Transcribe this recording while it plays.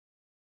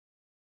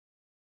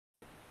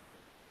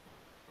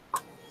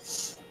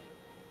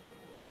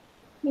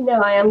You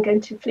know I am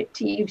going to flip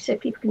to you so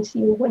people can see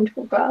your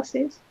wonderful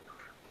glasses.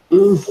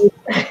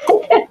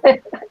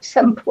 At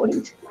some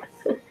point.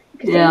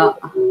 Yeah.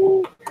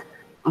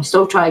 I'm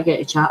still trying to get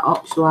the chat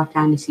up so I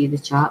can't see the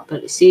chat,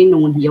 but it's saying no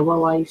one here we're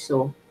live,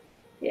 so.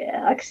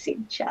 Yeah, I can see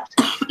the chat.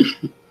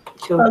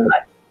 Sure. Oh,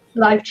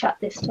 live chat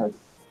this time.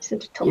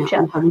 Instead of top chat.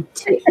 I'm having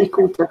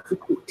technical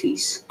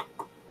difficulties.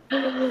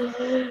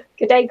 Good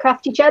day,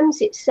 Crafty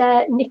Gems. It's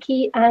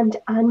Nikki and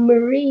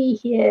Anne-Marie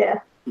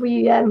here.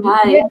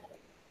 Hi.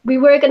 We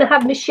were going to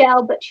have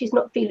Michelle, but she's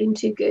not feeling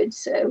too good,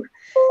 so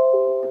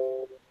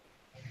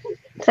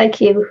thank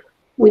you,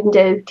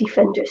 Window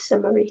Defender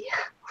Summary.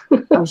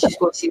 I was just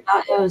going to see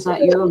that. Was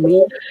that you or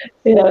me?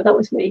 Yeah, that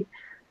was me.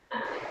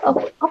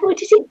 Oh, why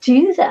does it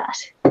do that?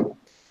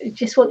 It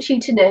just wants you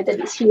to know that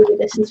it's here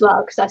with us as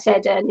well, because I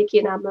said Nikki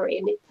and Anne-Marie,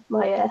 and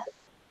my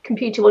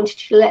computer wanted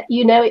to let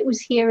you know it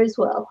was here as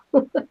well.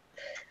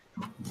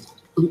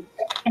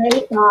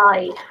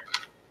 AI.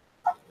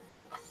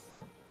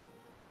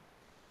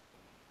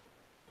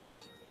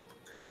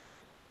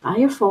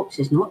 Firefox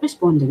is not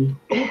responding.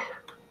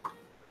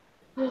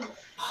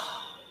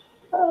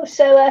 Oh,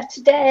 so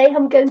today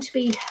I'm going to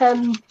be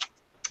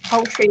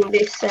altering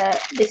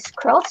this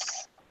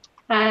cross,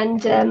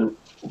 and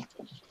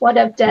what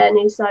I've done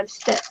is I've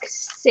stuck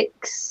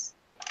 6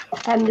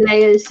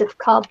 layers of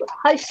cardboard.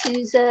 Hi,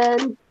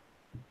 Susan.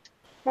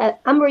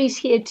 Anne-Marie's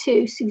here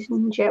too, Susan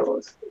and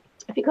Gerald.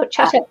 Have you got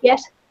chat up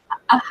yet?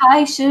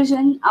 Hi,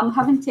 Susan. I'm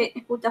having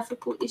technical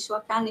difficulties, so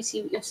I can't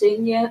see what you're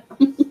saying yet.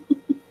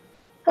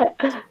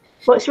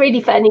 What's really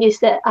funny is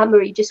that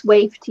Anne-Marie just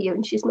waved to you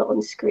and she's not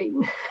on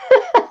screen.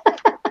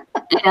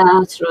 Yeah,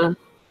 that's true.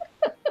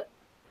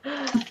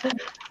 I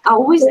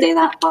always do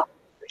that, but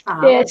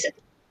yes.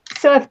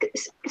 So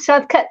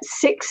I've cut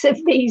 6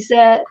 of these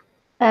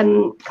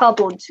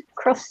cardboard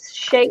cross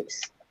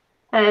shapes,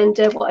 and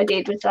what I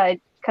did was I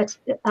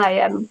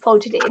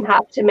folded it in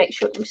half to make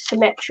sure it was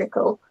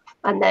symmetrical,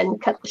 and then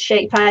cut the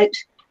shape out,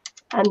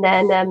 and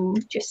then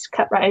just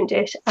cut round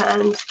it,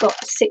 and got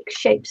 6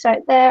 shapes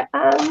out there,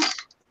 and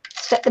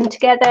set them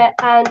together.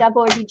 And I've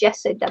already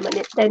gessoed them,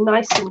 and they're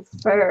nice and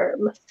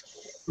firm.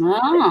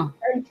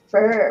 Very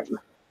firm.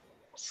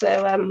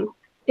 So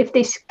if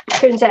this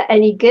turns out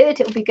any good,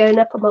 it'll be going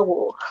up on my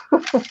wall.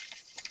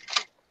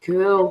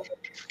 Cool.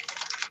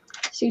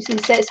 Susan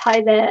says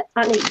hi there,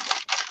 Annie.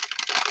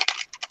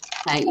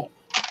 Hi.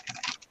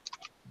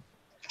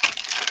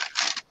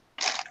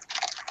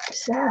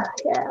 So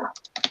yeah,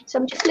 so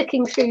I'm just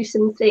looking through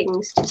some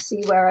things to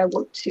see where I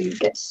want to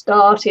get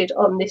started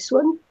on this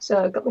one.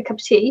 So I've got my cup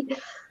of tea.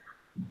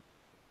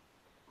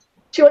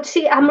 Do you want to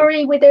see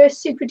Anne-Marie with her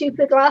super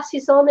duper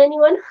glasses on,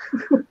 anyone?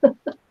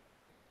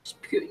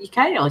 You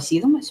can't really see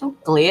them, it's so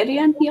glary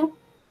in here.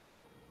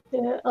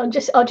 Yeah, I'll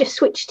just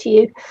switch to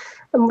you,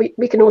 and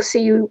we can all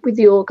see you with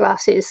your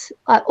glasses.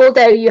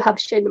 Although you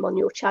have shown them on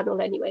your channel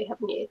anyway,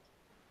 haven't you?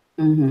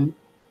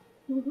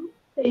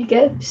 There you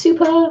go,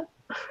 super.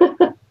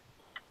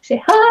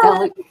 Say hi. They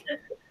look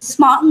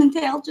smart and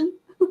intelligent.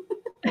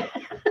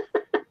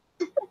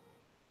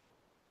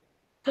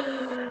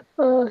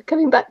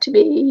 Coming back to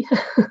me.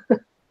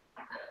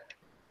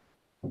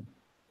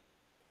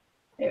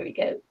 There we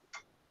go.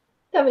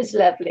 That was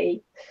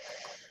lovely.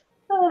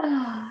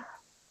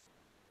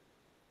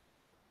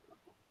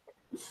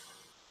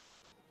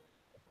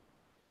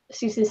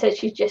 Susan said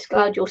she's just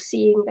glad you're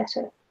seeing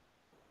better.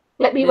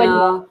 Let me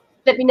know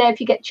if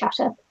you get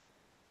chat up.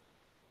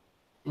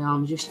 Yeah,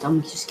 I'm just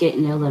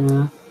getting there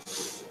now.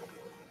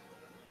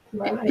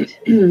 Right.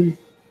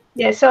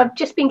 Yeah, so I've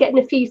just been getting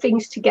a few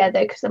things together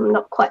because I'm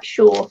not quite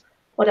sure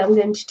what I'm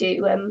going to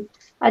do.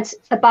 I had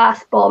a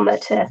bath bomb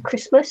at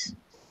Christmas,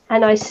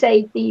 and I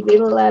saved the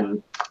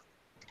little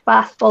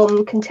bath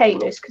bomb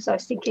containers because I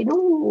was thinking,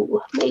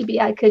 oh,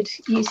 maybe I could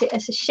use it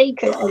as a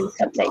shaker on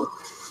something.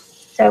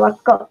 So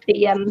I've got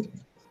the I'm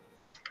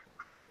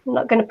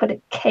not going to put a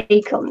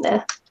cake on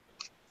there.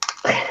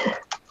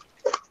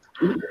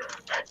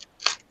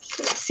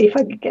 Let's see if I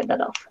can get that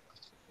off.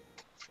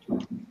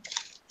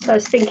 So I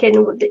was thinking,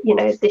 you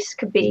know, this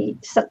could be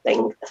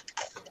something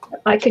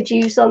I could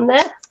use on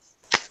there.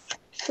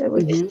 So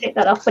we'll just take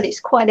that off, but it's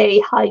quite a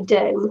high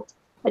dome.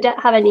 I don't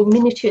have any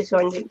miniatures or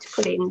anything to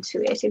put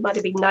into it. It might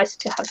have been nice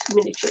to have some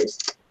miniatures.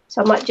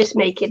 So I might just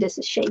make it as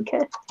a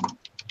shaker.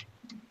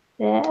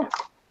 There,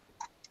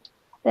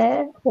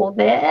 or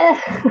there.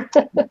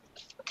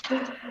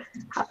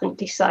 Haven't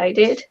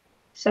decided.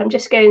 So I'm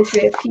just going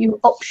through a few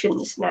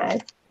options now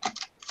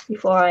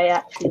before I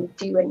actually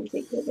do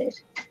anything with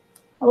it.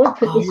 I would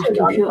put this one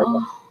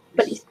on,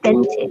 but it's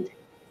dented.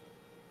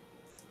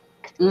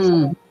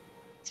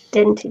 It's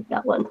dented,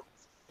 that one.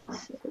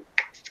 So,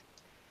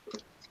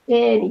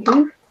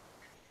 anywho,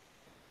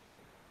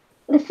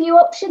 a few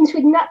options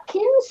with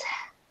napkins.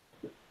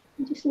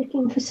 I'm just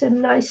looking for some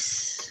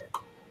nice.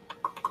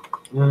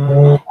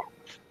 Yeah,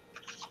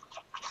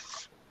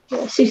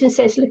 Susan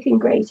says, looking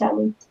great,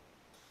 Annie.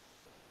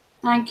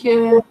 Thank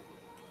you.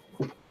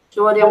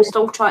 Sorry, I'm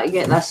still trying to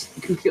get this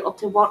computer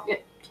to work.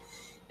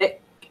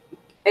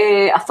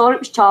 I thought it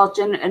was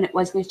charging and it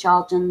wasn't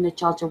charging, the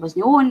charger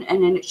wasn't on,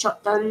 and then it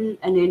shut down,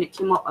 and then it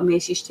came up a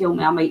message telling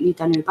me I might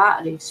need a new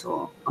battery,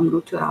 so I'm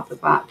not too happy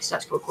with that because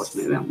that's going to cost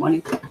me a bit of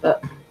money.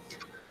 But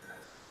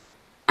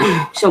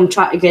so I'm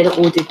trying to get it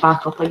loaded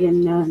back up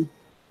again now, and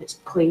it's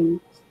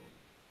clean.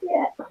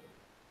 Yeah.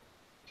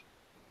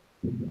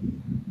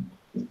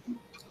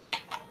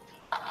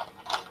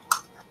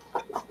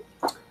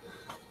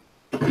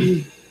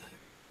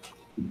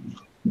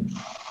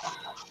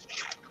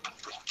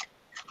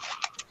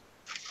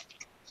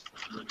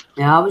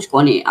 Yeah, I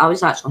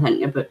was actually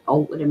thinking about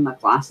altering my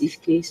glasses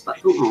case, but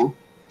I don't know.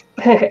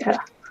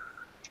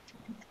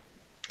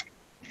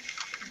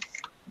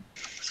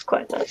 It's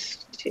quite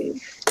nice too.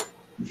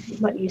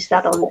 Might use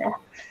that on there.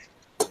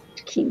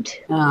 It's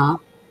cute. Yeah.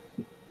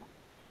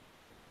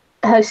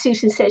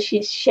 Susan says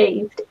she's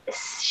saved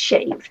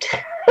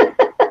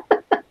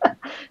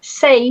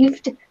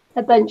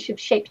a bunch of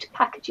shaped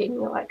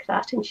packaging like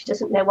that, and she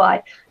doesn't know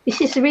why.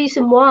 This is the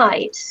reason why.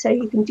 It's so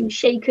you can do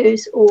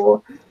shakers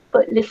or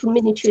put little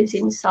miniatures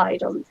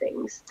inside on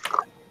things.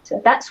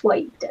 So that's why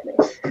you've done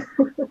it.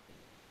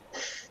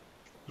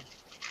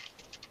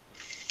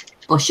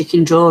 Plus you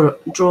can draw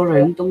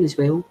around them as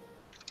well.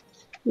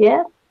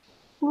 Yeah.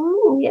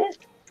 Yeah.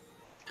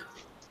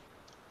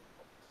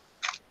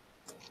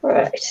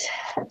 Right.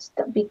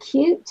 That'd be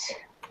cute.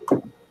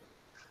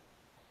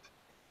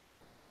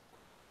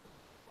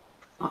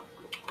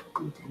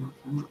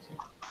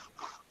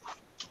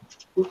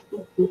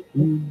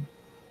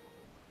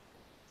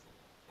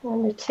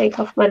 I'm going to take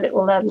off my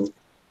little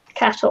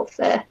cat off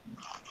there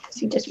because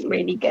he doesn't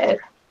really go.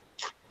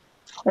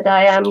 But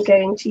I am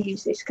going to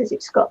use this because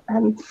it's got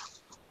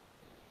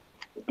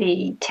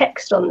the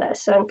text on there.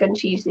 So I'm going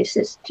to use this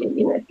as,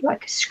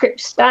 like a script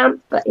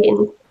stamp, but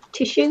in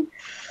tissue.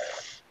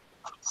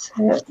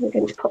 So we're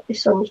going to pop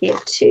this on here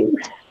too.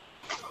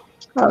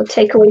 I'll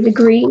take away the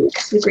green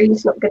because the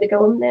green's not going to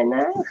go on there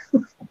now.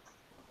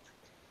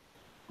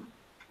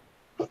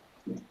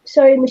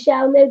 Sorry,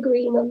 Michelle, no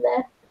green on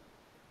there.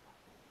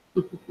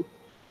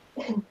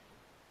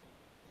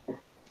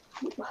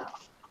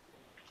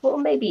 Well,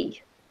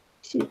 maybe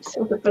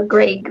sort of a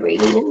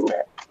grey-green, isn't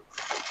it?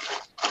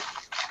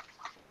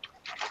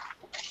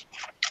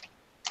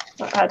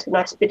 That adds a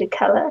nice bit of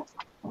colour.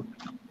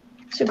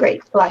 It's a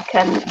great, like,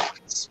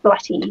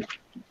 splatty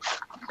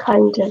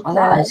kind of. Oh,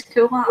 that is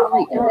cool. I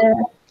like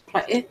it.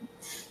 Pretty.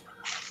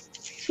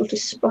 Sort of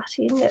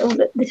splatty, isn't it? Oh,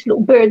 this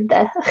little bird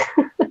there.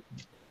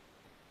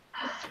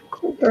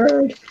 Cool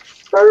bird.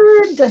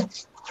 Bird!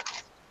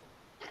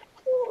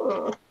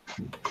 Oh.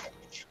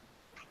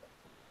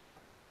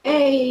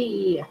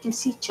 Hey, I can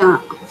see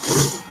chat.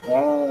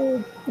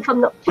 Yay. If I'm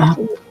not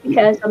chatting, it's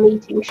because I'm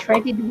eating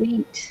shredded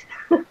wheat.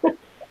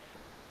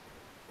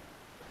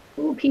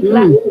 Oh, people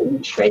actually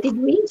eat shredded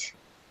wheat.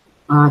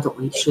 I don't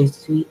like shredded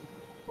wheat.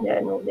 No,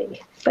 not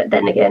me. But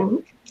then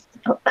again,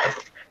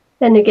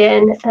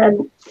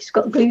 it's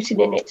got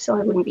gluten in it, so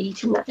I wouldn't be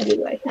eating that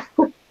anyway.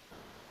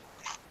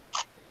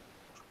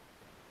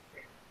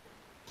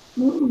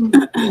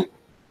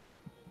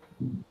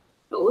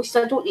 At least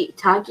I don't need to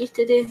tag you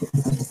today,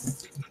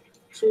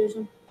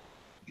 Susan.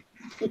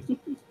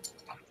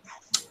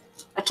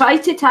 I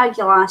tried to tag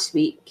you last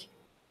week,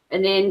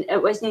 and then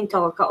it wasn't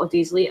until a couple of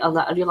days later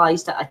that I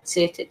realised that I'd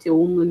set it to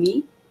only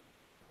me.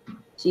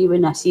 So you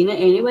wouldn't have seen it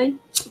anyway.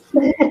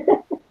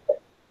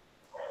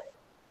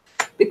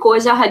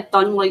 Because I had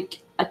done,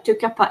 I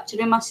took a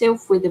picture of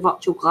myself with the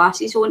virtual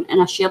glasses on,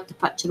 and I shared the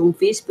picture on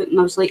Facebook, and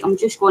I was like, I'm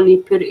just going to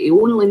put it to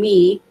only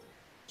me,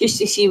 just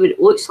to see what it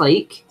looks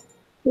like.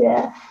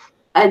 Yeah.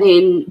 And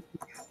then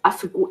I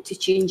forgot to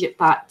change it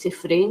back to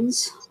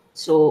friends.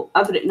 So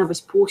everything I was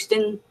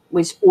posting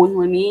was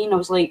only me. And I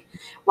was like,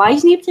 why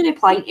isn't anybody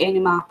replying to any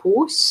of my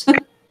posts?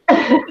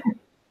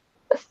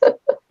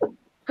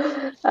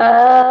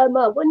 I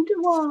wonder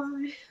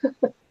why.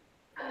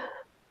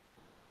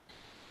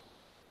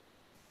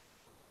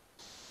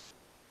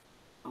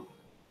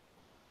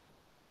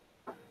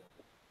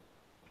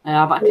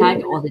 But I can't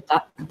get all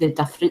the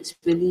difference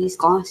with these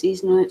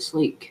glasses now. It's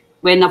like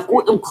when I've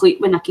got them clean,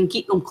 when I can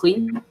keep them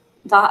clean,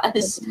 that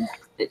is,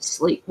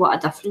 it's like what a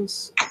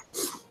difference.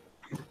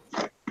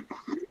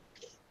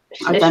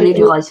 I didn't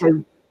realise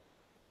how.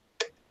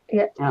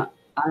 Yeah,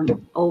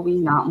 I'm always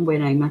napping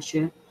when I miss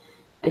you.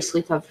 I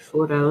sleep every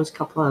 4 hours,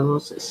 couple of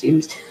hours it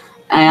seems.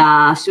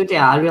 So do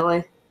I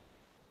really.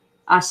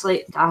 I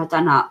had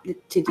a nap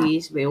today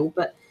as well,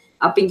 but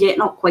I've been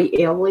getting up quite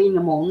early in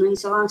the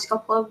mornings the last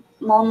couple of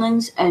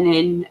mornings, and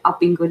then I've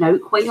been going out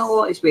quite a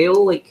lot as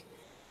well, like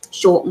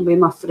shopping with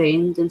my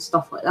friend and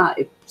stuff like that,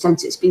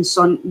 since it's been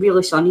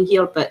really sunny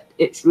here, but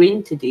it's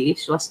rained today,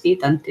 so I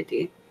stayed in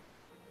today.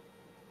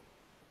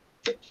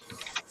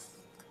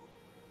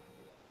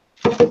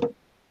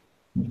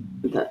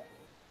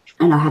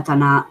 And I had a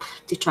nap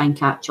to try and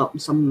catch up on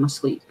some of my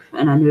sleep,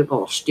 and I knew we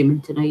were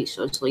streaming tonight,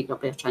 so it's like I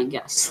better try and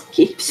get a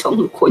sleep, so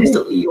I'm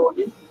constantly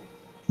yawning.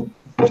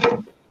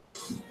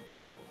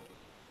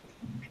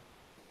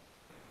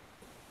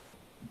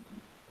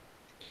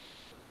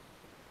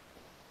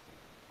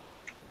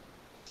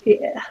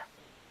 Yeah.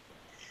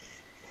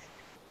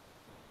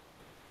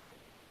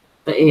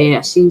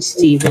 I seen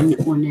Stephen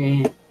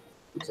on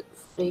was it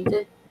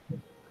Friday?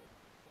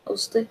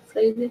 Thursday?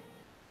 Friday?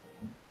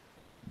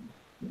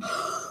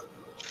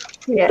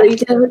 Yeah.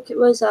 Friday, I think it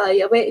was.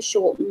 I went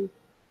shopping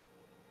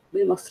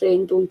with my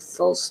friend on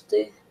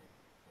Thursday.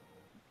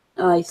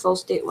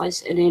 Thursday it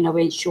was, and then I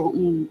went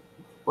shopping.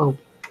 Well,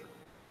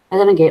 I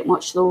didn't get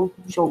much though.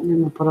 Shopping with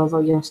my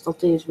brother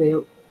yesterday as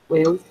well.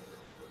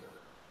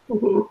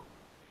 Mm-hmm.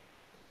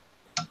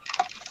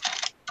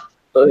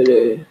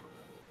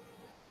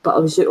 But I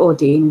was out all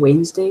day on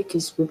Wednesday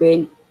because we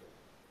went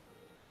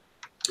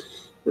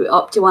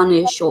up to one of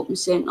the shopping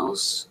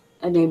centres,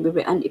 and then we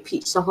went into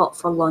Pizza Hut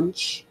for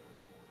lunch.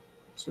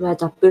 So we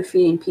had a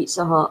buffet in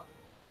Pizza Hut,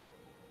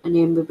 and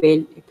then we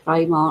went to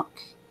Primark.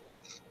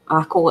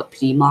 I call it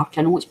Primark.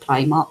 I know it's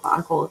Primark, but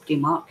I call it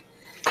Primark.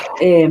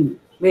 Went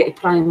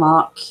to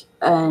Primark,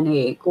 and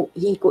he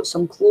got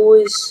some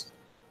clothes,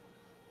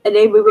 and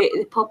then we went to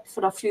the pub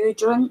for a few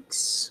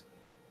drinks,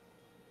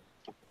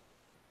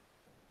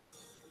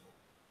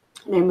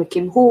 and then we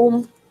came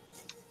home,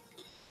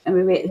 and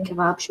we went to the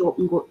kebab shop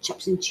and got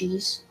chips and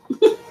cheese.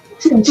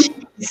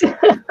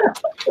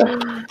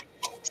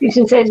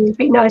 Susan says it'd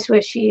be nice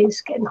where she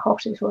is, getting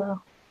hot as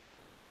well.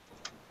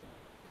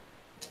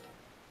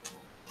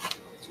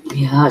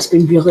 Yeah, it's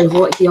been really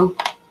hot here.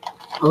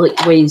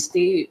 Like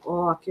Wednesday,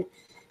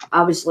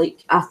 I was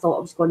like, I thought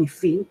I was going to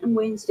faint on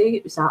Wednesday.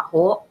 It was that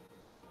hot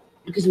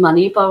because my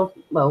neighbour,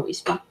 well,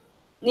 it's my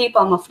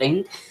neighbour, my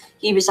friend,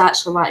 he was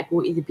actually like to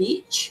go to the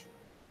beach,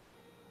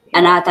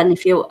 and I didn't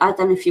feel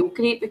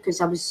great because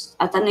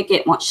I didn't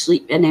get much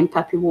sleep, and then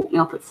Pippi woke me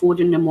up at 4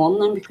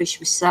 a.m. because she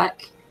was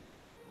sick,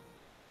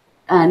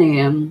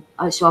 and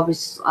I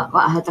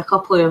had a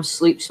couple of hours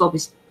sleep, so I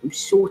was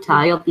so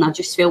tired, and I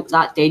just felt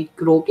that dead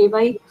groggy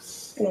vibe.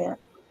 Yeah.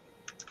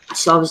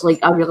 So I was like,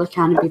 I really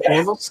can't be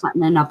bothered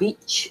sitting in a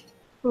beach,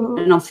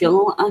 and I'm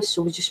feeling like this,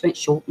 so we just went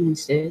shopping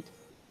instead.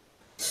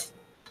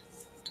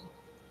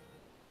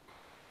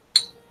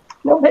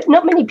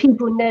 Not many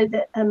people know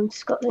that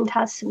Scotland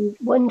has some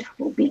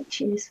wonderful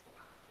beaches.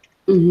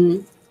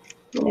 Mm-hmm.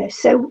 You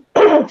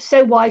know,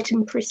 so white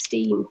and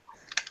pristine.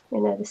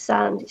 You know, the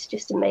sand is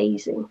just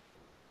amazing.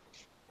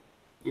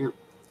 Yeah.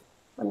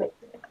 I mean,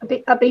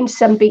 I've been to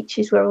some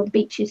beaches where all the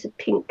beaches are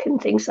pink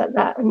and things like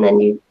that, and then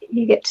you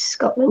get to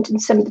Scotland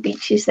and some of the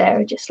beaches there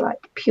are just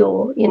like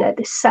pure. You know,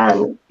 the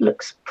sand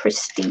looks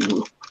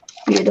pristine,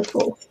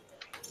 beautiful.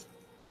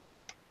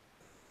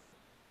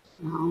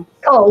 Wow.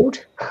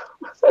 Cold,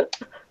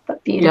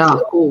 but beautiful. Yeah,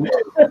 cold.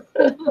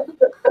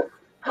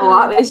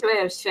 Oh, that was what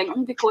I was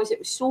thinking, because it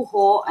was so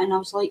hot, and I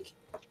was like,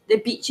 the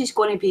beach is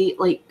going to be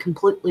like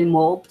completely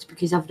mobbed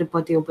because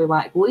everybody will be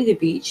like, go to the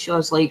beach. So I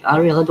was like, I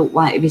really don't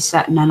want to be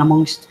sitting in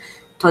amongst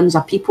tons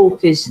of people,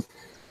 because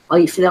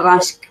like for the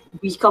last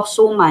week or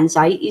so, my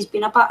anxiety's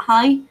been a bit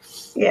high.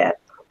 Yeah.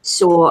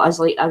 So I was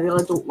like, I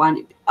really don't want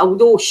it.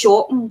 Although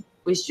shopping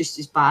was just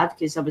as bad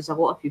because there was a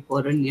lot of people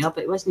around there,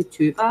 but it wasn't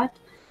too bad.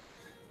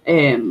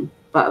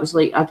 But I was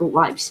like, I don't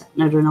want to be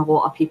sitting around a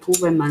lot of people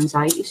when my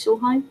anxiety's so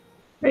high.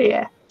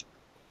 Yeah.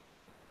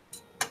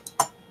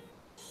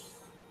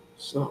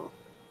 So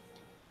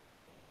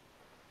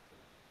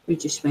we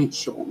just went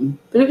shopping.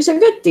 But it was a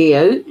good day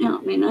out, you know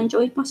what I mean? I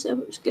enjoyed myself,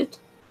 it was good.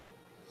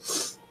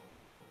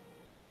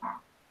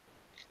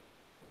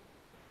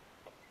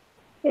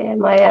 Yeah,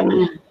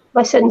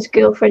 my son's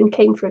girlfriend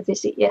came for a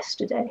visit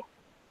yesterday.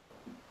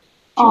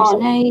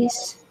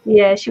 Nice.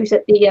 Yeah, she was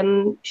at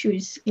the she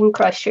was in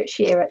Christchurch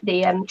here at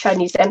the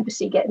Chinese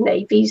embassy getting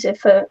a visa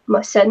for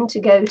my son to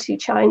go to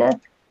China,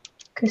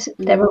 because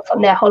they're off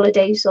on their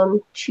holidays on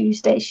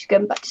Tuesday. She's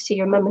going back to see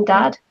her mum and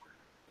dad.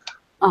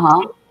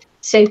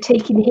 So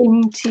taking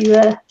him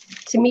to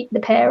meet the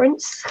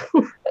parents.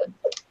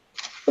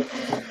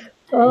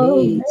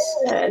 Oh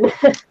man.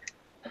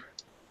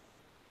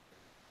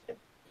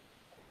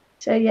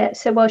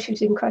 So while she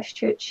was in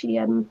Christchurch, she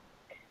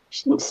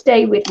didn't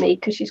stay with me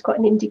because she's quite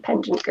an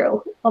independent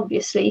girl.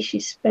 Obviously, she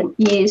spent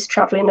years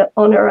traveling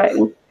on her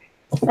own,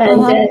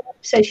 and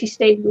so she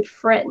stayed with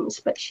friends.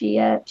 But she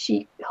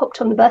hopped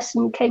on the bus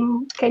and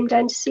came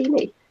down to see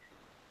me.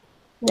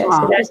 You know,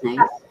 so that's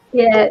nice.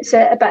 Yeah, it's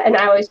about an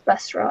hour's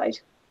bus ride.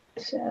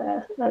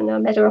 So and I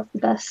met her off the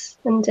bus,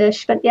 and she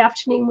spent the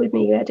afternoon with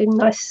me. We had a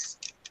nice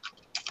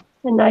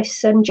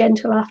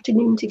gentle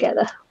afternoon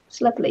together.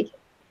 It's lovely.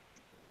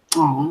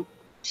 Oh,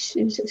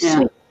 She was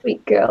a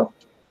sweet girl.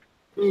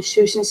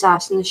 Susan's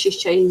asking if she's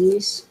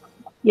Chinese.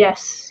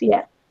 Yes,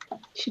 yeah.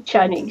 She's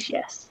Chinese,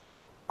 yes.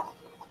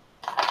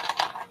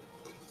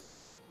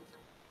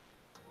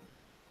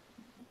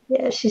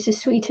 Yeah, she's a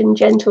sweet and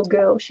gentle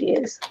girl, she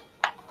is.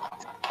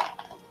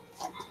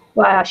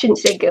 Well, I shouldn't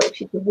say girl,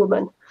 she's a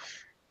woman.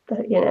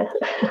 But, you know,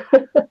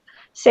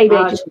 same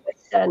age as my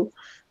son.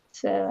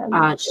 So,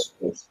 I'm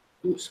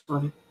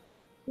sorry.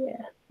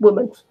 Yeah,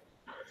 woman.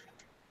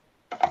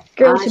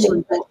 Girl to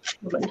me,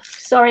 woman.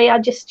 Sorry,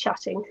 I'm just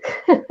chatting.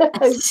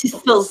 There's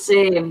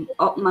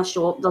up in my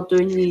shop, they're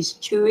doing these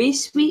chewy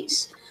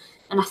sweets,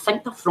 and I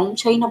think they're from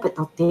China, but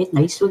they're dead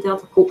nice. So they're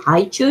called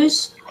high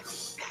chews.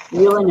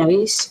 really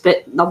nice.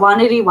 But the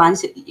one of the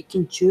ones that you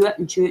can chew it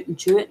and chew it and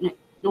chew it, and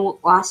it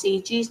lasts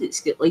ages, and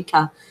it's got like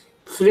a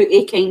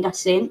fruity kind of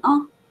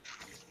centre.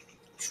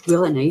 It's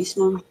really nice,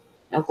 man.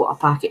 I got a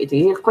packet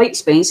today. They're quite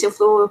expensive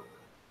though,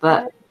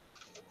 but.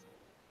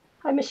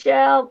 Hi,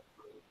 Michelle.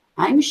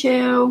 Hi,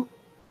 Michelle.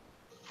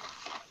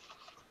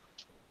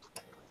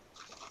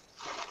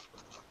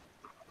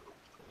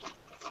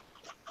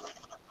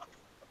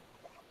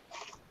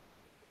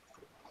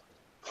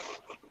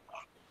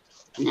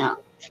 Yeah.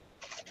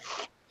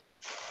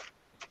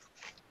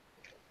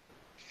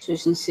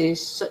 Susan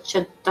says, such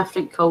a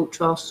different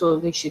culture, so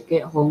they should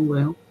get along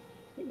well.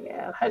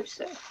 Yeah, I hope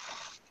so.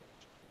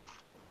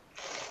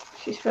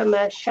 She's from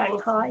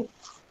Shanghai.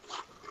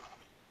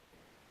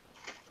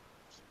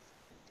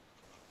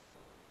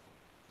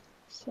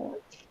 So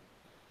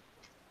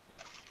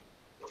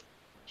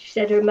she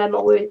said her mum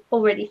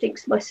already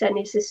thinks my son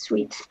is a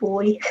sweet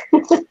boy.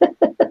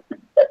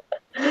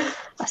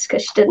 That's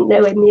because she doesn't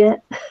know him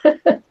yet.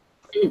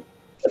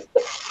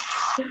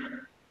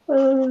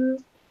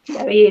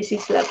 No, he is.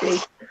 He's lovely.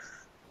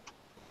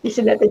 He's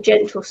another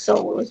gentle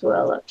soul as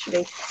well,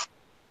 actually.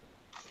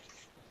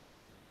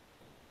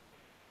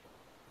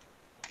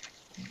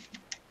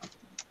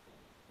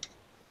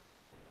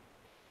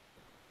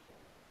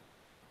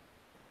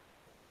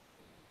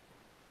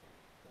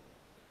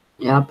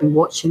 Yeah, I've been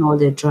watching all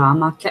the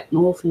drama kicking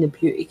off in the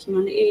beauty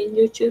community on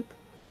YouTube.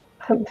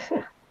 Do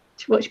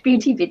you watch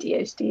beauty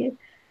videos, do you?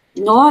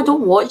 No, I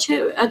don't watch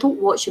it. I don't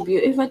watch the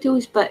beauty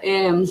videos, but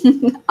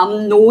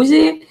I'm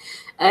nosy.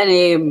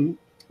 And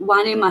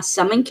one of my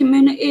simming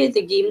community,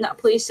 the game that I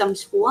play,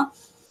 Sims 4.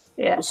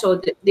 Yeah.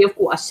 So they've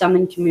got a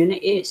simming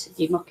community. It's a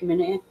gamer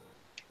community.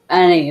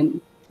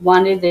 And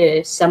one of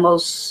the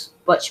simmers,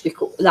 which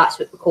that's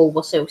what we call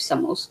ourselves,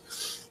 simmers,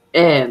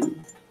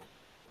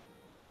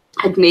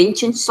 had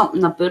mentioned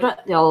something about it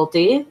the other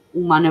day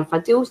on one of her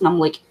videos, and I'm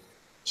like,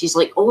 she's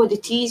like, oh, the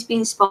tea's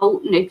been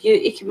spilt in the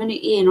beauty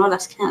community and all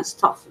this kind of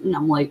stuff, and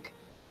I'm like,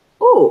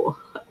 oh,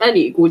 I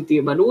need to go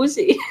do my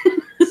nosy.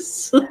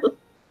 So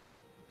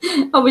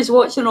I was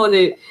watching all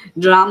the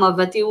drama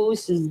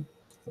videos and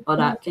all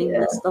that kind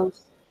of stuff.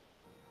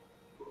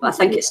 But I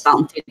think it's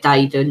starting to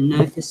die down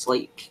now, because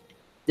like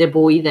the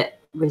boy that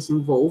was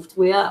involved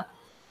with it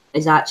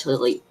is actually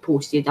like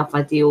posted a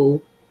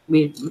video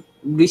with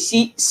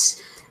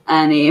receipts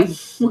and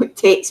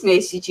text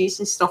messages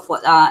and stuff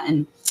like that,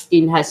 and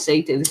in his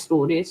side of the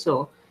story.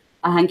 So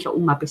I think it'll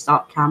maybe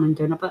start calming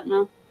down a bit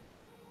now.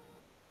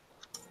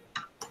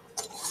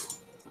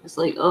 It's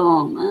like,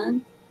 oh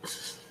man.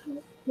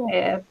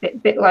 Yeah, a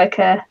bit like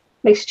a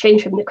makes a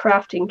change from the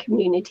crafting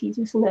community,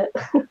 doesn't it?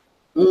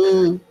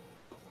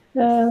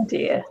 Oh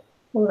dear.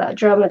 All that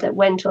drama that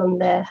went on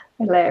there.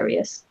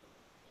 Hilarious.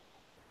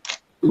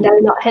 No,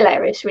 not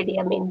hilarious, really.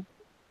 I mean,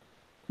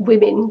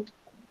 women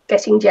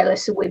getting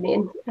jealous of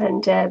women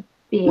and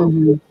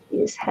being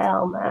as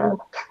hell, man.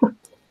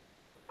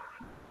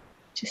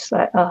 Just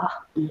like,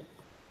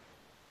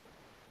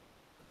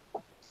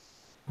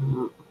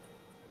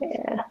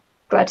 yeah.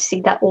 Glad to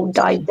see that all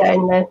died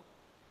down though.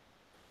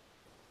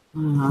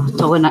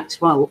 Till the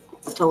next one.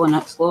 Till the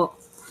next lot.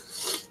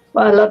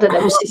 Well, a lot of them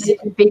aren't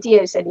making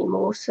videos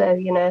anymore, so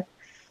you know.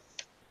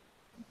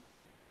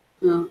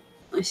 Yeah.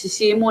 It's the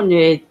same on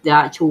the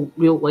actual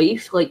real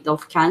life. Like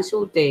they've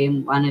cancelled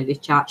one of the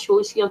chat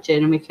shows here,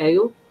 Jeremy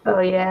Kyle. Oh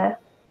yeah,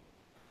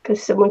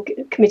 because someone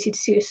committed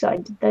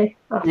suicide, did they?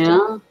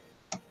 Yeah.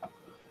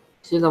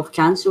 So they've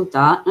cancelled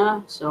that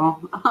now.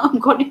 So I'm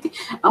going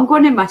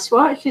to miss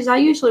work, because I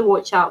usually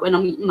watch that when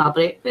I'm eating my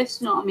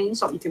breakfast. You know what I mean?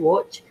 Something to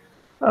watch.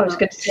 I was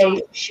going to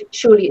say,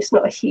 surely it's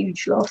not a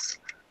huge loss.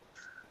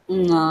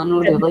 No,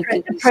 not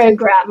really.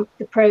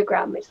 The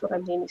program is what I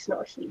mean. It's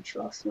not a huge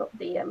loss, not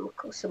the of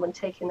course someone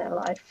taking their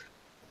life.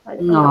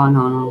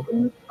 No.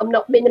 I'm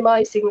not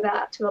minimising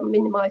that. I'm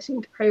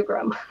minimising the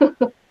program.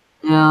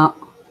 Yeah.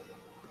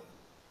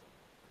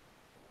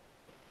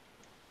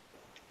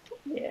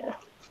 Yeah.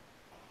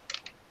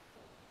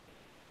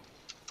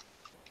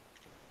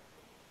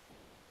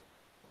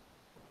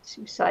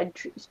 Suicide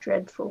is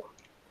dreadful.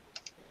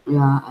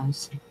 Yeah, it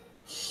is.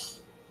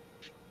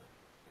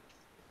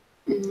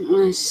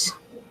 Yes.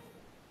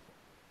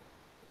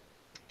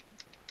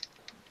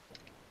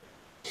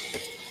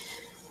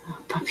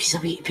 Puppy's a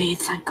wee bed,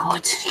 thank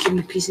God. Give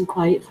me peace and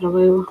quiet for a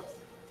while.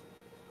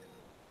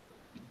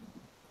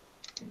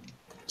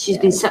 She's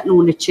been sitting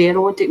on the chair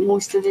all day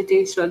most of the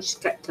day, so I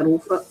just kicked her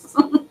off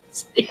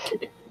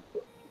it.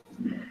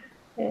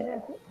 Yeah.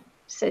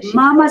 So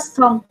Mama's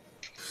tongue.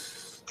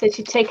 So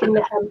she's taken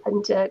the hemp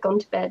and gone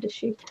to bed, is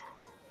she?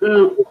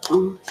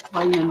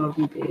 Lying in her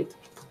wee bed.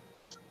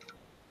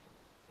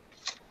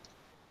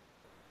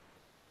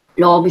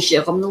 No,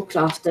 Michelle, I'm not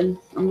crafting.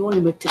 I'm not in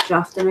the mood to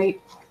craft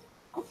tonight.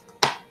 I'm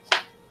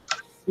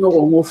not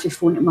going off the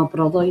phone to my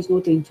brother, he's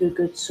not doing too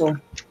good, so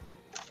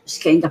it's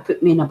kind of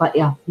put me in a bit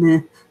of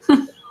meh.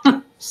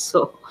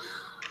 So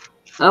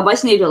I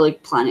wasn't really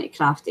planning to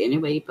craft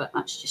anyway, but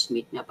that's just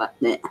made me a bit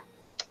meh.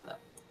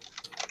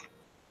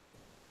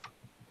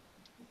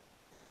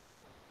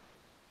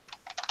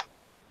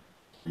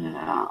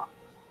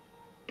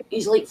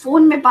 He's like,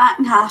 phone me back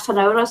in half an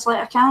hour. I was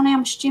like, I can't,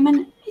 I'm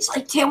streaming. He's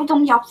like, tell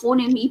them you're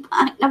phoning me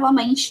back, never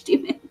mind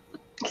streaming.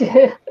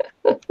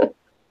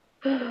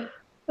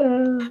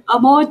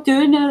 I'm all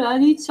doing it, I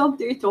need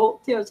somebody to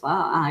talk to. I was like,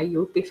 aye,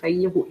 you'll be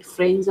fine, you've got your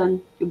friends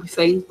in, you'll be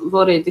fine, we've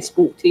already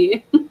spoke to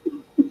you.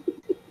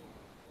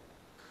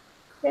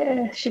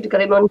 Yeah, should have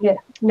got him on here.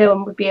 No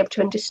one would be able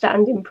to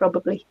understand him,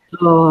 probably.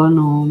 Oh,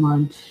 no,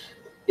 man.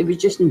 It would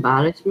just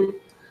embarrass me.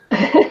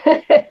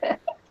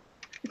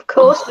 Of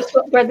course, that's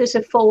what brothers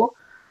are for.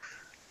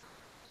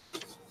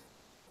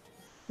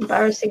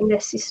 Embarrassing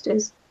their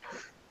sisters.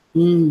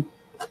 He's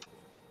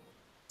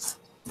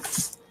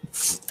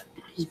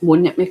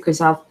moaning at me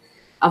because I've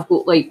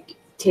got like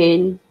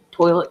 10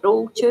 toilet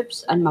roll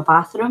tubes in my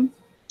bathroom.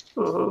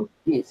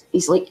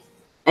 He's like,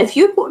 have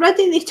you got rid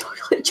of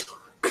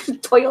the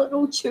toilet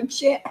roll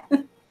tubes yet?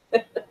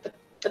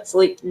 It's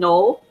like,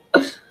 no.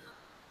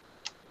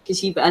 Because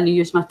he went in to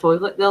use my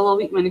toilet the other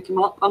week when he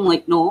came up. I'm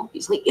like, no.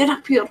 He's like, you're a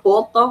pure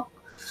hoarder.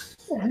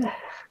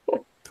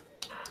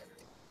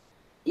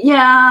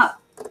 Yeah.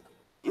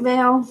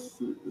 Well,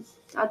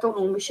 I don't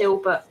know, Michelle,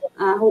 but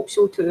I hope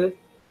so too.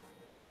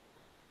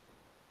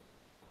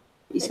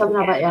 He's having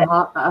a bit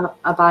of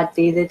a bad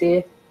day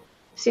today.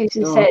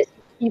 Susan says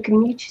you can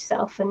mute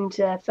yourself and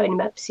phone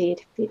him up, see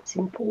if it's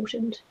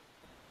important.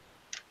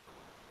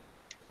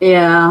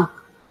 Yeah.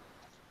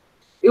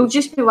 He'll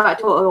just be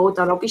like all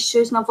the rubbish,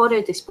 Susan. I've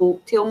already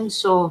spoke to him,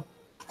 so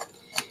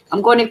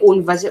I'm going to go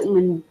and visit him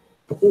and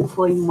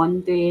hopefully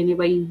Monday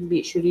anyway,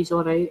 make sure he's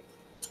alright.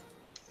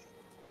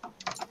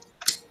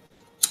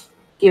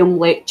 Give him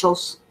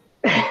lectures.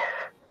 Because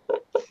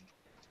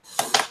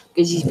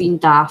he's been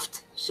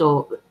daft,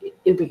 so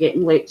he'll be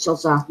getting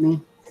lectures at me.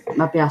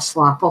 Maybe a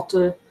slap or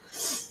two.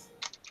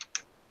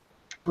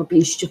 For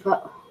being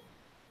stupid.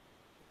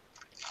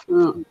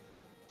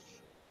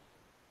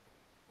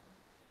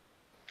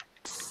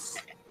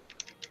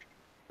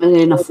 And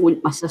then I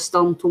phoned my sister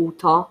and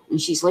told her, and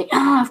she's like,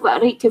 I've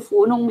got a right to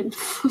phone him. And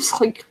I was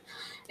like,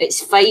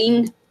 it's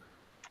fine.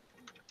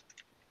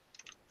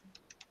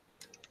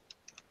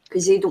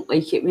 Because they don't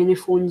like it when he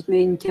phones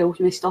me and tells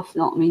me stuff,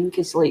 you know what I mean?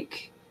 Because,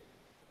 like,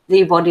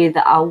 they worry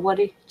that I'll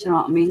worry, do you know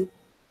what I mean?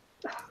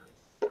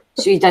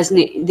 So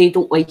they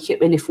don't like it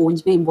when he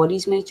phones me and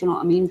worries me, do you know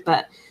what I mean?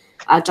 But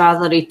I'd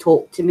rather he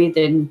talk to me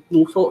than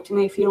no talk to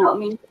me, if you know what I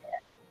mean?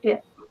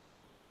 Yeah.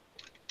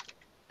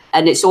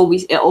 And it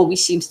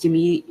always seems to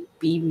be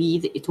me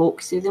that he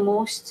talks to the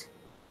most.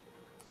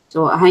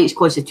 So I think it's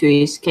because the two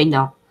of us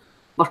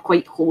we're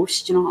quite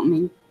close, do you know what I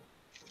mean?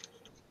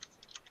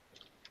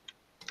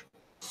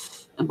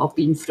 And we've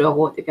been through a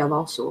lot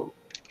together, so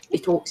he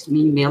talks to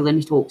me more than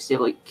he talks to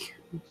like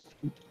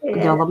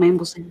the other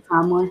members of the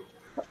family.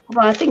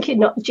 Well, I think you're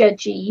not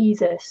judgy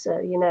either, so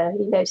you know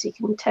he knows he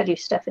can tell you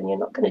stuff, and you're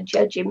not going to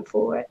judge him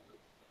for it.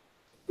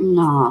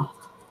 Nah.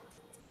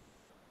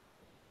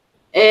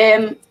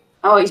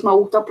 Oh, he's my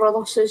older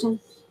brother, Susan.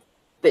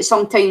 But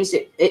sometimes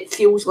it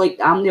feels like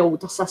I'm the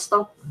older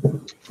sister.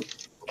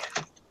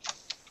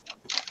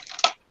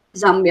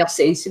 Because I'm more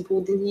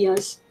sensible than he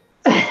is.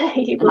 And I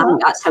think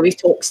that's how he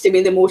talks to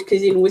me the most,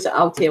 because he knows that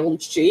I'll tell him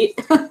straight.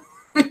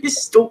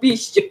 Stop being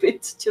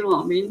stupid, do you know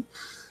what I mean?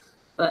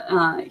 But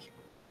aye.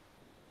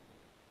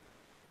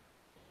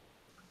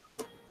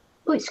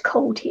 Oh, it's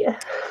cold here.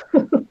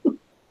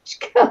 It's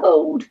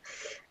cold.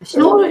 It's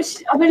not.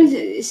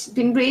 It's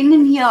been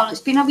raining here. And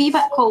it's been a wee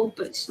bit cold,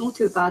 but it's not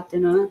too bad, you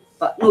know.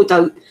 But no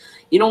doubt,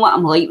 you know what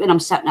I'm like when I'm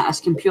sitting at this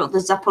computer. The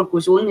zipper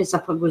goes on, the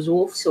zipper goes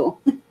off. So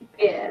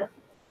yeah,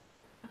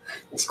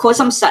 it's because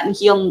I'm sitting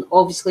here, and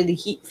obviously the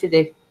heat for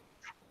the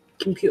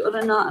computer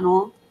and that and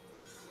all.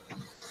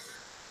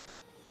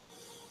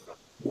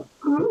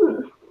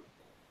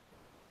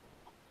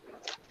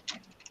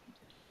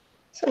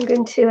 So I'm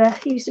going to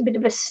use a bit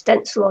of a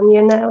stencil on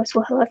you now as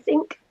well, I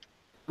think.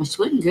 It's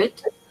looking good.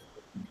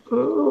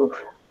 Ooh.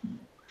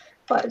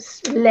 Well,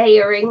 it's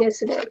layering,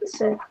 isn't it?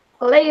 It's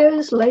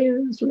layers.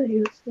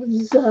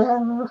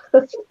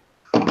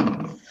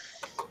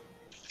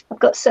 I've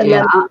got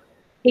some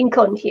ink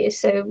on here,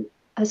 so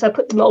as I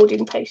put the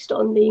moulding paste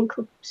on, the ink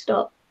will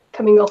start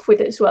coming off with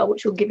it as well,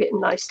 which will give it a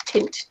nice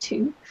tint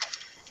too.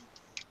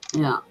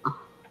 Yeah,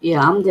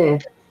 I'm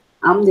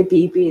the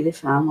baby of the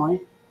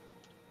family.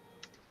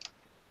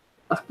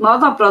 My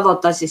other brother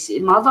does the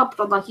same.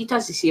 He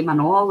does the same and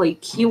all.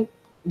 Like, he'll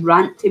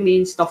rant to me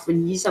and stuff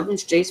when he's having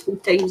stressful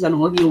times and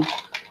all. He'll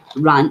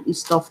rant and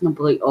stuff, and I'll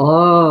be like,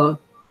 oh,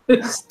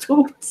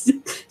 stop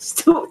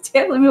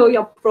telling me all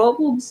your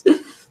problems.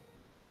 You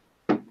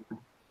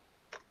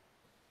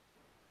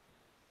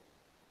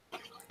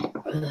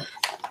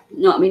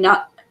know what I mean?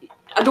 I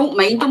don't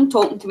mind him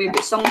talking to me,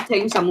 but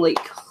sometimes I'm like,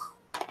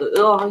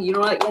 oh, you know,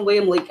 like one way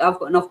I'm like, I've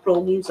got enough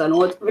problems. I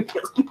know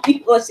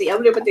people say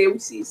everybody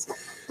else's.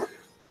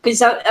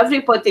 Because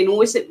everybody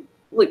knows that,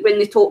 like, when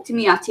they talk to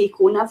me, I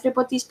take on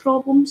everybody's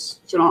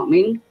problems. Do you know what I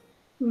mean?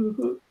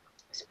 Mm-hmm.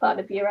 It's part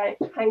of your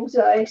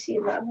anxiety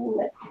and that, isn't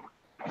it?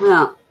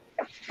 Yeah.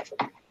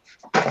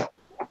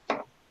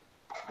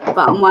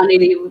 But I'm one of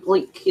the,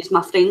 like, because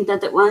my friend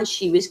did it once,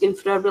 she was going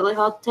through a really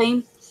hard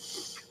time.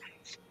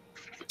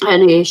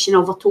 And she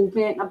never told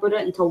me anything about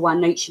it until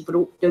one night she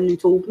broke down and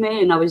told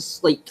me, and I was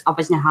like, I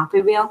wasn't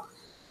happy with her.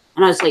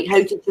 And I was like, how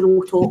did you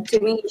not talk to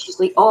me? And she's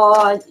like,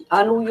 oh,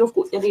 I know you've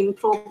got your own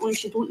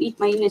problems, you don't need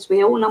mine as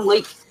well. And I'm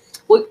like,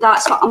 look,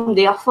 that's what I'm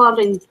there for.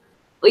 And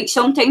like,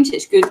 sometimes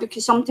it's good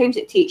because sometimes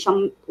it takes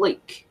some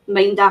like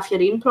mind off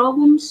your own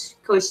problems,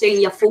 because then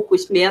you're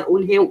focused more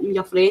on helping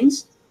your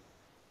friends.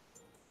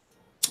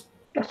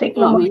 I think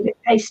my mum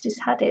taste has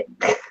had it.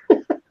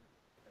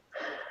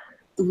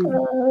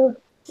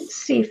 Let's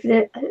see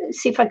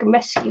if I can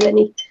rescue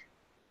any.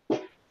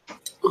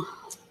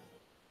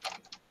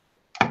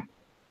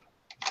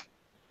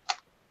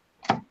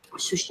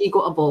 So she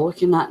got a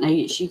bollocking that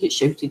night. She got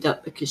shouted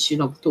at because she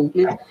never told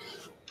me.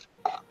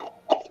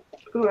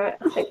 Right,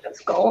 I think that's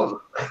gone.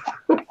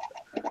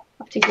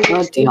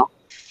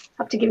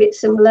 have to give it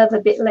some love a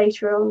bit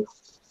later on.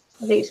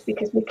 I think it's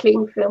because my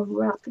cling film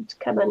wrap had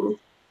come and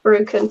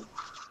broken.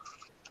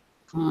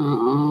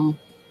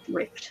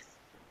 Ripped.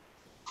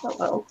 Oh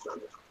well.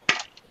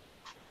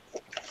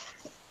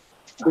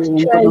 I'm going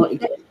to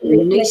get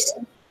a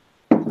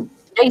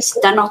nice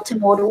dinner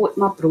tomorrow with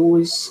my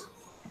bros.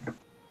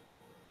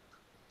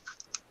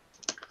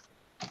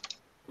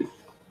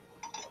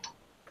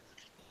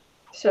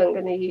 So I'm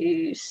going to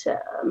use,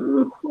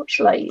 what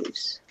shall I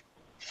use?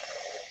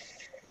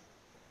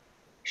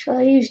 Shall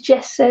I use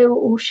gesso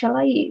or shall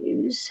I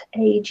use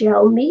a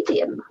gel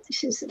medium?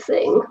 This is the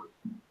thing.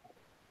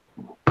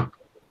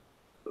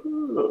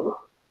 So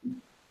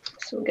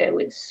we'll go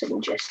with some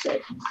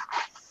gesso.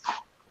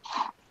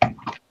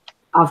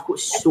 I've got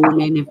so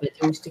many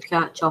videos to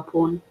catch up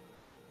on.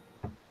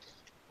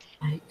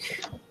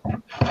 Like,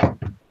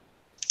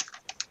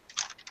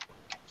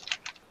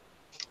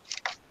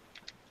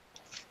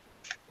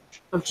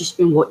 I've just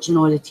been watching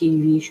all the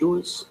TV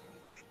shows.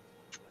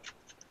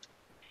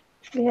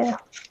 Yeah,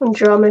 and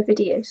drama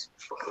videos.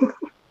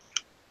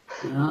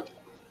 Yeah.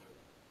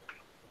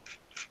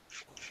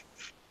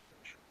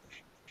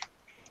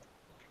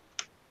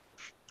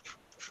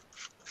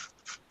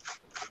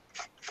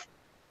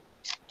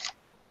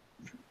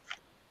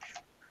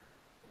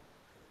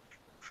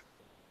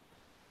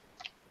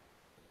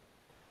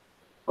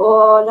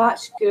 Oh,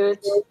 that's good.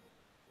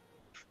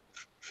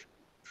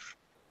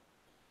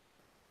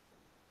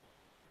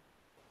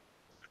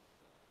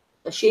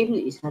 A shame that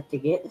he's had to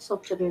get the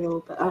surgery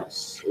though, but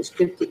it's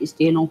good that he's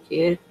doing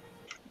okay.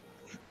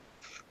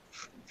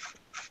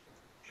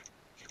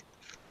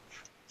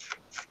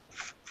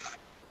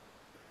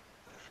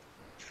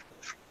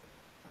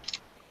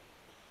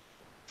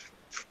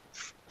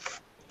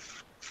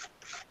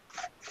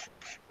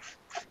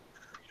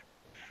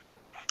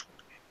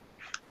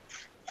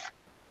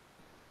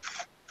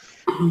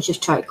 I'm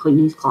just trying to clean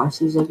these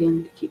glasses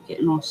again. Keep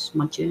getting all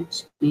smudgy,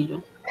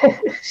 smearing. I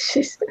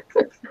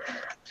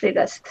think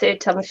that's the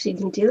third time I've seen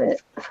him do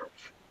it.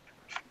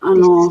 I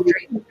know.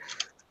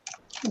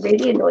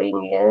 Really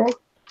annoying, yeah.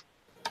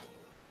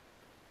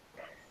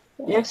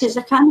 Yeah, because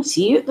I can't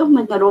see out them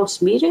when they're all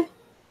smeary.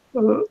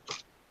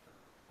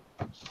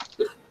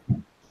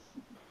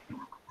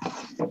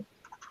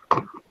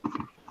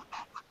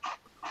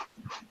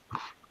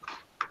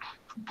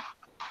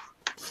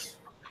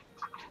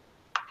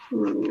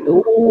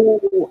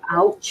 Oh,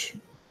 ouch.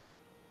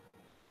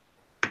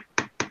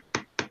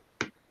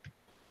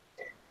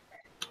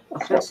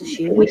 That's a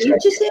shame. What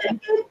did you say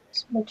again?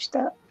 Smudge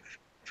that.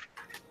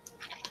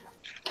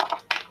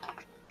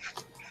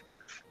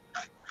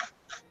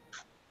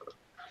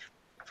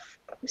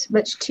 It's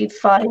much too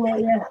fine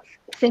a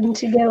thing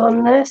to go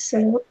on there,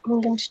 so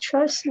I'm going to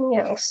try something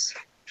else.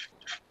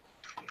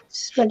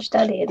 Smudge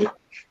that in.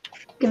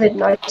 Give it a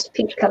nice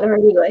pink colour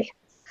anyway.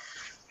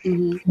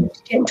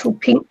 Gentle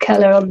pink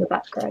colour on the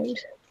background.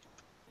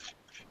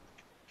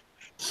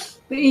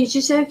 What did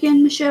you say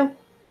again, Michelle?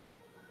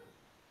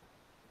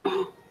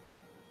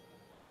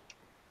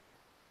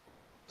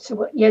 So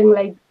what young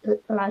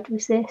lad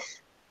was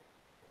this?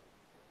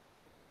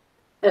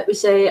 It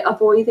was a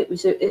boy that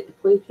was out at the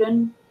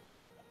playground.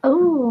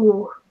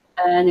 Oh.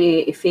 And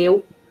he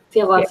fell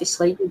off his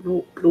slide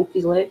and broke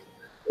his leg.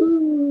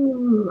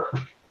 Ooh.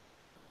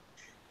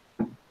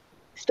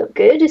 It's not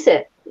good, is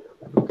it?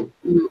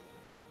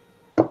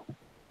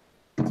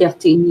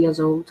 13 years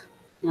old.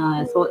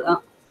 Yeah, I thought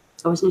that.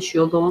 I wasn't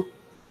sure though.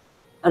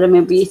 I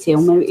remember you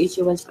telling me what age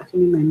he was, but I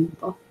can't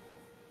remember.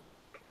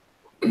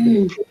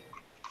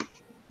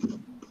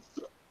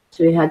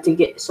 So he had to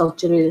get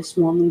surgery this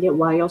morning, get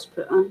wires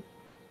put in.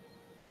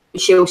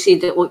 Michelle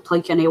said it looked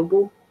like an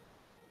elbow.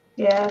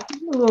 Yeah.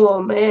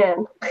 Oh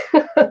man,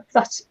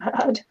 that's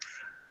bad.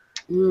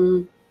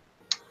 It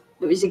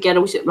was the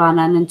girls that ran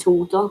in and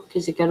told her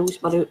because the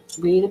girls were out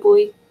with the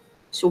boy.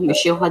 So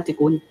Michelle had to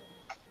go and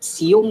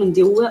see him and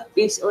deal with it,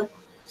 basically.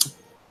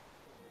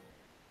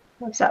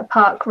 Was that a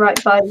park right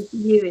by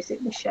you, is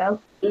it,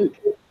 Michelle?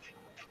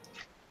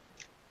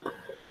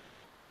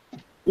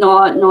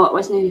 No, it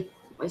wasn't. It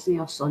wasn't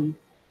her son.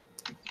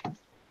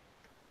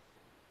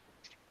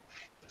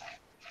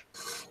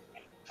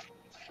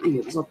 I think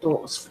it was her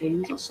daughter's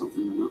friends or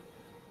something like that.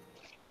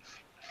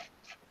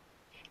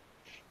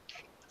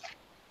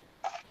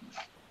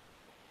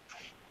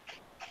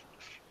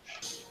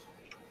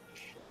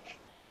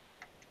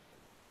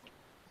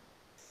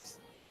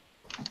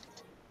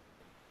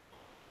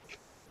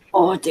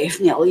 Oh,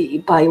 definitely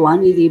buy one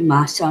of the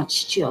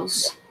massage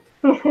chairs.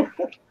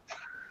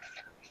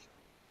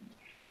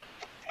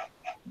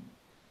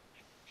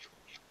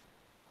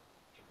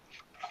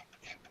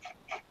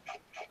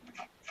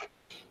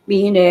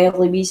 Me and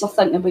Louise are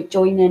thinking about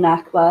joining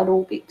aqua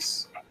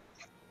aerobics.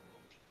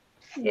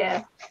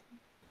 Yeah.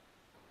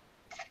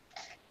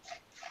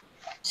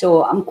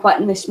 So I'm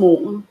quitting the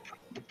smoking,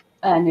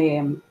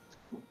 and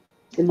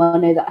the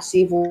money that I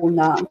save on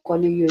that, I'm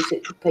going to use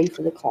it to pay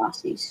for the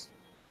classes.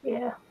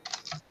 Yeah.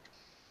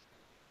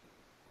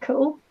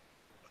 Cool.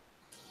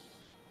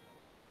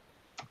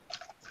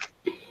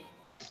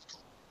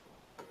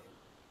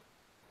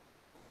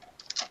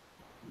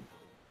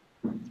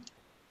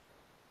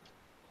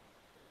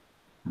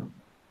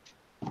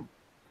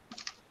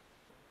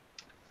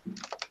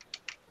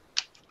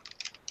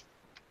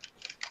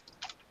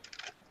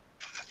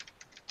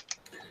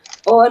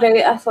 All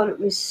right, I thought it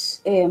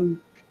was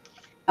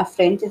a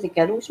friend of the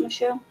girls,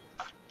 Michelle.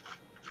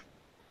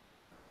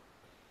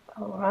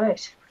 All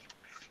right.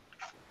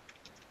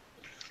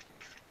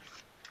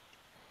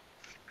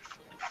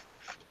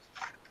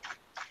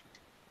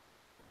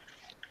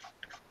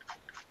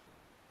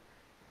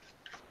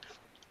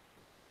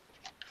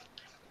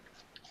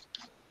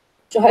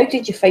 So how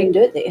did you find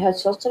out that he had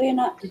surgery and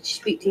that? Did you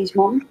speak to his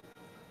mum?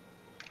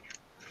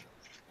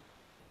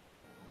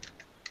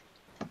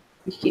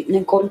 You keeping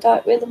in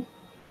contact with him?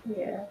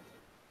 Yeah.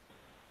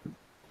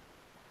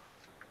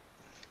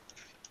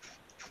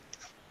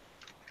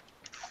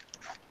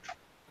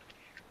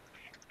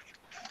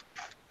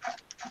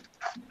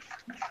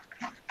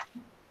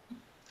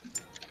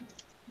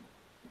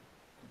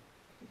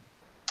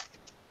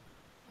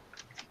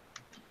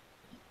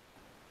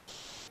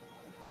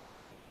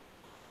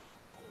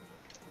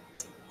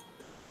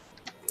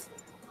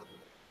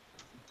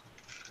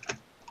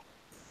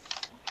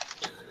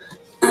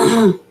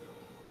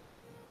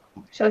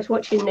 So I was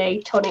watching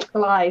a Tonic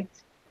Live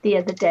the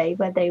other day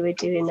where they were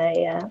doing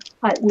it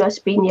must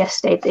have been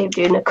yesterday, they were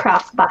doing a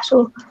craft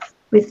battle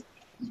with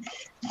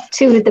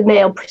two of the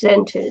male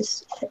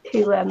presenters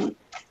who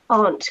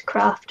aren't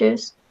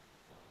crafters.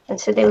 And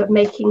so they were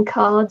making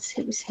cards.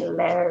 It was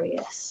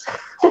hilarious.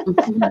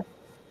 The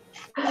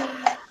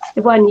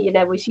one,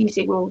 was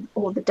using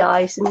all the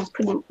dies and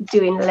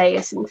doing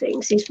layers and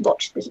things. He's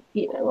watched the,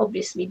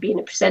 obviously being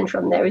a presenter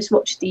on there, he's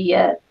watched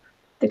the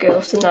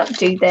girls and that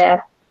do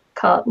their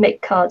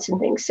make cards and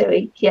things. So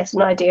he has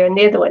an idea, and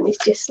the other one is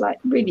just like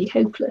really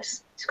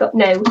hopeless. He's got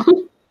no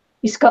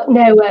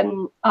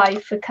eye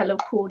for color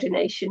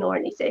coordination or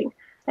anything.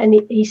 And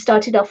he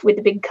started off with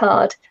a big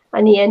card,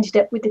 and he ended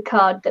up with a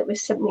card that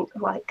was something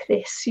like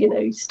this.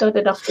 He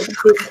started off with a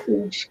big,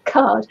 huge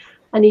card,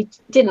 and he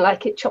didn't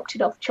like it, chopped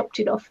it off,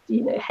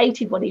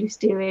 hated what he was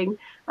doing,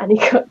 and he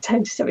got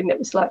down to something that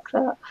was like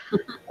that.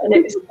 And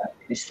it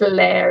was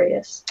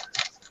hilarious.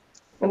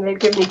 And they've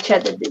given each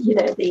other,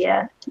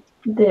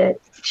 the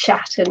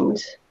chat,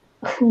 and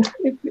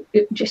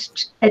it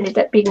just ended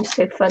up being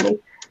so funny.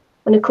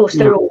 And of course,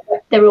 they're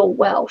all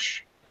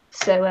Welsh,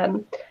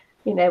 so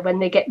when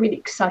they get really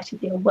excited,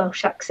 the old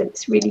Welsh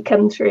accents really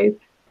come through.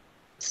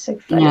 It's so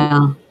funny.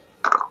 Yeah.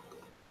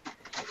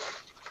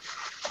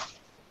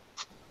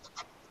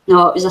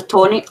 No, it was a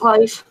Tonic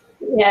Live.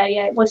 Yeah,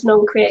 it wasn't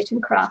on Create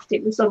and Craft.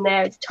 It was on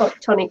their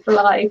Tonic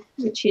Live,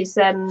 which is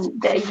their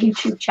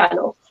YouTube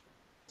channel.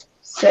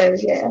 So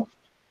yeah,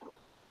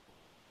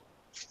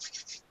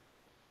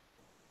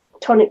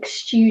 Tonic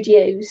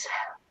Studios.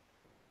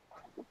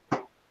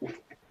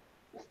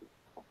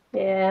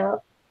 Yeah,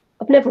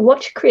 I've never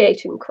watched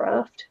Create and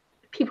Craft.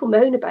 People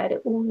moan about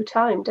it all the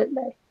time, don't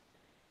they?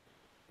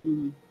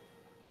 Mm.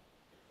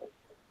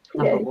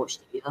 Never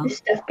watched it either. This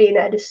stuff being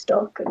out of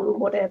stock and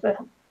whatever.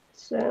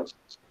 So,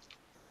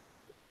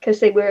 because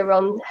they were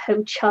on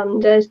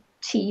Hochanda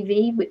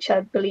TV, which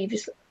I believe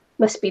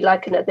must be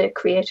like another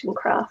Create and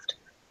Craft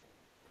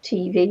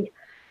TV,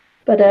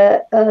 but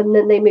and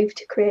then they moved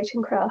to Create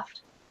and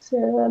Craft.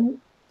 So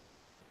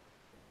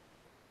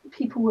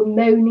people were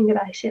moaning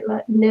about it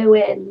like no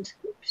end.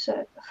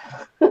 So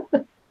I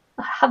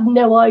have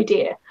no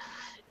idea.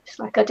 It's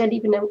like I don't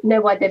even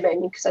know why they're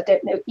moaning, because I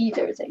don't know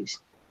either of those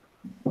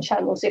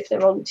channels if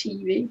they're on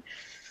TV.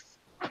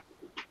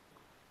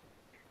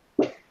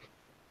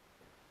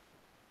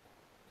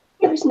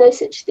 There was no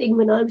such thing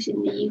when I was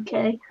in the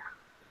UK.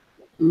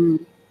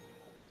 Mm.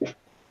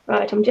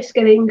 Right, I'm just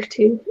going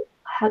to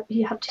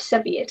you have to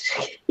sub it.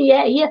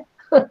 Yeah.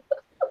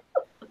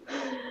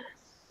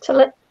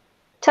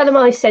 Tell them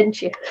I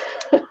sent you.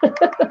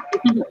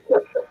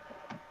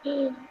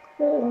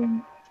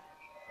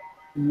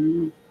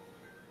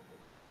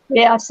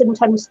 Yeah, I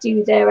sometimes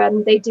do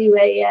they do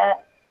a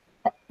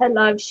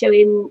live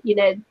showing,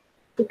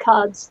 the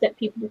cards that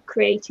people have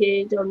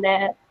created on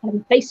their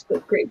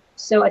Facebook group.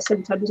 So I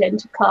sometimes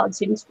enter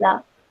cards into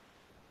that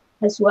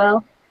as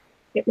well.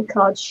 get the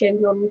cards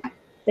shown on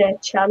their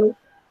channel.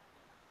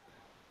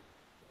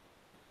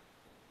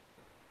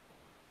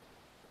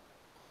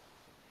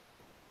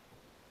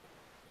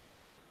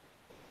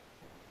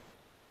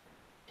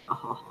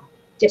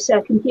 Just so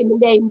I can hear my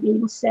name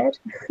being said.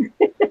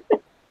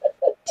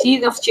 See,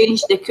 they've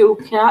changed the Cool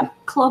Cat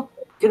Club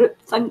group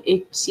thing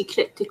to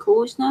secret to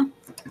close now.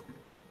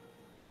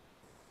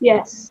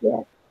 Yes,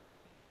 yeah.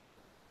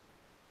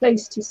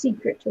 Close to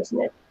secret,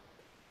 wasn't it?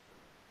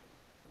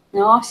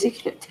 No,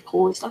 secret to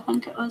closed, I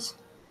think it was.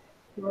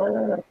 I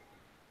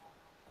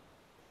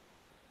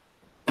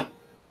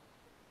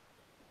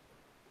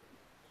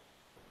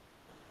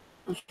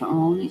don't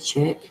know, let me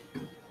check.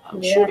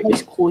 I'm sure it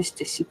was closed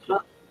to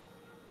secret.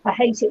 I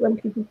hate it when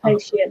people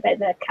post shit about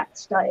their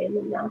cats dying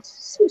and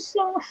that's so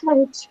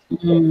sad.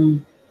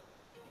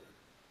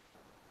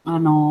 I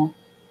know.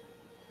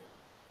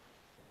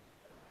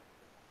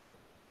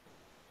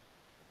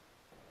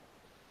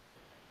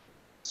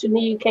 So in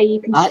the UK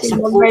you can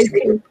stream on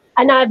Roku.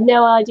 And I have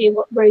no idea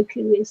what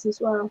Roku is as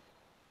well.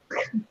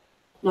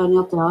 No,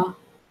 not that.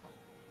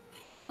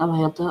 I've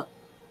heard that.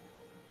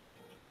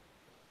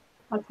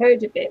 I've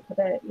heard of it,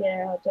 but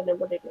yeah, I don't know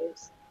what it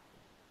is.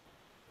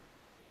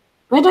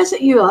 Where is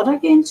it you are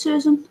again,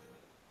 Susan?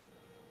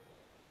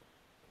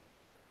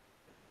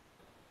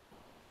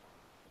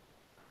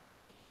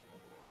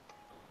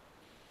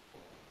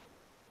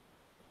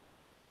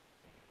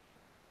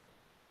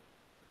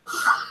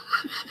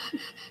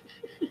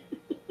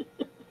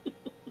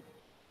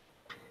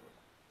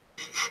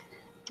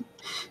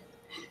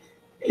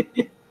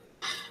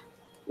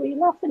 What are you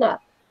laughing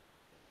at?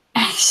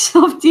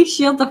 Somebody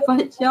shared a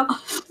picture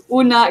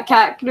on that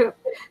cat group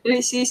and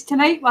it says,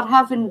 tonight we're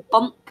having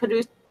burnt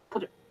pierogies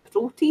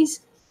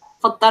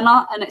for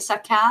dinner, and it's a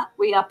cat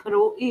with a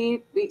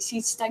pierogi with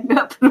seed sting with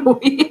a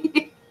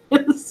pierogi.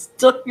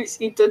 Stuck as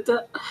he did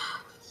it.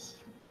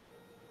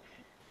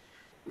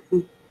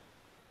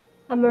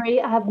 Anne-Marie,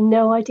 I have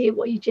no idea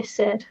what you just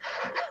said.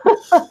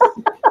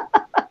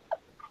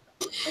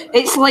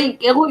 It's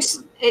like, it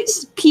looks,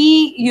 it's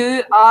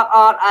P-U-R-R-I-T-O-S.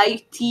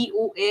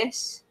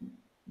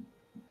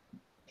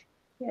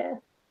 Yeah,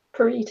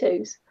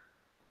 burritos.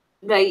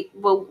 Right,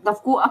 well,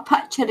 they've got a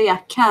picture of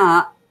a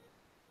cat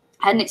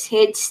and its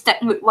head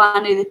sticking with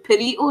one of the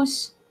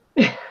burritos.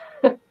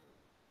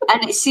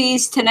 And it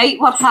says, tonight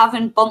we're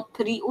having burnt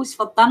burritos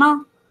for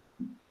dinner.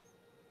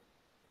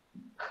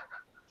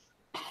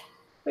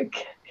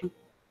 Okay.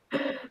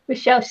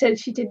 Michelle said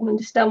she didn't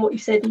understand what you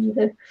said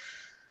either.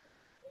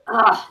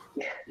 Ah,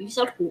 these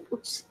are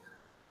hopeless.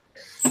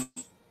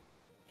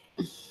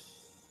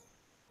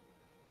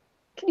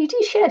 Can you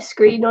do share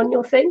screen on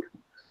your thing?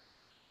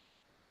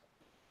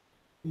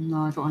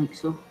 No, I don't think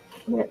so.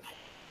 Yeah.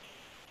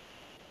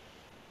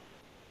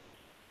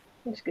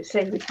 I was going to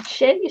say, we could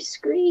share your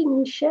screen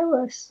and show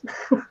us.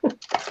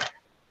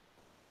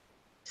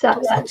 Is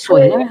that like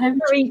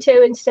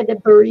burrito instead of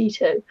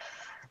burrito?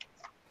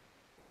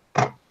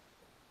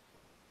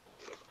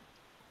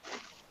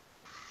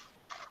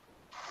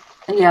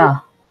 Yeah,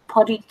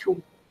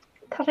 burrito.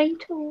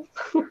 Burrito.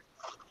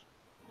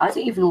 I don't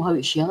even know how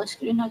to share the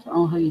screen. I don't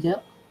know how you do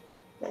it.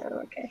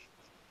 Oh, okay.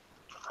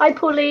 Hi,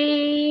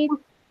 Pauline.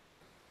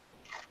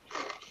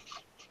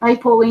 Hi,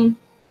 Pauline.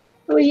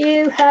 How are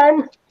you,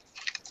 Han?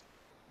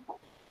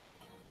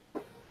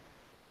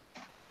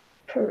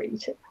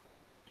 Burrito.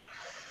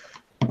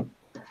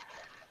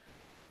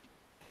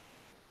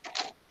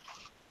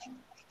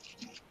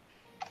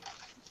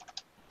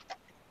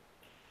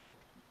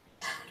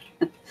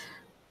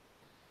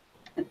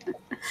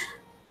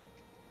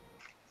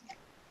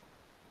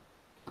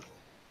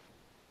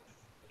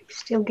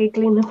 Still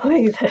giggling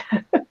away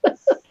there.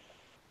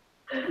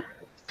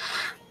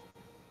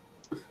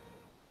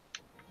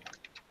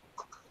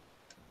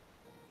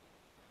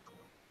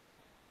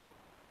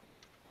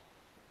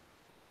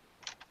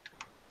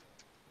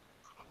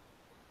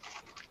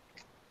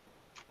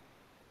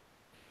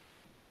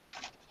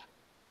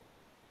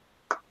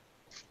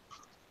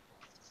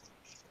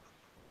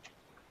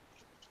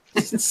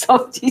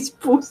 Somebody's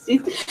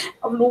posted,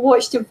 I've not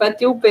watched the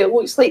video, but it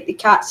looks like the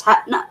cat's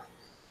hitting it.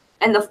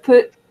 And they've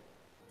put,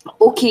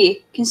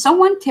 okay, can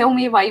someone tell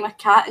me why my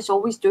cat is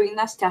always doing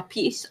this to a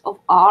piece of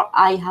art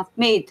I have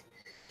made?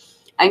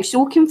 I'm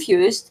so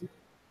confused.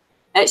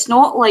 It's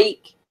not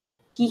like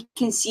he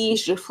can see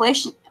his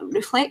reflection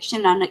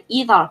in it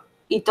either.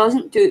 He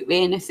doesn't do it with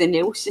anything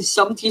else, and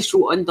somebody's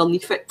wrote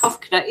underneath it, tough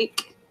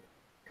critic.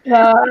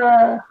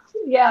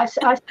 Yeah,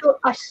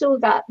 I saw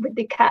that with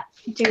the cat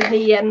doing the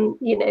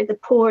you know, the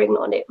pouring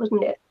on it,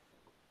 wasn't it?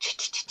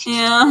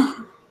 Yeah.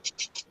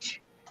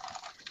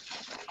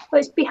 Well,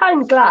 it's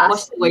behind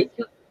glass.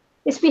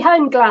 It's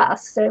behind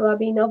glass, so I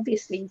mean,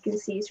 obviously you can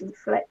see his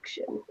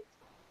reflection.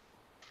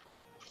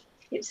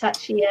 It's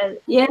actually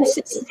it's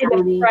in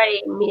a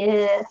frame.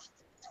 Yeah.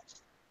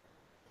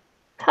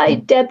 Hi,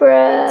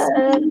 Deborah.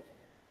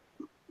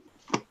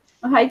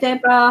 Hi,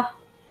 Deborah.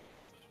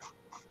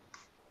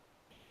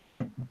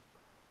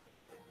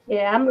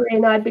 Yeah, Anne-Marie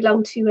and I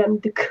belong to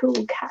the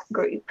Cool Cat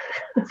group.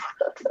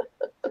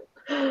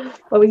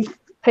 Well, we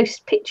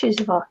post pictures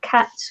of our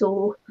cats,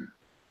 or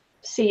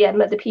see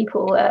other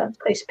people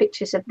post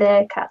pictures of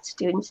their cats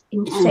doing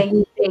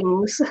insane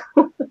things.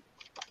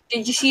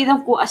 Did you see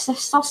they've got a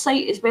sister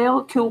site as well,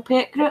 a Cool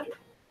Pet Group?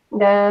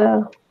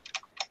 No.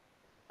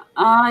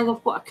 Aye,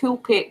 they've got a Cool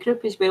Pet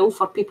Group as well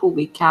for people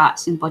with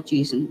cats and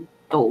budgies and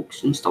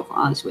dogs and stuff like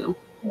that as well.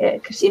 Yeah,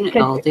 because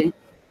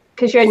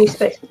you're only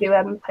supposed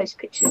to post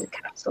pictures of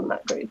cats on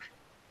that group.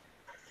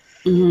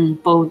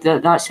 Well,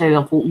 that's how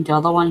I've opened the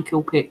other one,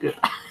 Cool Pet Group.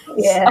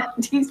 Yeah.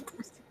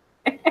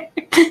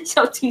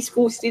 Somebody's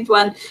posted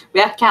one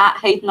with a cat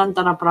hiding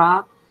under a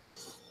bra.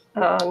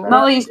 Oh, no.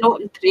 Millie's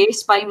not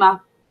impressed by my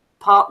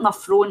partner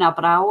throwing a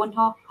bra on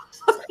her.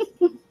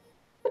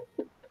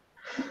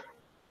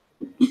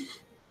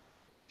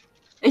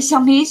 It's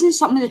amazing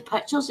some of the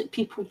pictures that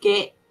people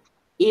get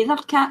their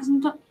cats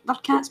and their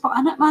cats, but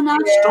in it, man, I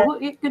struggle to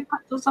get good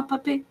pictures of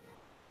Pippi.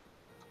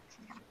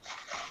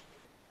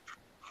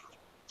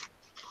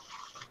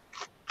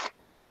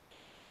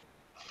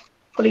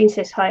 Pauline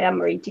says, hi,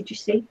 Anne-Marie, did you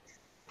see?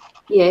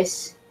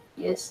 Yes.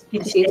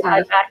 Did I said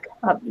hi back?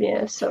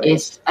 Yeah, sorry.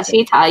 Yes, I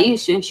said hi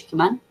as soon as she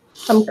came in.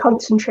 I'm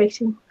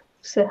concentrating,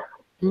 so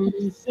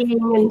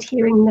seeing and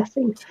hearing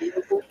nothing.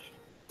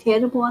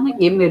 Terrible, and it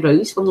gave me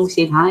rouse for not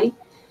saying hi.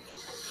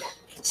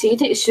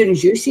 Said it as soon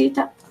as you said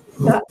it.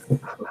 Yeah.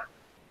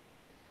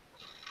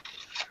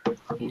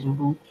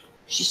 Terrible.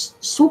 She's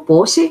so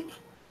bossy.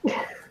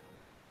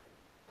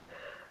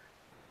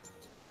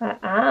 I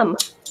am.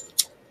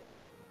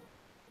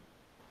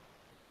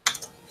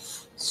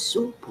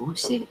 So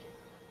bossy.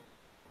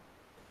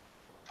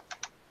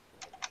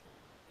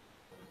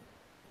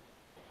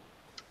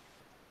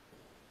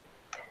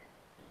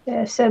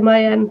 Yeah, so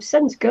my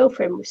son's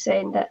girlfriend was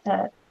saying that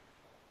that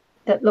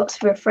lots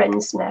of her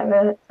friends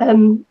now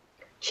are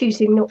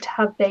choosing not to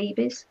have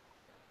babies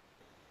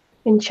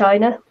in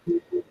China.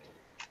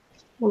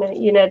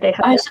 You know they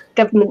have this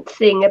government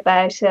thing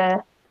about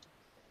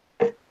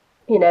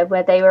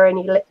where they were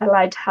only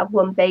allowed to have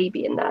one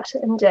baby and that,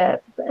 and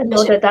a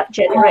lot of that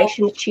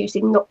generation is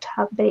choosing not to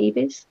have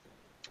babies.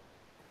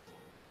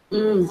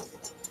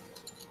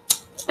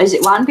 Is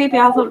it one baby?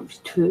 I thought it was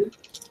two.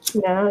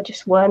 No,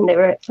 just one. They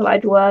were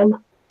allowed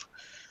one.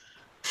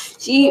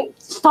 See,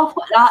 stuff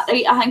like that,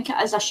 right? I think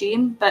it is a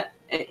shame, but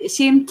at the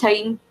same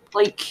time,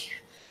 like,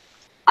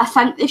 I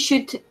think they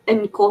should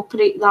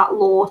incorporate that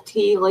law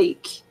to,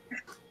 like,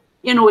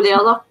 the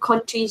other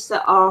countries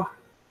that are,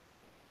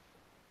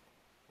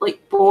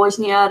 like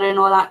Bosnia and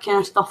all that kind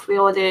of stuff, with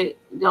all the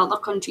other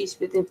countries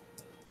that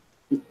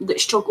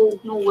struggle,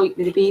 like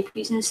with the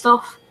babies and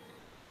stuff.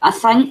 I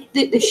think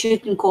that they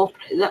should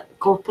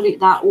incorporate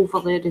that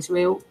over there as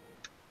well.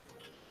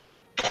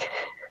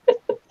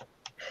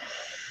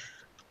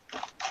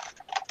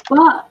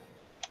 What?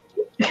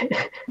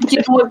 Do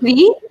you not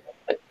agree?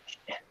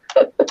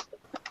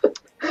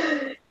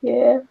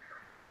 Yeah.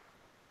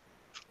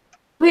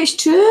 But it's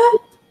true.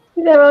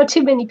 There are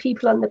too many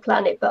people on the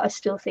planet, but I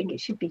still think it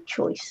should be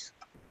choice.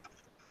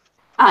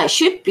 It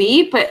should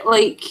be, but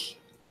like,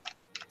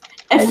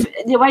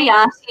 the way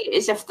I see it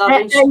is if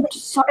there is... And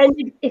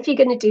if you're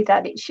going to do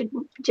that, it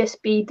shouldn't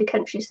just be the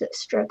countries that are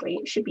struggling.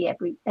 It should be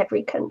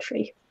every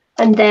country.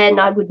 And then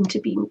I wouldn't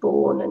have been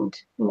born,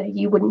 and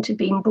you wouldn't have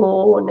been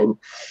born. And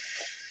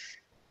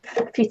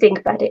if you think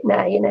about it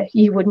now,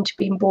 you wouldn't have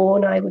been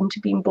born, I wouldn't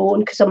have been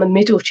born because I'm a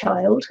middle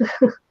child.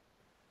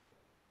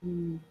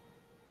 And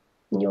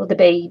you're the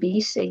baby,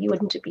 so you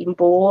wouldn't have been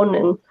born.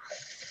 And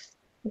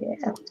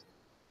yeah.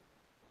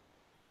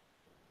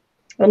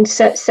 And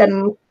so,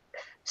 some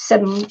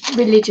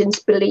religions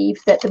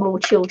believe that the more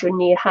children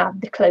you have,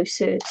 the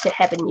closer to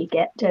heaven you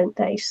get, don't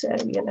they? So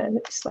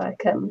it's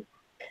like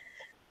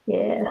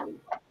yeah,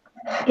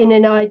 in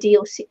an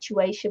ideal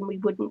situation we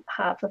wouldn't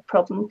have a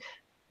problem.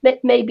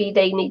 Maybe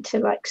they need to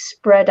like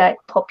spread out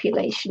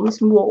populations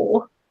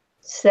more,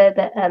 so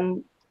that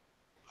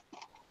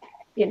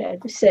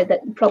so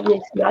that the problem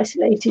is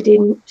isolated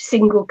in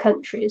single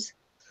countries.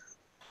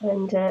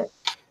 And I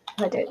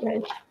don't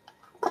know,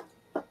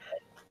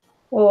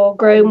 or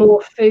grow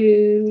more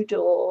food,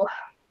 or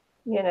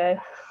I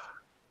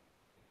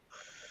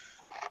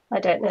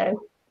don't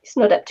know. It's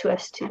not up to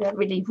us to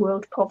relieve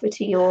world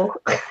poverty,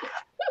 or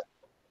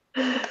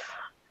I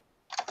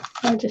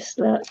just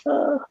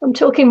I'm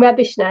talking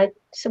rubbish now.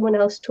 Someone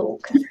else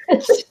talk.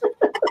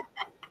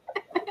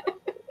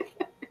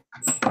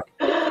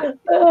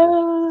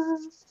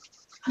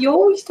 You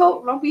always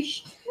talk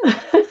rubbish.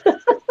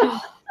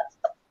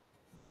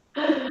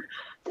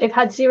 They've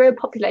had zero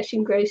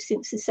population growth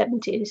since the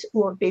 70s,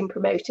 or have been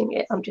promoting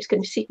it. I'm just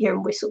going to sit here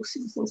and whistle,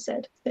 Susan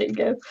said. There you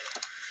go.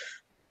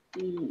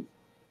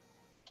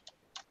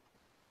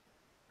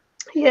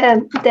 Yeah,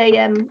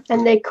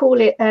 they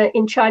call it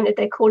in China.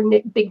 They're calling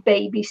it big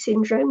baby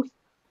syndrome.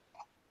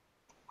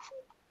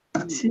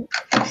 This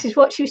is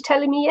what she was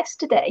telling me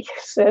yesterday.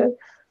 So,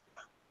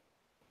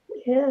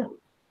 yeah,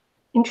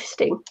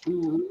 interesting.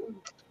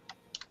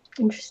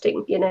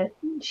 Interesting.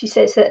 She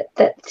says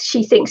that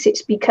she thinks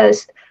it's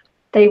because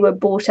they were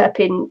brought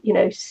up in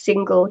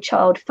single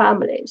child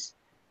families,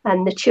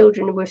 and the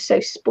children were so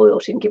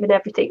spoilt and given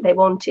everything they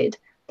wanted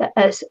that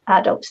as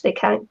adults they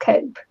can't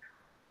cope,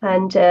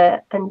 and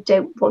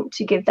don't want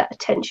to give that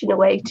attention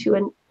away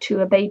to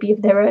a baby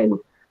of their own,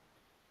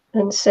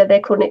 and so they're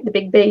calling it the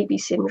big baby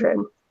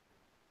syndrome.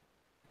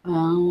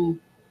 Oh.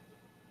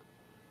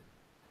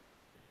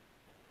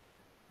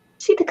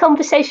 See the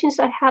conversations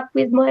I have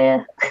with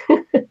my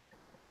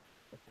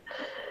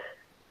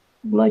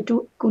my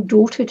good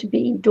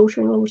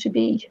daughter-in-law to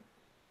be.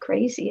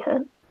 Crazy, huh?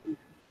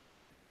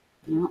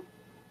 Yeah.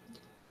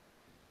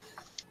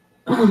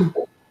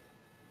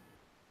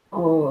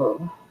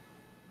 Oh.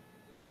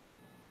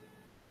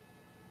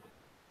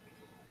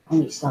 I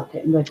need to start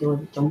getting regular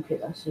with junk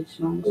at this age,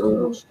 man. It's too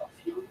much stuff,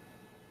 you know.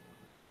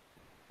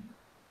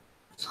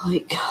 It's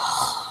like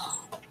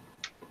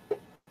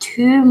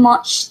too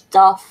much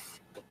stuff.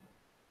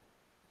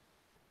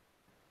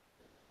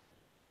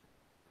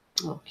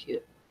 Oh,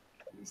 cute.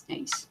 It's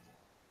nice.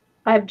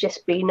 I've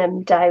just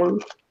been down,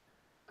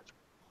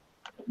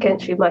 going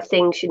through my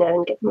things,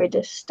 and getting rid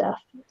of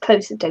stuff,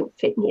 clothes that don't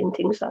fit me and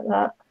things like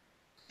that.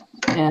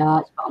 Yeah,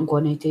 that's what I'm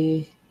going to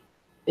do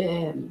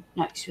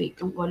next week.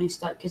 I'm going to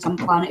start, because I'm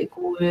planning to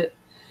go out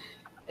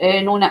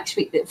no next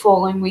week, the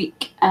following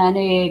week,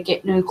 and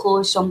get new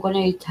clothes. So I'm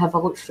going to have a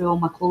look through all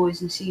my clothes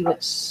and see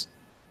what's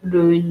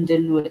ruined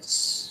and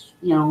what's,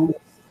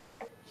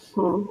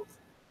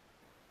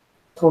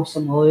 toss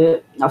them all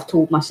out. I've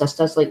told my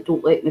sisters, like,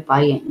 don't let me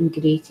buy it in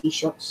grey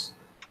t-shirts.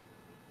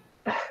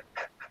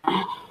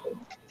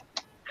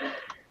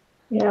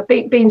 Yeah, I've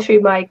been through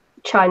my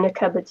china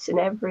cupboards and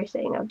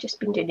everything. I've just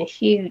been doing a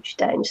huge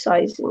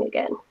downsizing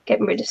again,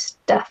 getting rid of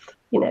stuff,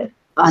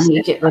 I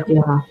need to get rid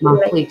of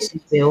my plates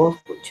as well.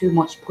 I've got too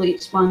much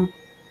plates, man.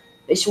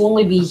 It's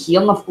only me here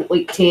and I've got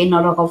like 10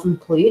 or 11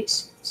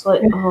 plates. It's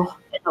like,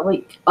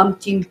 like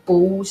umpteen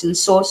bowls and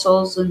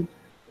saucers and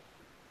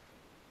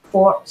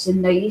forks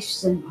and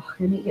knives, and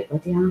I need to get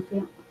rid of half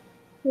of it.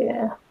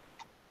 Yeah.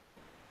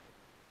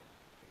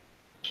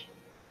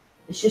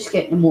 It's just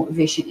getting the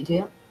motivation to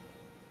do it.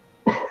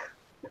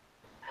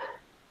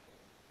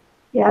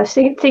 Yeah, I was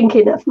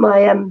thinking of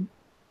my,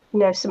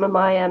 some of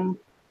my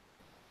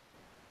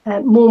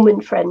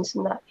Mormon friends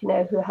and that,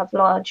 who have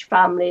large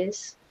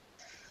families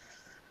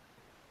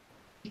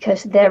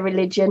because of their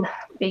religion,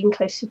 being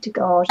closer to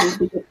God, and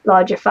the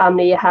larger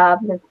family you have,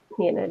 the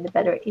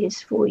better it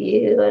is for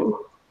you. And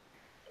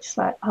it's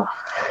like, oh.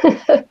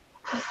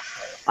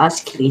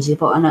 That's crazy,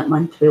 but in it,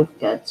 man, 12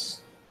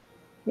 kids.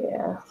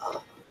 Yeah.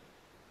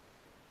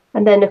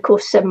 And then, of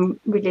course, some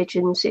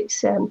religions,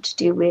 it's to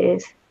do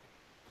with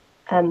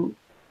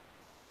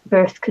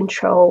birth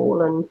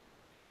control and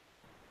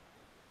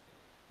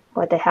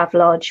why they have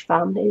large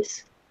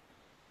families.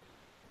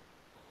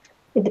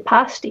 In the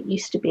past, it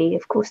used to be,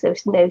 of course, there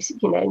was no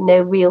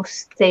real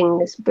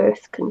thing as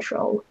birth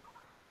control,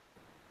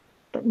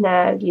 but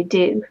now you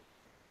do.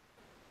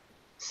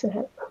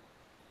 So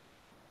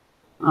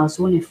I was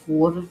only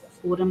four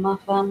in my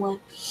family.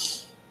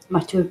 My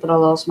two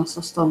brothers, my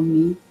sister,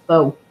 and me.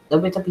 Well, there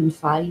would have been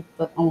 5,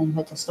 but my mum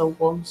had a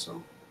stillborn,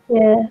 so.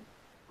 yeah,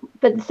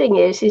 but the thing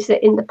is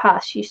that in the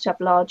past you used to have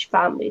large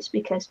families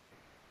because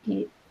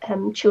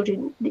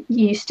children, you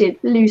used to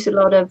lose a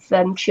lot of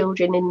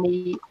children in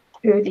the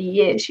early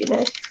years.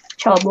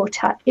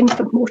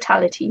 Infant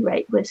mortality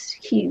rate was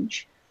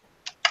huge.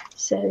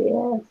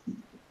 So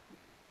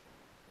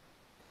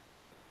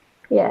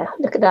yeah,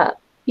 look at that.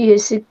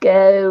 Years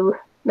ago,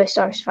 most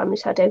Irish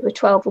families had over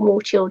 12 or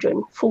more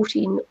children,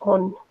 14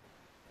 on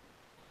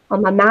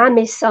my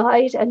mammy's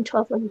side and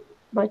 12 on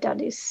my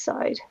daddy's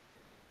side.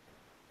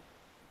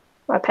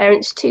 My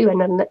parents too,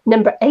 and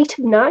number 8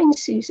 of 9,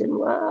 Susan.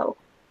 Wow.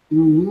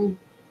 Mm-hmm.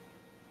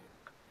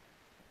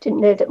 Didn't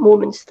know that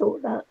Mormons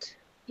thought that.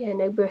 Yeah,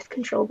 no birth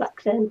control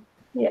back then.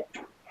 Yeah.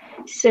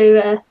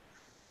 So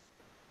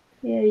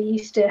you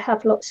used to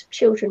have lots of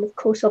children, of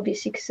course,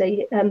 obviously, because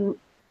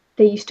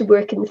they used to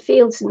work in the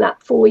fields and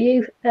that for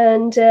you.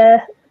 And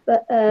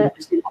but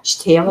there's not much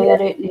telly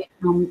or anything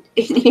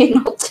in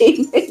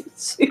entertainment,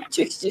 so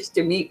just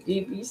to make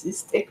babies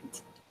instead.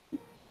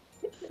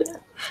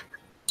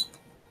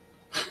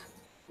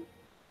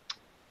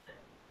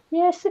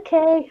 Yes,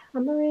 okay,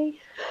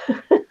 Anne-Marie.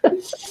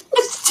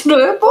 It's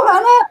true, but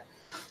isn't it?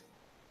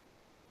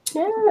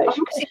 No, I'm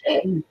not saying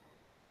anything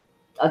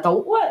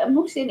adult. I'm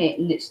not saying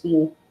anything that's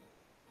no.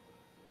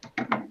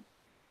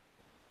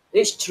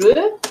 It's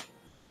true.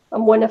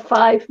 I'm one of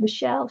 5,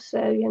 Michelle,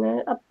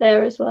 so up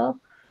there as well.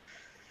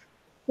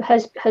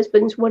 The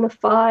husband's one of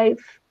 5.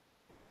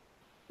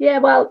 Yeah,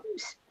 well,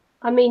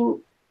 I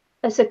mean,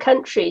 as a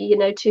country,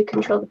 to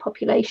control the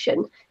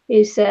population,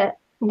 is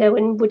no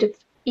one would have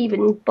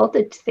even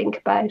bothered to think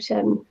about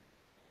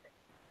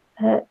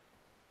the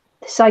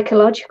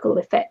psychological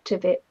effect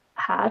of it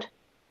had.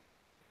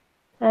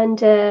 And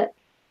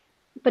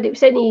but it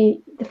was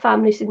only the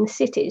families in the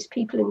cities.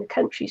 People in the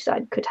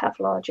countryside could have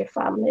larger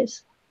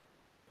families,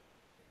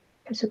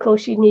 because of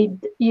course you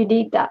need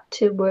that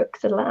to work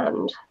the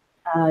land.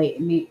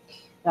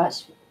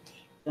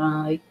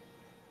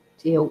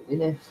 To help with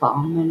the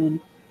farming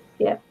and.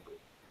 Yeah.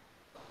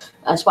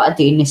 That's what I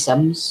do in The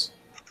Sims.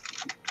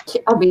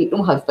 I make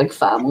them have big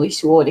families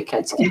so all the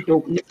kids can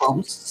help in the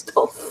farms and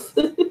stuff.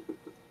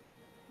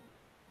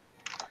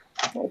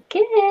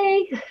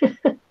 Okay.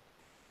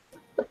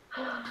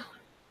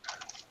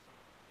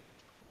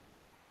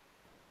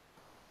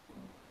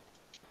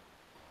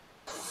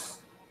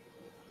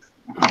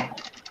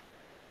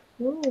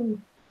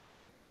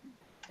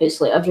 It's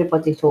like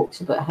everybody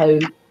talks about how,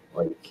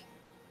 like,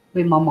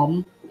 with my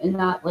mum and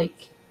that,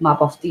 like, my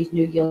birthday's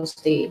New Year's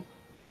Day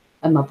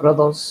and my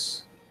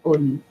brother's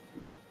on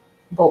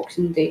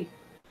Boxing Day.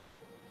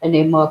 And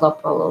then my other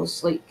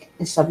brother's like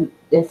the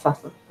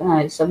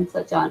 7th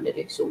of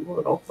January, so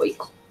we're all quite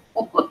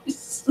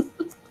close.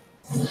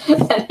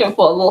 And then my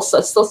little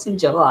sister's in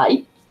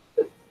July.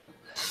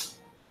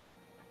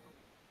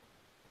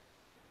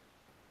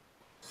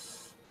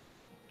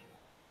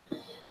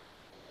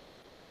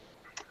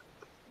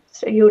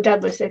 So your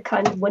dad was a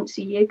kind of once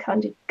a year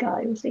kind of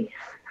guy, was he?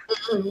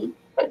 Mm-hmm.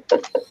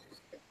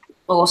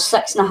 Well,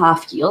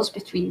 6.5 years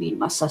between me and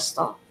my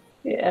sister.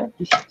 Yeah.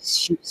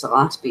 She was the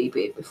last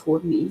baby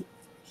before me,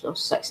 so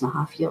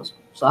 6.5 years.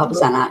 So I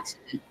was an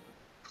accident.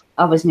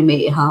 I wasn't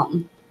made it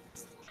happen.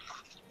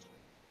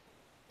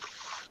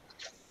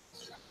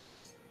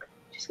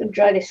 Just going to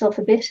dry this off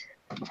a bit.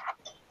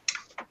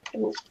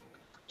 And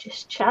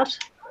just chat.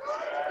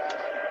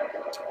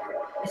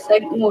 I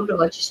think more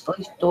religious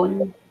beliefs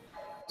don't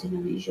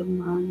Indonesian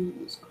man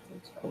is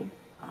called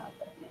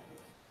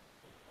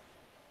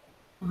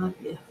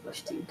yeah,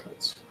 15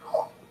 kids.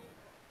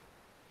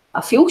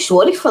 I feel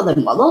sorry for the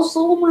mothers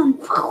though, man.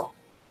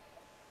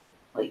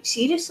 Like,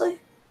 seriously?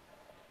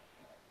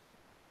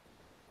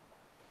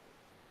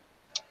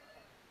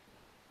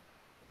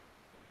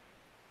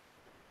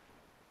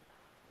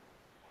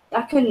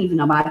 I couldn't even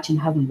imagine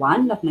having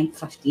one, never mind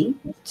 15.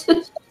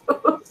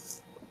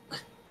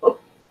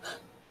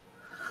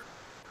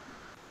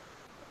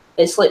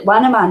 It's like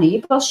one of my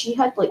neighbours, she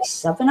had like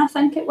 7, I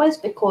think it was,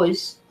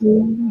 because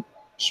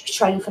she was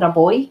trying for a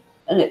boy,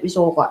 and it was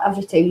all like,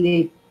 every time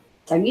they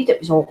thingied, it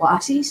was all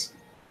lasses.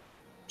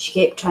 She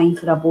kept trying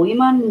for a boy,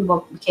 man, and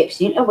we kept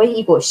saying to her, why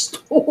you got to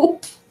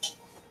stop?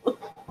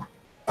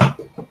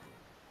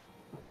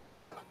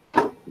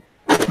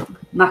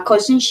 My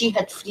cousin, she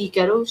had 3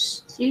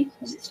 girls. 3?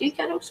 Is it 3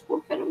 girls?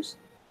 4 girls?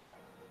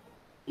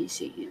 Let me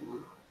see.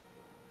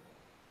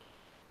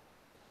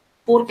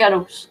 4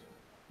 girls.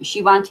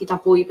 She wanted a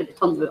boy, but it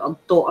turned out her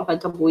daughter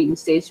had a boy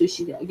instead, so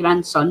she got a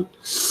grandson.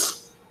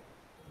 So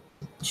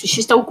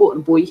she still got a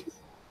boy.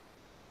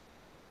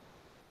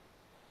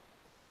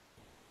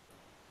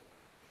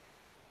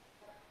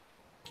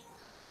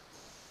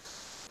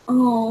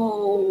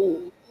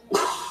 Oh.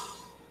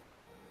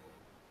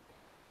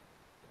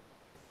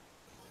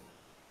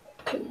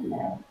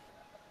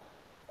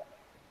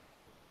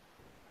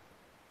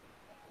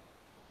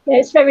 Yeah,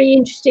 it's very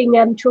interesting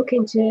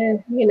talking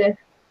to,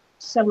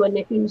 someone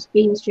who's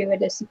been through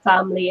it as a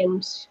family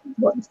and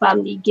what the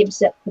family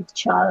gives up for the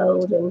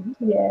child, and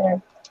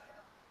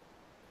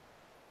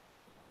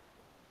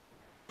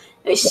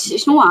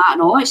It's not that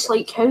at all. It's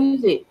like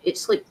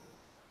it's like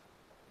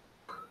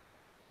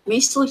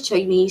mostly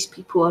Chinese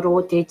people are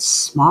all dead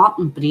smart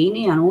and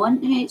brainy and all,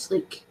 aren't they? It's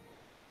like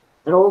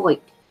they're all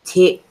like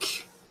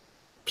tech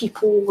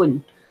people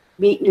and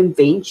making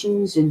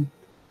inventions, and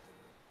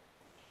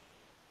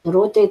they're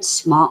all dead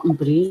smart and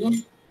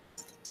brainy.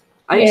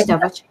 I used to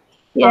have a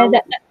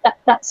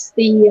that's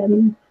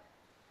the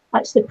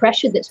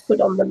pressure that's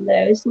put on them,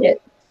 though, isn't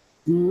it?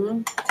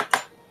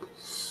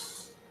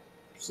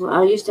 So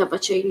I used to have a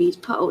Chinese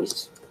pal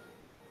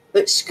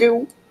at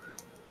school.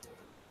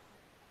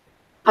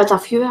 Had a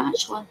few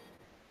actually.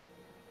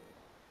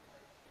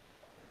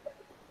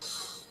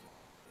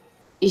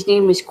 His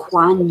name was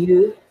Quan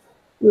Yu.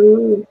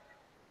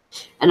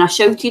 And I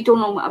shouted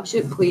on him. I was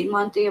out playing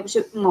one day. I was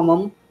out with my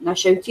mum, and I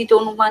shouted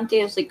on him one day.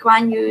 I was like,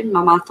 Quan Yu, and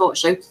my mum thought I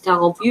shouted, I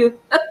love you.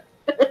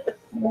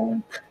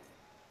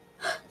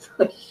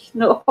 Like,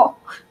 no,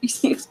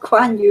 his name's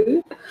Quan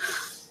Yu.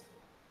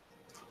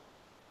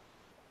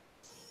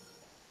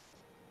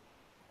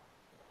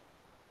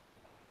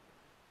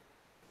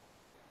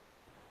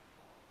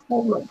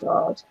 Oh my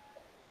God.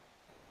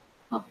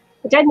 I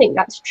don't think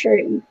that's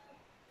true.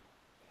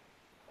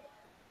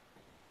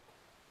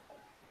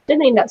 I don't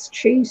think that's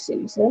true,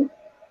 Susan.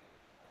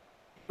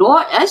 No,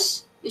 it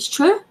is. It's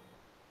true.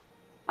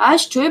 That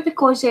is true,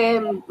 because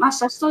my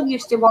sister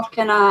used to work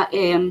in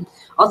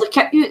they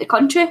kept you out the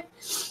country.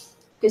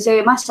 Because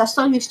my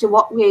sister used to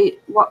work in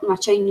a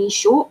Chinese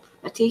shop,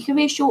 a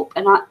takeaway shop,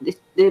 and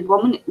the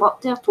woman that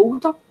worked there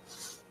told her.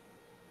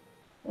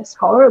 That's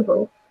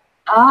horrible.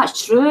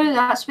 That's true.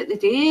 That's what they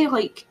do.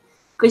 Like,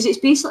 because it's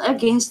basically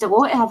against the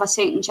law to have a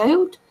second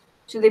child.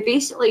 So they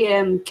basically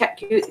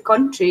kick you out the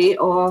country,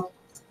 or,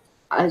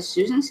 as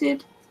Susan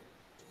said.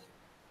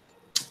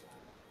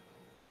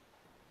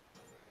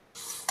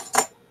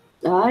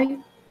 Aye.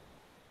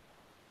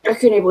 I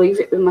couldn't believe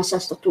it when my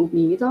sister told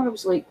me either. I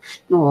was like,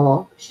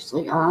 no. She's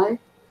like, aye.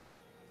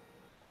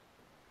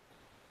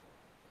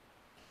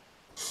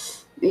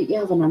 Mate, you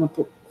having a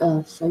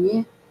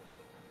thingy?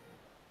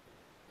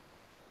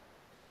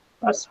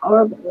 That's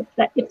horrible.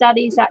 If that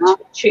is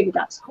actually true,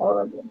 that's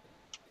horrible.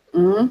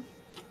 Mm.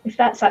 If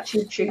that's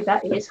actually true,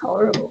 that is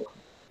horrible.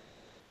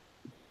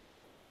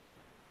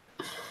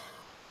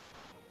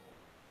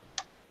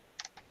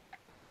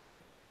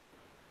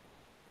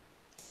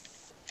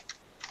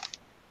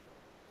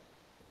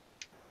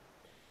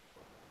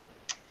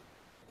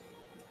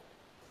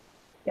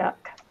 Yuck.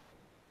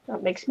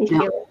 That makes me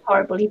feel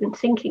horrible even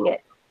thinking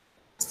it.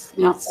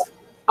 Yeah.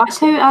 That's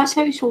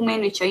how so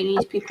many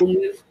Chinese people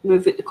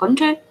move out the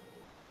country.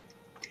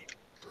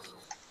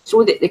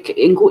 So that they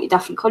can go to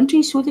different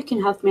countries so they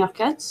can have more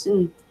kids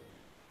and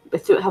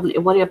without having to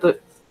worry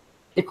about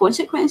the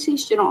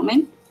consequences, do you know what I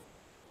mean?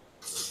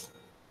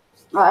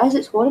 That is,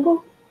 it's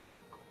horrible.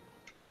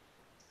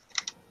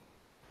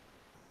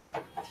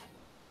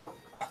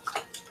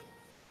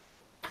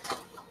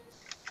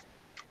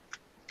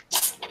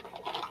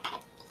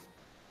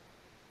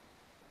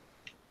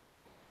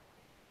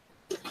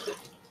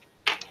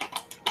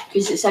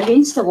 Because it's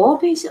against the law,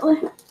 basically.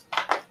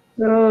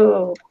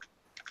 Oh.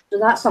 So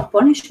that's a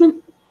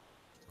punishment.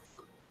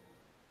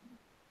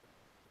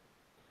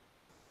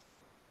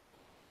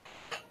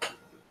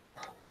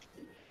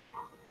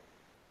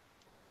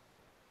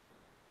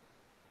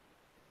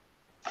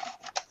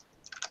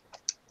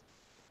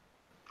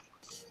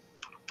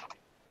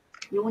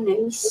 No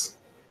nice.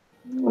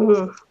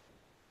 Mm.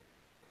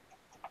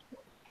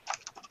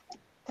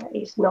 That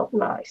is not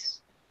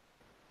nice.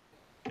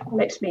 It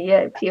makes me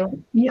feel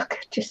yuck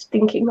just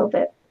thinking of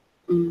it.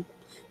 Mm.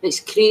 It's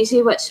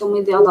crazy what some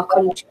of the other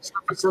countries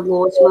have as the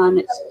laws, man.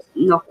 It's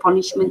their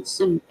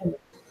punishments and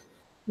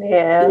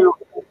Yeah. you know,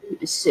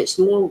 it's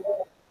no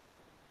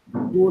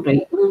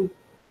right, man.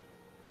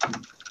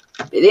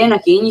 But then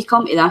again, you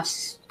come to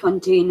this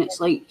country and it's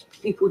like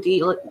people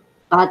do like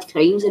bad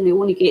crimes and they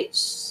only get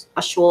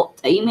a short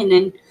time, and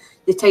then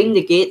the time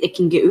they get, they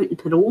can get out in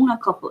parole in a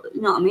couple.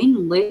 You know what I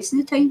mean? Less than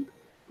the time.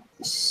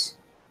 It's,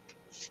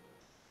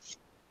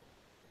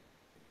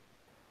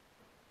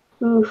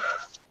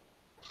 Oof.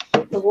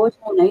 the law's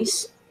not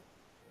nice.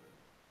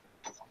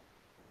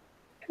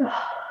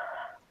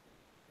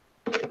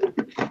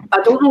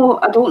 I don't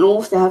know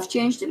if they have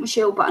changed it,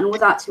 Michelle, but I know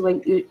that's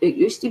when it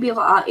used to be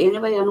like that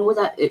anyway. I know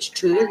that it's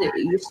true that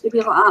it used to be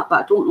like that,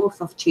 but I don't know if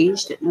they've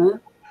changed it now.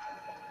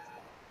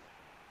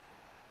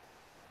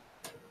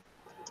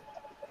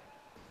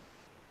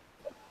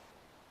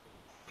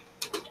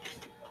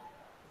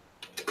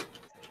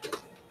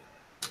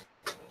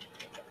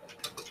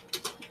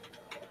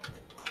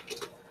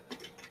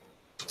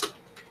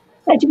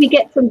 How did we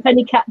get from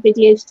Penny Cat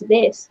videos to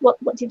this? What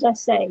did I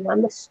say? I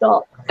must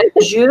stop. It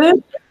was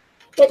you.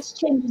 Let's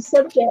change the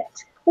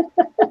subject.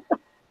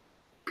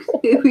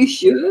 It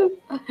was you.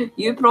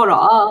 You brought it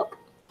up.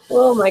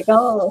 Oh my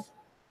god.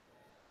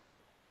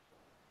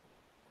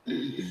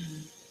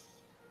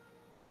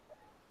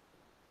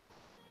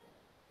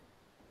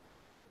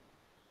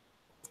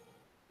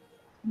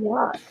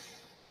 Yeah.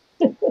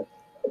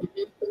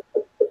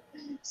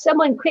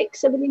 Someone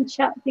in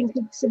chat think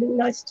of something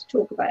nice to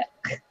talk about.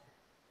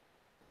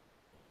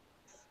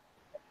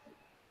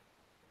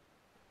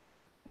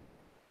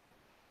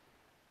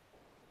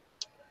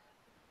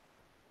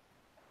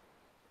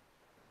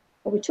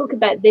 We talk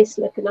about this,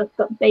 look, and I've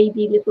got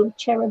baby little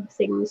cherub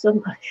things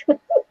on my.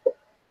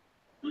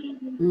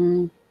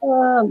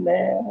 Oh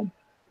man,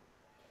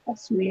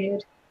 that's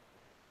weird.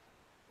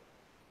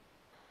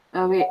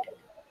 Oh wait.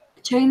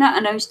 China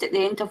announced at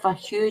the end of a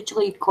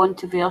hugely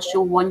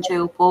controversial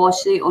one-child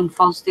policy on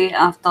Thursday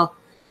after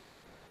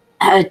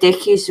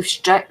decades of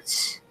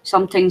strict,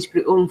 sometimes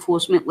brutal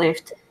enforcement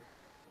left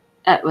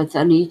it with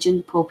an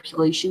ageing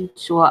population.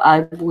 So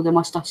well, they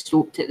must have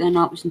stopped it then.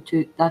 That was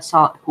this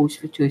article's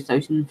for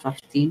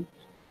 2015.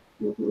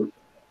 Mm-hmm.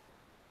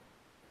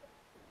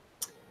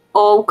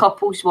 All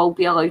couples will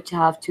be allowed to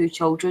have 2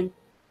 children.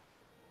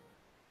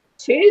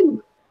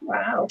 2?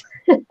 Wow.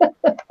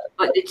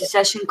 But the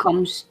decision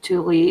comes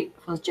too late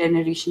for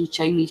generations of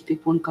Chinese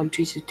people in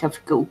countries with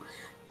difficult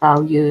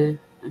value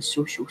and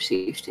social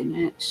safety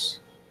nets.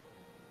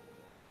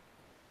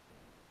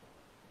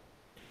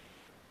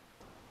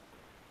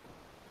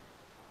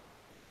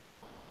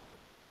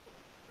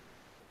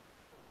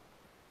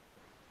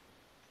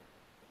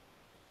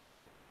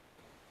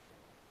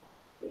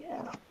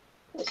 Yeah,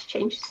 let's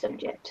change the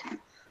subject.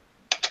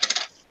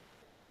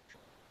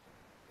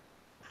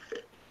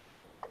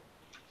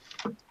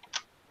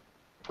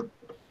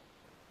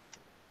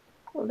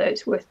 Although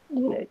it's worth,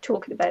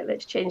 talking about,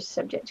 let's change the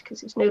subject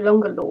because it's no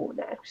longer law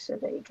now. So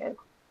there you go.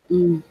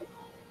 Mm.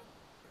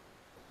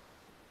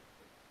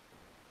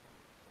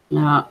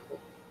 Yeah.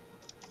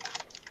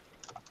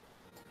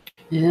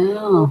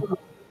 Yeah.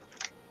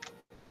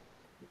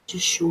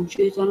 Just showed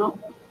you, didn't it?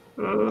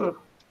 Mm.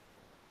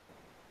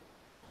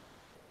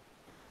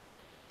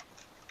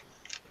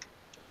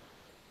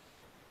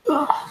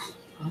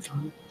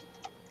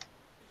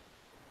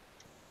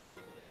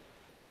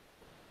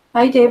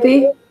 Hi,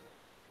 Debbie.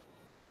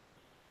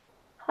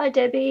 Hi,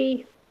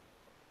 Debbie.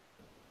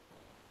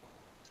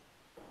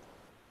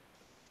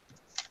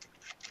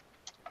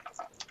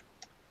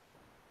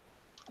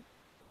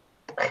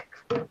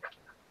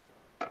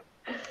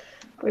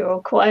 They're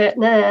all quiet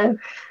now.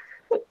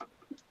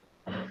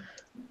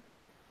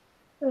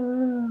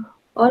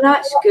 Oh,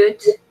 that's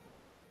good.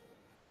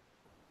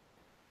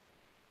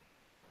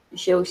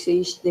 Michelle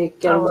says the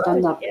girls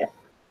done that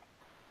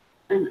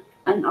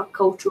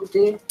intercultural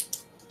day.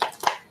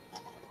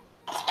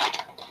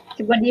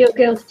 So when your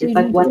girls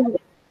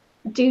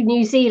do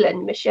New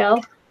Zealand,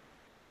 Michelle?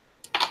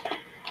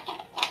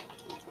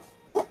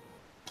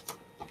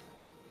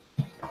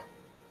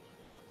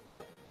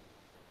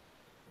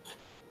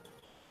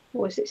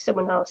 Or was it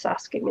someone else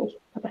asking me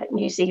about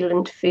New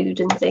Zealand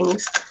food and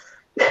things?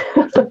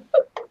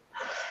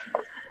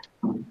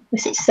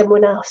 Was it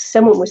someone else?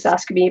 Someone was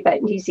asking me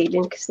about New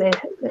Zealand because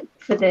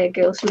for their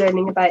girls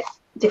learning about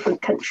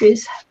different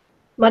countries.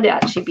 Might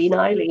have actually been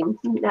Eileen,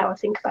 now I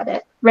think about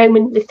it.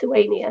 Roman,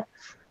 Lithuania.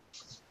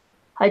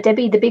 Hi,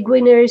 Debbie, the big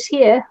winner is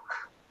here.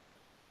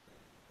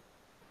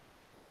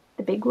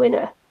 The big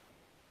winner.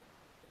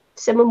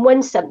 Someone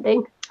won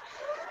something.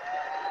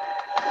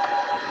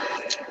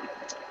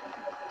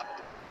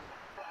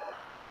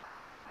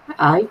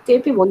 Aye,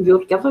 Debbie won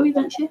your giveaway,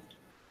 didn't she?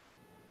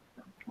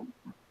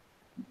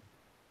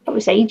 That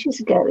was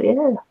ages ago,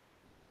 yeah.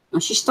 Oh,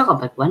 she's still a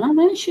big winner,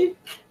 isn't she?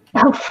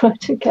 Oh,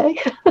 right, okay.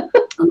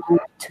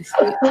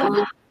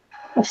 I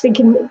was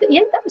thinking,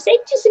 yeah, that was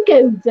ages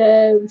ago,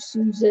 though,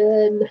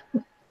 Susan.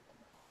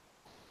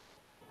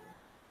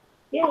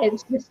 Yeah,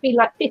 it must be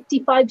like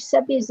 55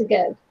 sub-years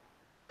ago.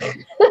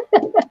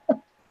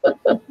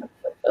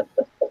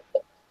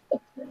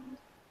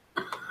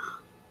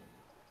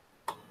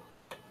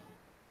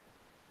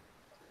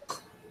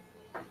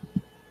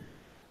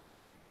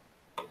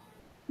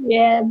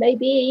 Yeah,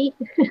 maybe.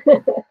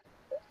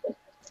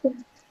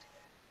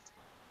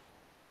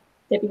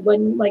 Debbie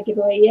won my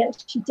giveaway. Yeah,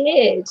 she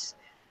did.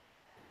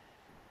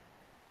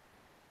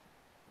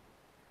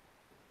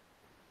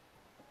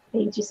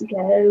 Ages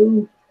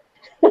ago.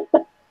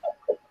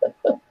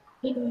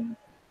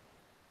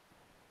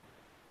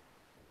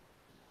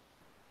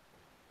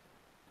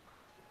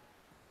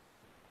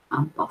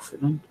 I'm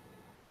buffering.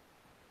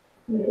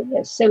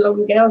 Yeah, so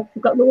long ago, I've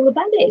forgotten all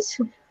about it.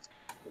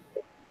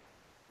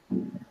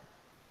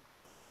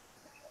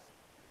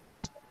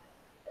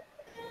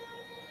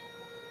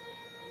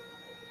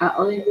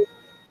 Italy.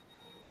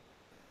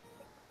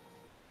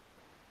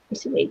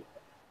 Italy.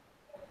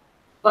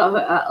 What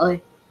about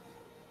Italy?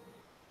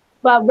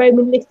 Well,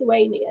 Roman,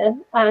 Lithuania,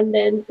 and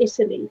then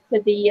Italy for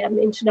the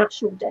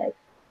International Day.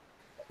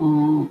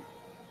 Oh.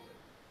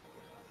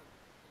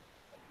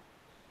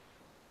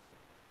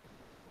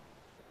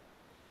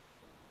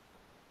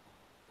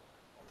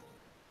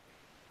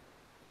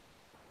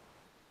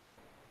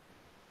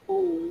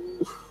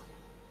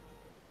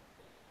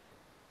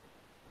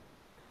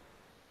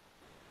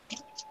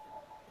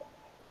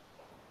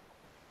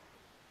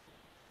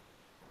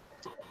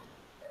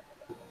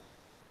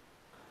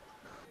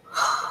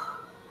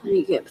 I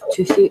need to get my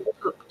toothache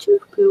up too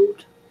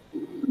pulled.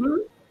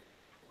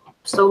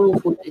 Still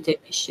not wanting to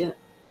take this shit.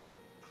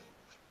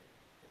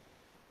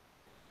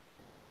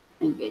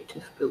 And get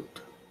tooth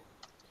pulled.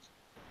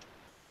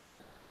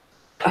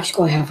 I was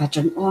going to have a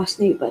drink last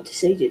night, but I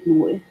decided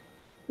not to.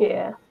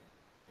 Yeah.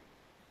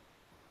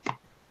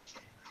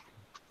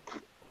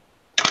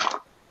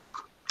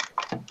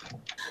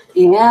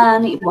 Yeah, I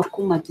need to work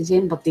on my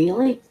December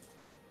daily.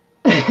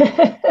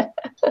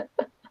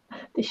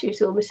 This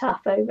year's almost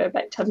half over,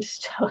 about time to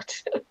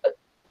start.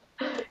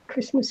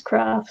 Christmas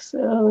crafts,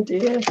 oh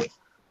dear.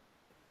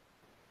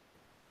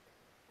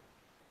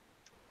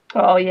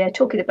 Oh yeah,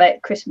 talking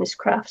about Christmas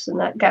crafts and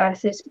that,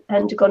 Gareth has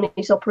undergone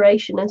his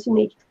operation, hasn't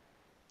he?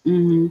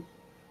 Mm-hmm.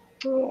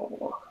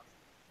 Oh,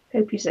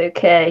 hope he's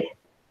okay.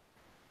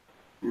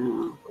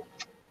 Because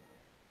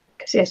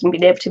he hasn't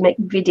been able to make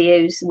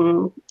videos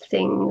and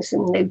things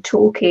and no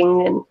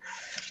talking, and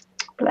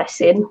bless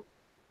him.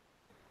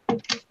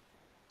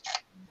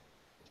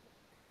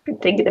 Been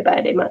thinking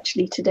about him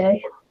actually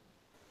today.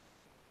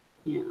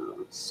 Yeah,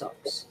 it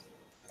sucks.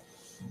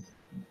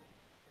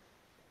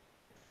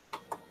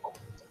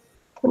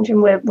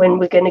 Wondering when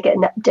we're going to get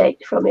an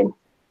update from him.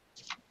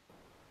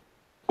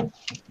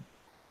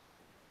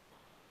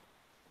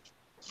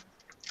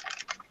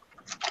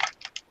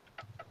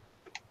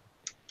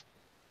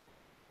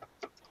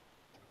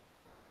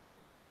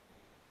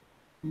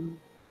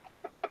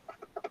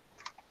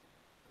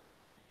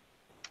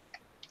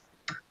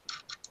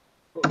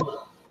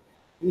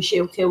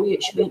 Michelle tell you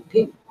she went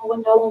paint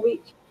one all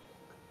week.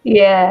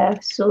 Yeah,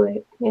 saw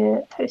it.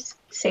 Yeah, I was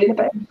saying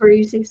about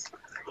bruises.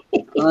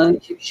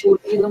 She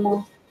showed you them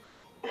all.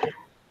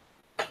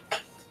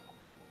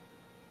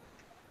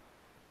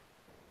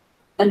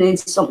 And then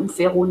something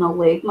fell on her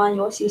leg, man.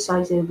 You see the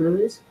size of the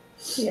bruise.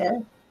 Yeah.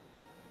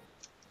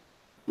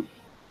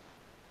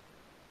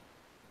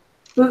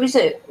 What was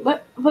it?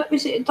 What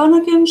was it done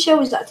again, Michelle?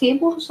 Was that a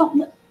table or something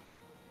that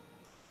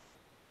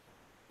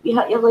you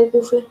hit your leg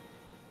over?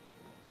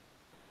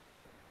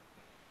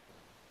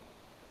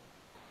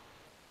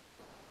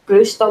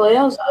 Bruce still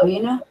there, is that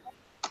you know?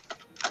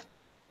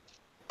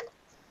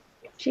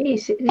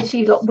 Jeez, is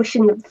she like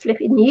wishing the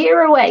flipping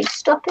year away?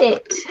 Stop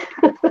it.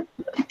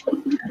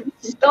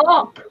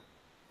 Stop!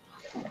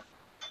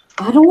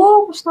 I don't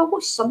know, we've still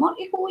got summer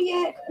to go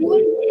yet.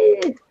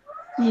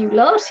 You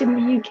lot in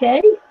the UK.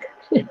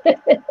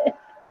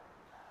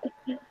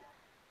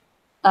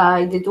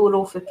 Aye, the door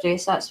off the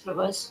press, that's what it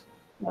was.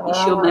 You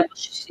sure remember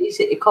she says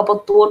that the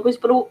cupboard door was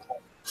broke?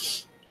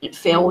 It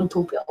fell on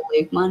top of her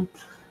leg, man.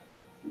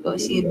 Got to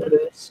see the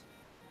bruise.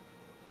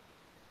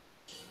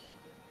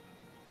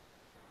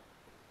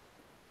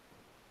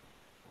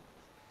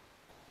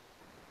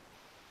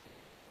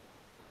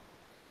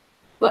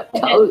 What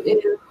cut out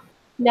there?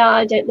 No,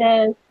 I don't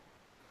know.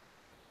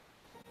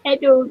 I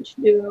don't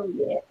know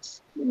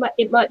yet.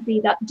 It might be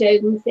that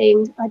dome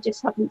thing. I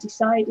just haven't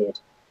decided.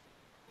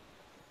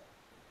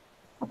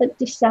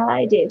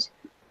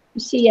 You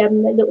see a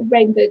little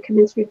rainbow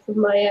coming through from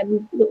my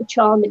little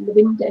charm in the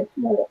window.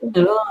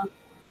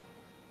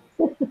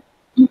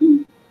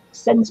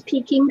 Sun's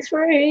peeking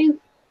through.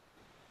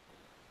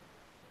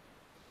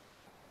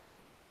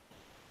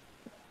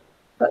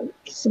 Got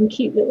some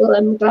cute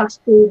little glass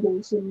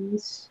baubles and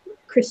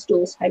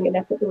crystals hanging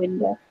up at the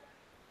window.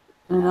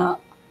 Yeah.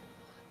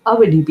 I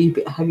wouldn't be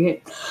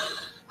hanging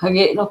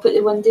up at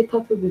the window,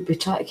 Pippa would be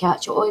trying to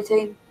catch it all the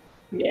time.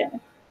 Yeah.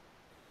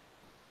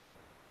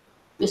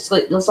 It's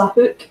like there's a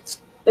hook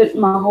out in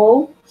my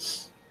hall,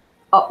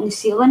 up in the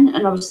ceiling,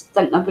 and I was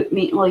thinking about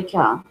making like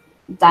a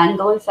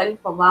dangly thing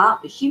for that,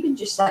 but she would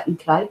just sit and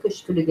cry because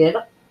she couldn't get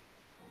it.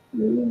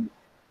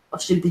 Or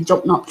she'd be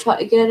jumping up trying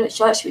to get it.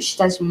 That's what she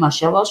does with my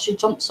shower. She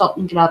jumps up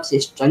and grabs the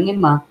string in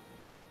my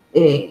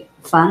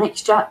fan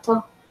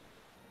extractor.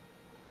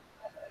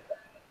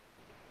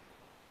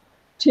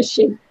 Does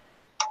she?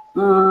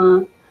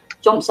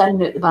 Jumps in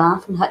and out the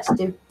bath and hits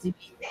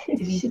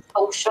the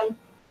pull string.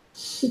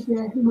 She's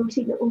a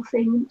naughty little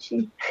thing, isn't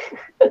she?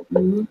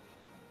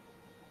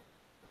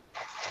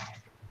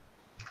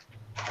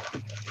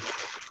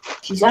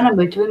 She's in a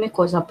mood with me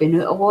because I've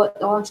been out a lot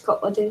the last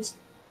couple of days.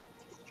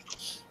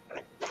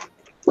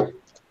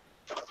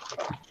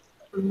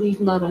 I'm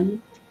leaving her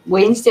in.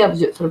 Wednesday I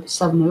was out for about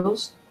 7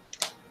 hours.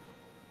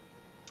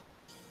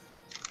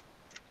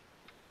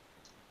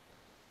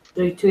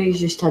 The two of us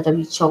just had a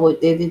wee chill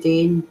out the other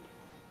day and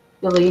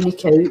we lay on the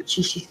couch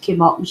and she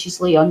came up and she's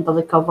lay under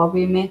the cover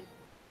with me.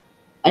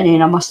 And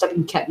then I must have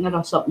been kicking her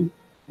or something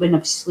when I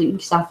was sleeping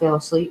because I fell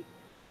asleep.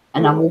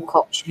 And I woke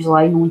up, she was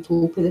lying on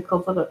top of the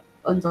cover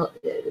under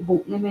the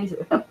balcony made.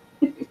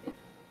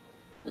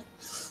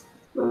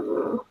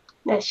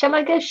 Now, shall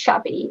I go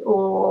shabby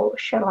or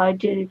shall I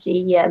do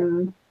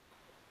the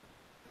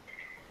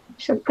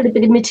shall I put a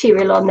bit of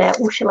material on there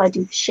or shall I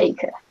do the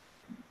shaker?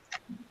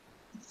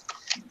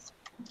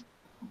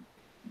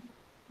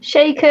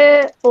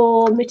 Shaker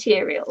or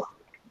material?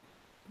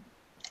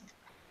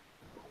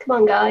 Come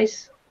on,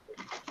 guys.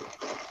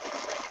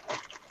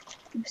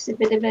 Give us a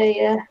bit of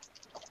a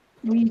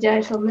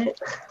readout on it.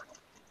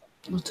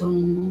 I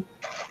don't know.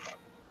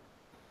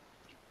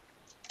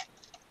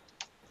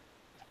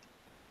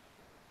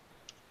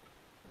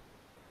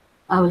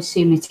 I would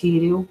say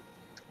material.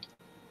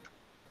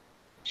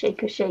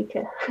 Shaker.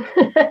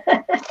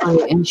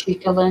 Right, and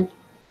shaker then.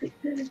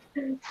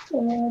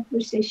 We'll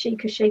say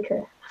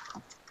shaker.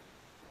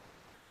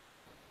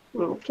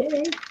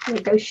 Okay,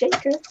 we'll go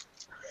shaker.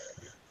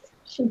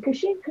 Shaker.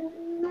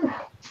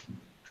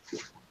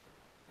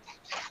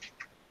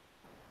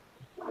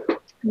 I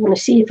want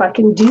to see if I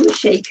can do a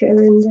shaker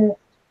and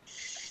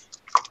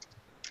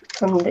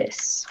from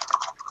this.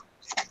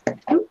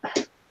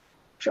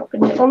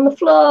 Dropping it on the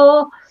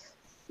floor.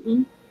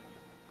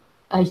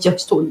 I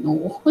just don't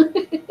know.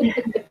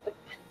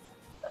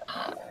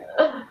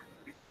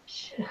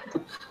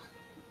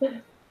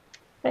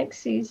 Thanks,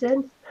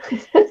 Susan.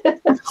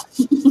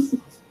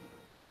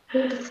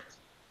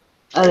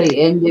 Alright,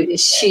 and it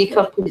was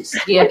shaker because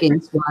it's 3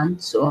 against 1,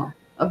 so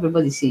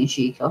everybody's saying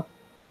shaker.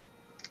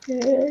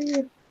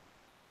 Yeah.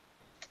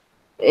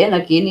 But then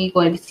again, you're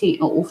going to be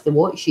taking it off the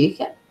what? Shake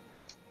it.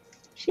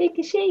 Shake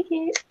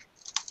it.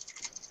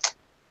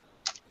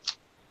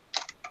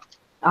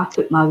 I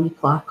put my wee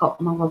plaque up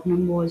in my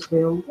living room as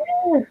well.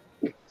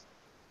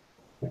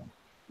 Yeah.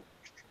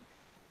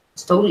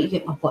 Still need to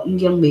get my button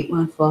gear and make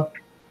one for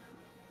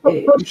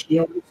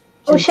Michelle.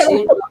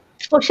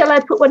 Or shall I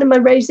put one of my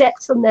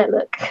rosettes on there?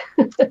 Look.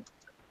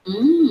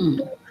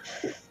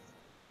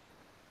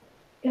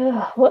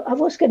 Yeah,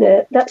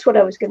 that's what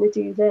I was gonna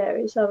do there.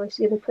 Is I was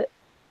gonna put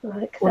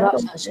like that.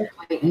 That's actually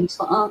quite nice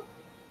like that.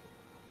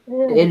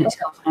 Yeah, But then it's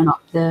covering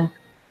up the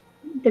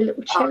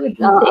little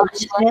cherubim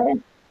things there.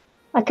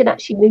 I can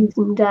actually move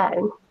them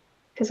down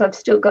because I've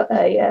still got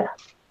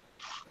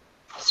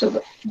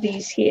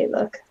these here.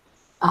 Look.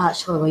 I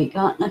actually like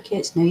that, Nikki.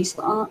 It's nice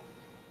like that.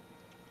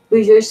 What do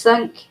you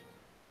think?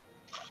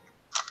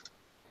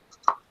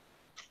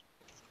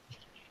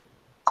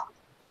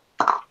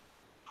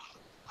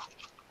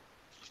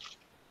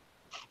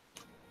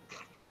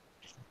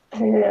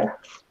 Yeah,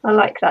 I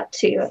like that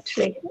too,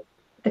 actually.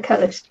 The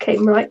colours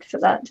came right for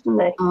that, didn't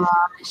they?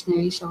 It's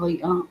nice. I like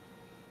that.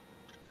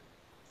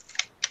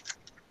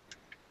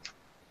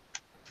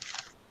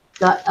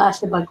 That's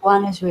the big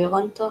one as well,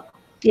 isn't it?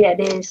 Yeah, it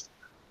is.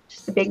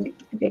 Just the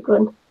big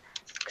one.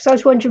 because I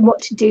was wondering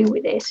what to do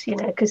with this, you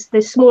know, because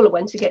the smaller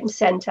ones are getting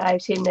sent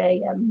out in a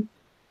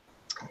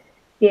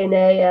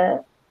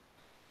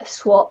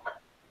swap,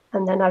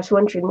 and then I was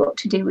wondering what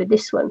to do with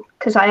this one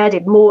because I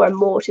added more and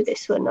more to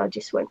this one. I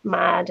just went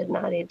mad and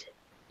added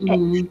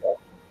extra.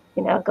 You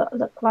know, I got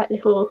like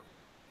little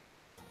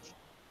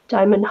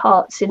diamond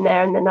hearts in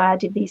there, and then I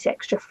added these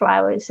extra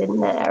flowers in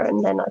there,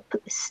 and then I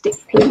put the stick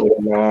pin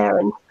in there,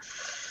 and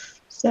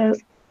so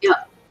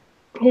yeah.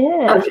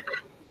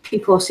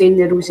 People are saying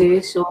the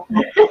rosé, so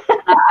I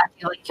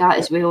feel like that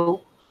as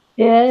well.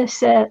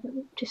 Yes,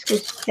 just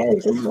goes to show,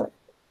 doesn't it?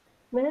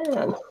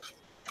 Man.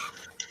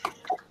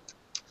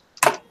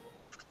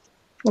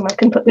 And I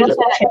can put the little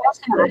Where's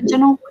the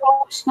original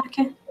cross,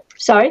 Nikki?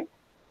 Sorry?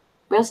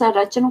 Where's the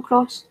original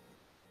cross?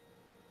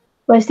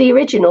 Where's the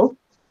original?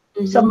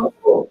 Some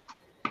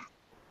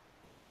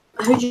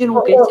How do you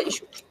know get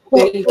it?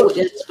 Where you got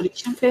the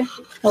inspiration for?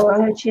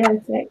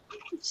 Okay.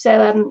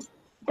 So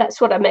that's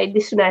what I made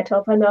this one out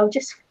of, and I'll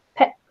just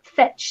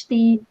fetch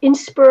the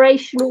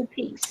inspirational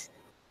piece.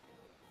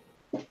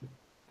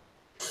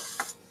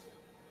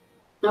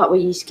 That way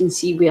you can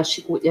see where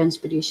she got the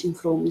inspiration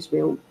from as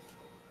well.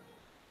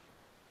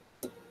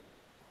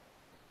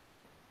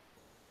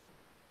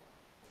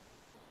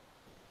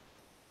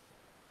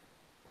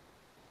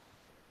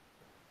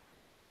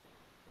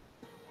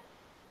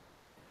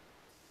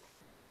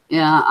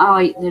 Yeah, I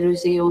like the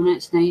rosé on it,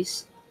 it's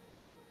nice.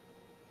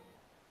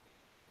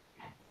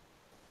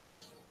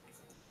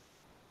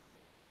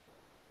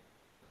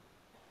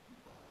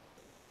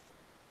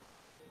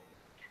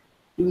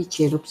 And the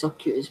cherubs are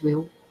cute as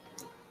well.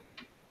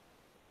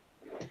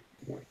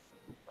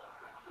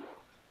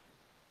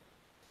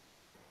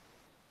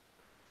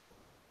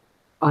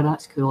 Oh,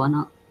 that's cool, isn't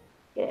it?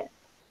 Yeah.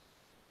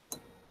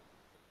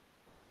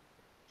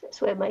 That's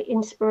where my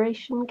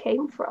inspiration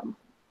came from.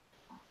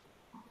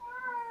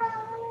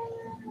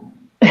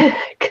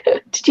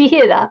 Did you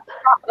hear that?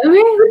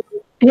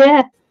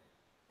 Yeah.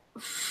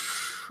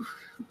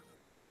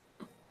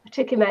 I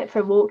took him out for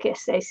a walk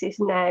yesterday, so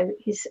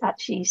he's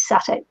actually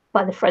sat out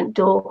by the front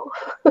door.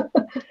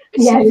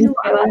 Yeah, go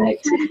out.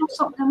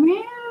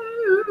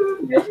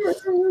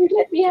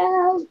 Let me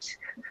out.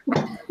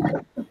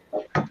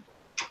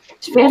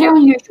 It's very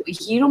unusual to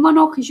hear him or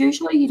not, because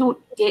usually you don't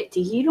get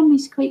to hear him,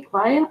 he's quite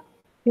quiet.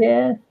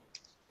 Yeah.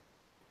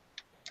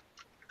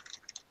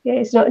 Yeah,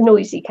 he's not a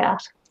noisy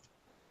cat.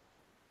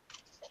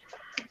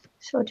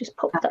 So I'll just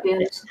pop that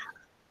in.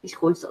 He's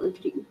constantly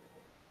creaking.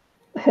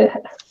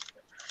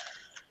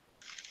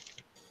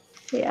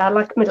 Yeah, I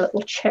like my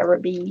little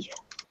cheruby.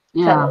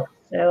 Yeah.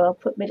 So I'll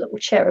put my little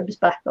cherubs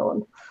back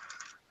on.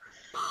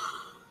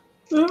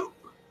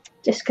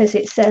 Just because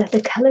it's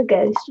the colour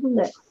goes, doesn't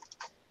it?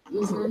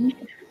 Mm-hmm.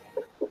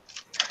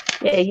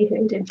 Yeah, you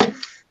heard him.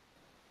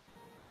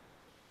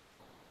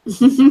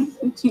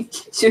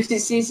 Susie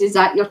says, is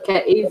that your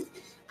kitty?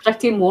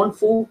 Pretty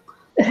mournful.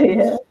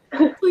 Yeah.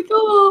 Like,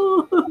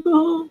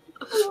 oh,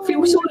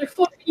 feel sorry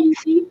for me.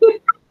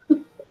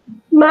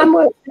 Mum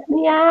won't let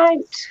me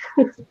out.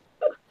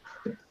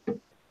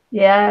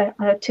 Yeah,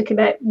 I took him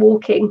out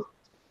walking.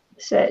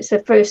 So it's the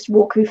first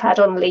walk we've had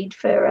on lead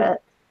for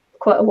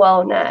quite a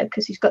while now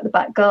because he's got the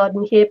back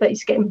garden here, but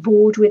he's getting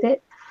bored with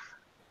it.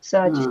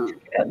 So I just took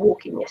him out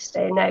walking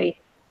yesterday. And now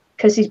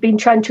because he's been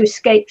trying to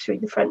escape through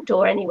the front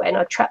door anyway, and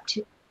I trapped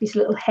his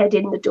little head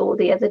in the door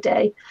the other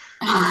day.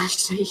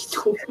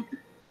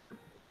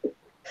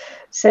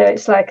 So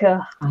it's like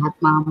a bad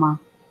mama.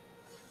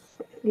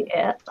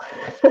 Yeah.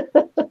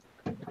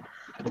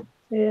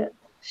 Yeah.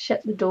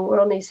 Shut the door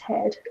on his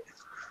head,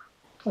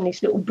 on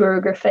his little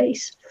burger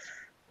face.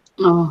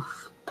 Oh,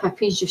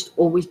 Pippi's just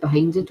always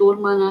behind the door,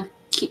 man.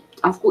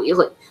 I've got to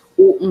like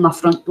open my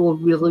front door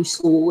really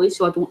slowly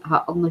so I don't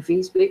hit her in the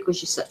face because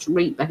she sits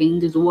right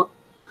behind the door.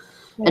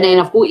 Yeah. And then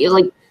I've got to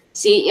like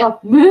say to her,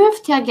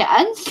 move till I get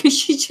in, because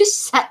she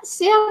just sits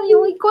there and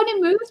you're like, gonna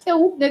move to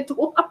open the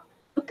door.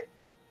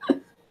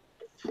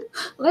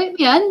 Let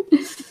me in.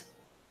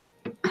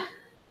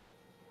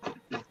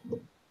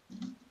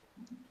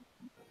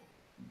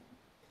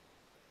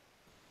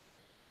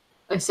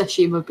 It's a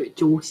shame about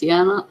Josie,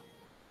 isn't it?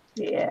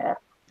 Yeah.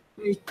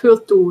 Poor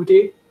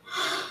Dory.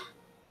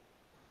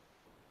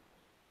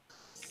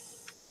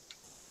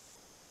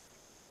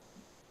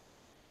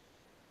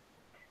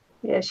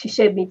 Yeah, she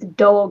showed me the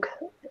dog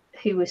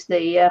who was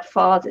the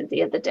father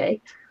the other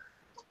day.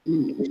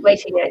 He was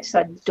waiting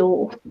outside the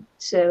door.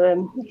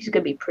 So he's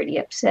going to be pretty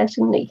upset,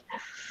 isn't he?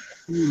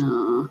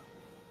 Yeah.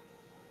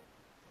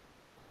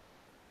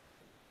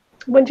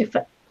 I wonder if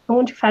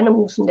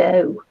animals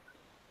know.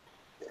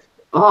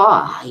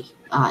 Oh,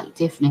 aye,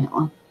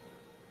 definitely.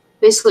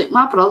 It's like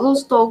my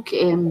brother's dog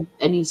and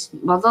his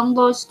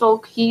mother-in-law's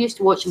dog. He used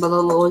to watch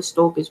mother-in-law's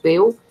dog as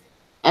well.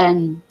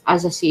 And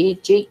as I say,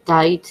 Jake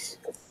died.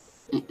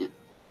 I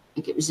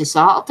think it was a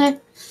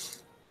Saturday.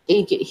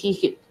 He got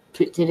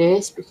put to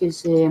rest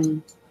because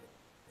he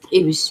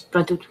was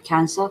riddled with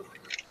cancer.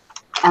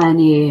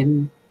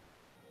 And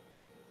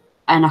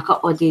a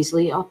couple of days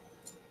later,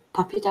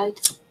 Puppy died.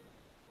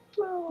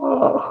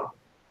 Oh,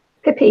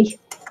 Pippi.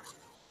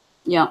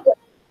 Yeah.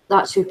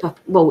 that's who Pip.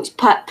 Well, it's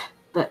Pip,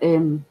 but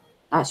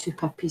that's who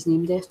Pippi's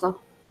named after.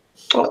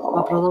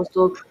 My brother's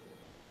dog.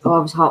 Oh, I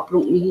was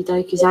heartbroken when he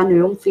died because I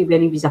knew him from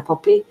when he was a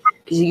puppy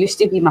because he used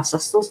to be my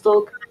sister's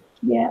dog.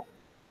 Yeah.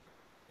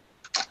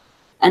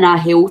 And I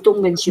held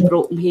him when she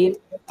brought him home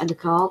in the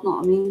car. You know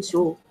what I mean?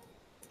 So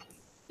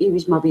he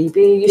was my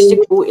baby. He used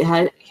to go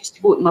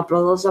to my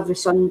brother's every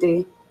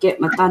Sunday, get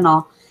my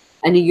dinner,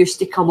 and he used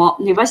to come up.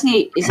 And he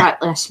wasn't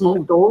exactly a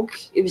small dog.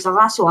 He was a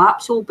lasso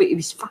apsole, but he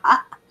was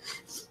fat.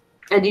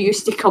 And he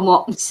used to come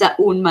up and sit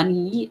on my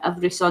knee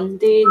every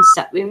Sunday and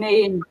sit with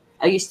me. And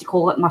I used to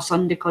call it my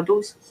Sunday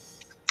cuddles.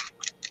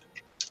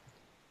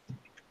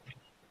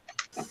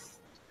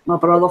 My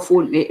brother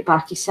phoned me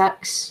back at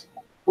 6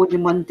 on the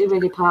Monday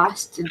when he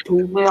passed and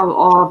told me, I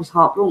was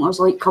heartbroken. I was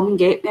like, come and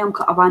get me.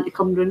 I want to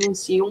come round and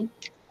see him.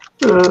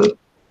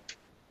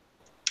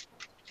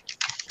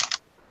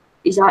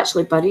 He's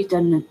actually buried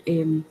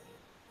in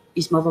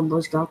his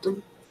mother-in-law's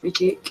garden with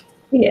Jake.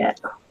 Yeah.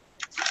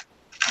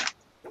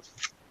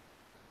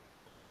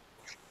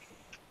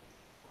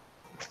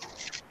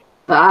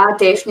 But I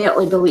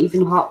definitely believe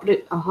in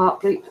broken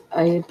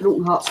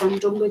heart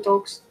syndrome with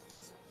dogs.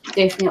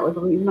 Definitely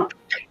believe in that.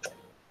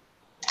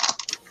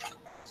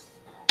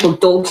 Well,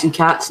 dogs and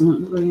cats,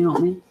 and you know what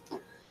I mean.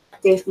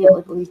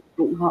 Definitely believe in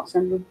broken heart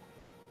syndrome.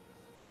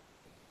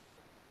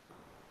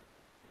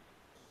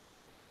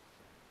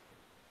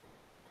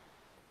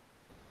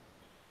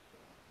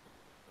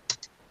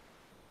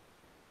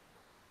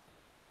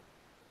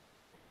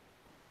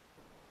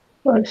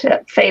 Well, it's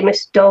that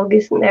famous dog,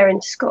 isn't there,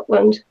 in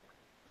Scotland?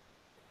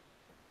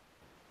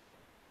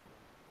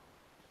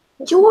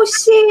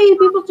 Josie,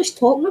 we were just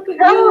talking about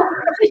you.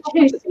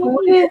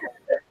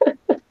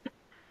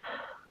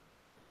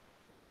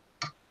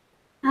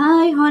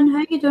 Hi, hon,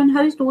 how you doing?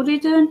 How's Dory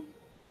doing?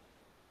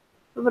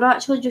 We were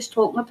actually just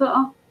talking about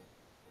her.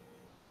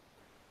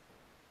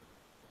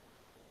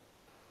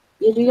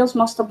 Your ears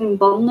must have been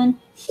burning.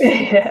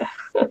 Yeah.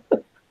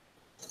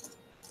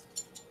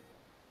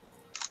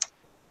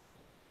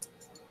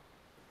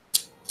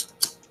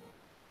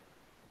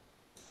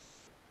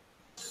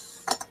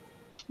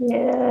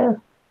 Yeah.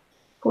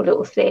 Poor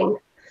little thing.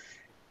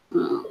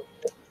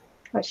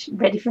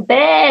 Ready for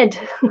bed.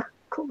 Of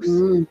course.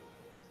 Of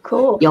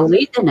course. You're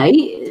late tonight.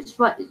 It's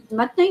what,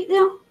 midnight there?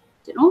 Do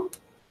you know?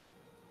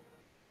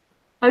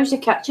 How's the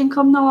kitchen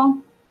coming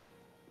along?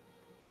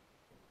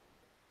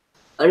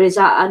 Or is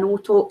that a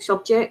no-talk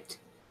subject?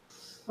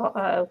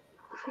 Uh-oh.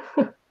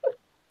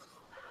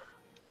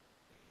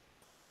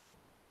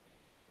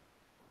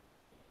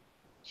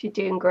 She's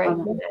doing great.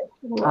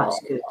 That's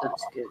good,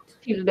 that's good.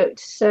 She looked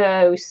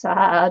so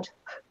sad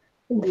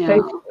in the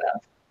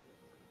photograph.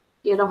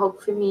 Get a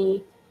hug for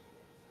me.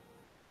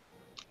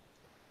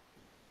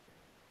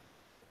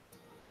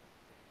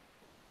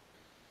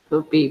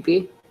 Poor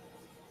baby.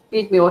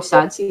 Made me all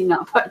sad seeing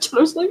that picture.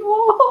 I was like,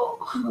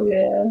 whoa.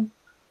 Yeah.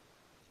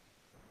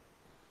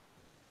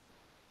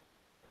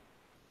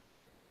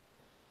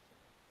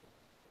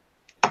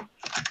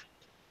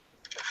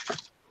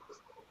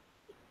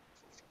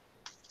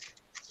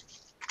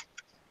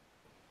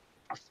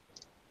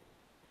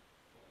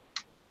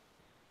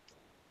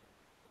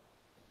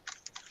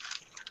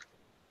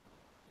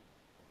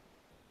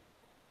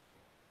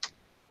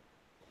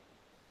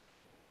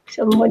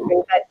 So I'm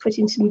wondering about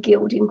putting some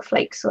gilding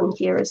flakes on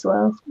here as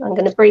well. I'm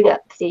going to bring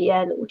up the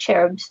little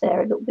cherubs there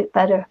a little bit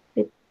better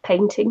with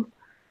painting.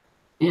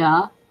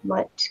 Yeah.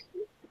 Might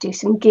do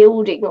some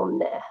gilding on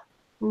there.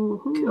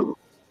 Cool.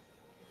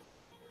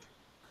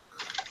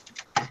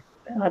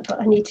 But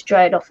I need to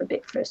dry it off a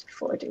bit first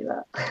before I do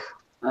that.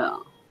 Yeah.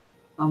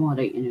 I'm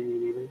alright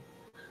anyway.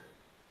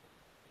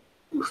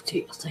 We'll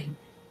take your time.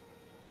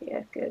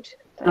 Yeah, good.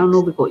 Thanks. I know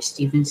we got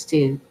Stevens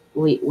to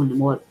late in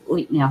the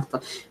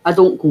afternoon. I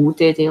don't go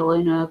dead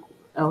early now.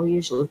 I'll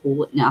usually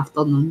go in the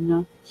afternoon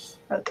now.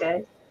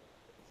 Okay.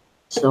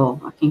 So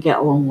I can get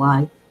along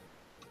live.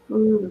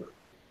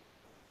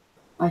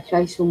 I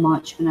cried so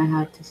much when I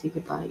had to say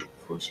goodbye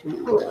before she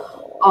went.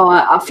 Oh,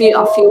 I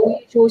feel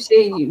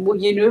Josie. Well,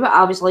 you knew what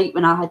I was like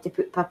when I had to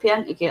put Pippi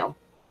in to get her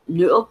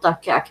neutered.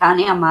 I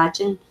can't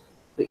imagine.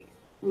 But, you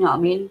know what I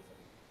mean?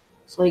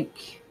 It's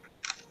like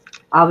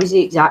I was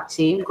the exact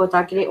same. God,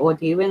 I get all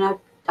day when I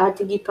had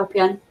to give Pippi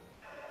in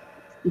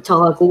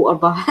until I got her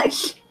back.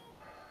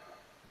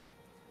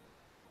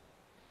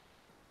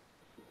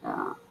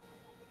 Yeah.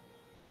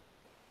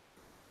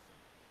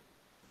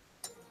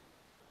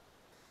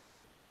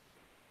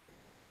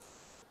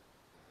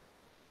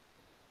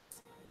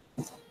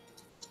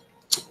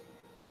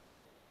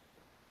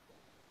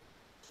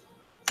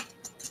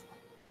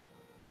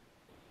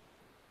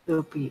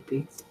 Poor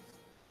baby.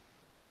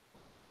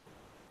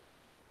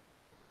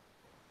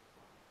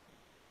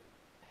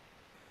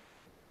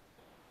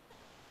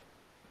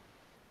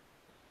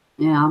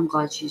 Yeah, I'm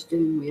glad she's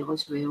doing well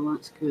as well.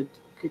 That's good.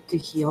 Good to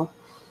hear.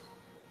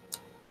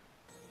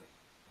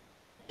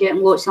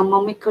 Getting lots of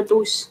mummy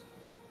cuddles.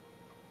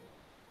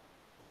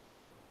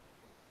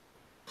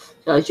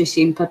 So I was just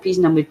saying, Pippi's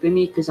in a mood with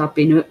me because I've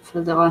been out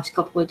for the last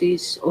couple of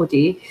days all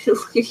day,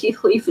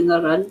 leaving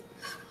her in.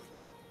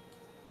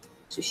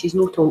 So she's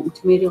not talking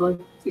to me really.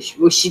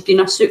 Well, she's been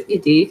a suit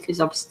today because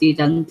I've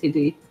stayed in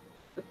today.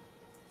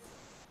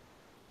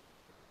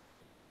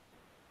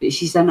 But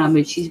she's in a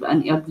mood. She's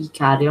into her wee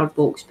carrier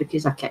box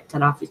because I kicked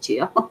her off a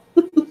chair.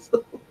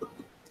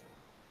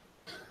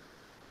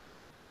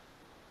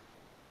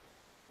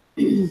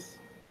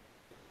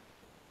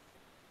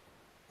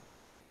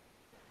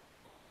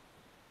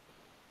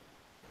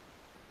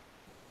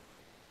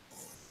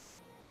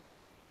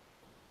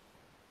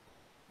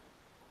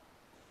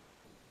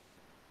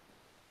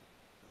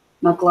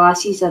 My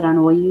glasses are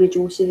annoying me,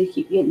 Josie. They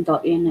keep getting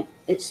dirty and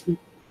it's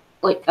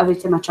like every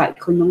time I try to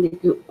clean them, they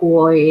go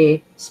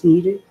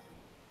smeary.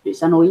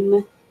 It's annoying me.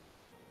 I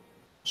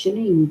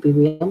shouldn't even be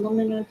wearing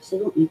them now because I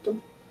don't need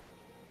them.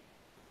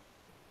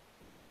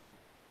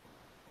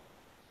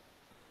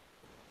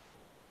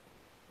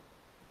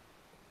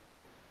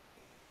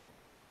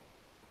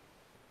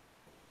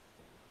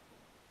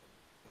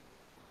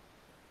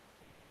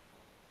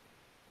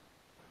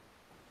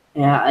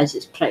 Yeah, it is.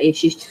 It's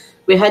pretty.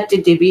 We had the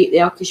debate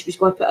there because she was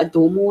going to put a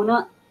dome on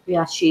it with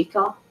a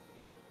shaker.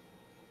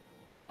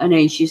 And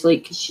then she's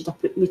like, should I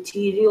put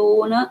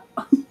material on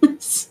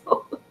it?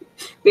 So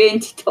we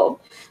ended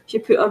up, she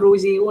put a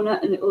rosé on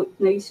it and it looked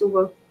nice.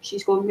 So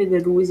she's gone with the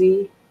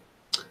rosé,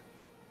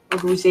 a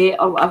rosette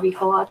or whatever you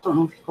call it. I don't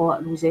know if you call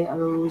it a rosette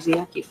or a rosé.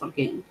 I keep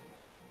forgetting.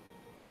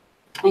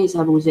 I think it's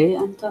a rosette,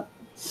 isn't it?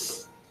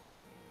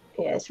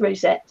 Yeah, it's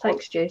rosette.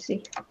 Thanks,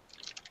 Josie.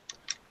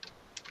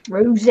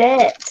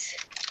 Rosette.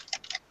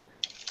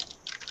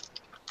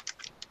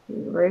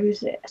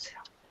 Rosette.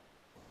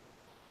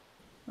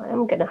 I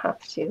am going to have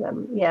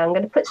to, yeah, I'm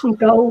going to put some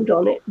gold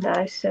on it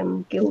now,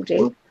 some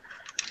gilding.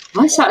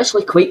 That's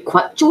actually quite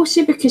quick,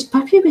 Josie, because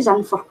Pippi was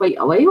in for quite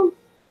a while.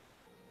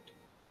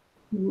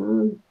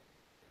 2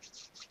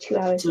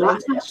 hours So later.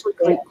 that's actually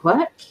quite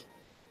quick.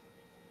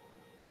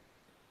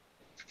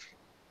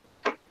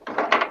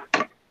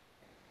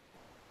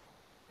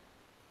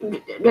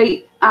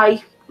 Right,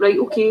 right,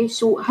 okay.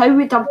 So how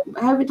would I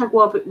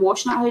go about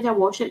washing it? How do I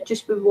wash it?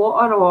 Just with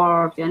water,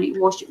 or do I need to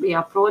wash it with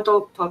a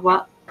product, or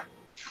what?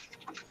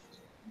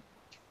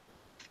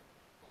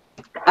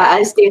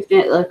 It is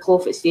definitely a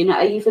cloth it's staining.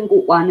 I even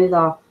got one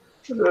of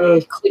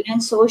the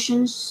cleaning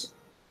solutions,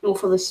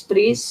 for the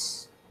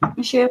sprays,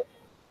 Michelle.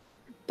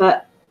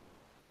 But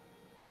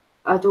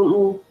I don't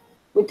know,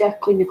 would I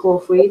clean the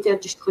cloth with? Do I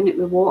just clean it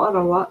with water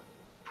or what?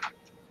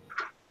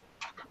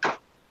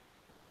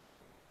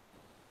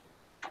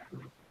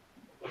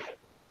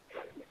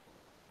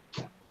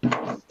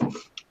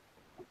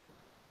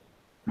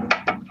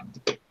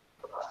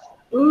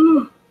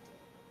 Ooh.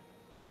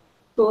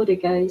 Sorry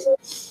guys.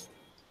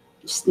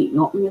 Just sneaking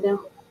up me there.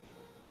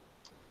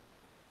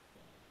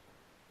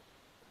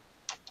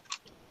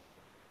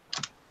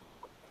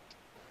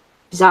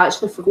 Because I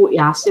actually forgot to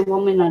ask the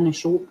woman in the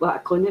shop what I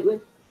clean it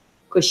with.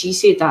 Because she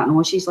said that,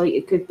 no, she's like,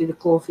 it could be the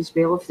cloth as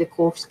well if the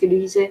cloth's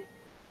greasy.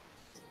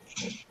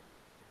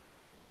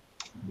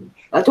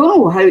 I don't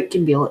know how it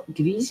can be like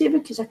greasy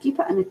because I keep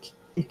it in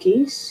the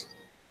case.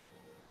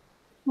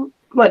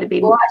 Might have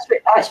been. Well,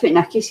 that's what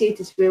Nikki said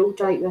as well,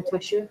 dry it with a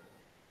tissue.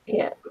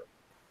 Yeah.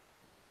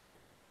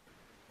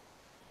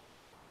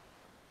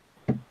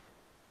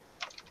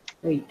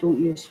 Right,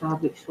 don't use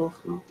fabric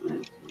softener.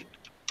 Right.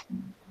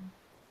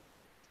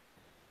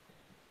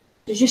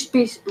 It's just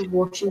basically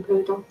washing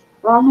powder.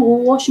 Well, no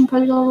washing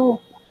powder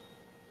though.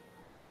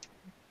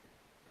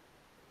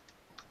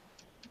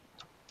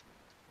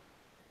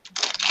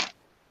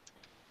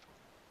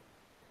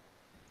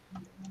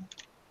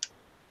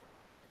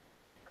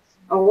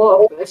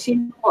 I've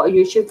seen a lot of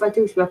YouTube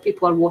videos where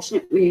people are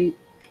washing it with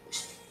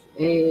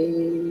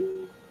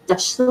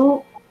dish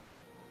soap,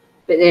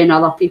 but then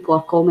other people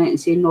are commenting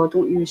saying, no,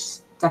 don't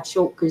use dish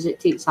soap because it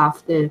takes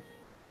off the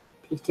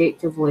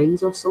protective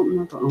lens or something.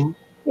 I don't know.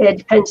 Yeah, it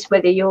depends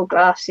whether your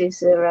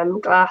glasses are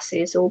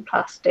glasses or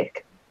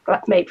plastic,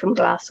 made from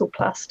glass or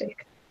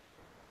plastic.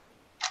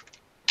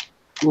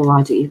 Well,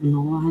 I don't even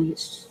know.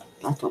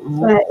 I don't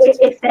know.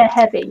 If they're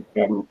heavy,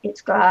 then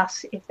it's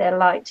glass. If they're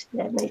light,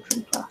 they're made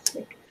from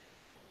plastic.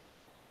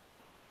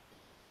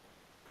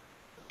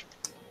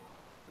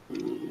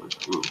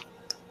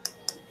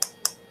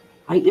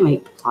 I think they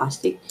might be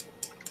plastic.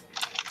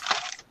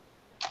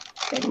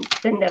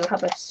 Then they'll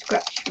have a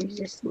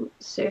scratch-resistant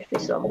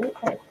surface on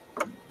it.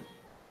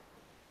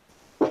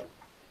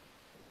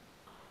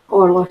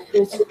 Or liquid.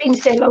 It's been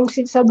so long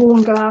since I've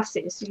worn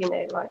glasses,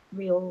 like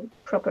real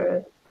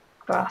proper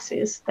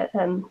glasses, that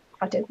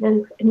I don't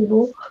know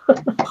anymore.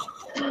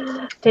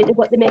 Don't know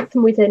what they make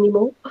them with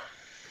anymore.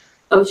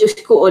 I've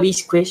just got all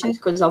these questions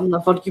because I've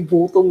never used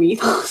both of them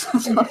either.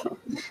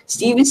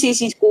 Stephen says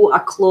he's got a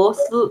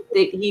cloth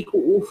that he got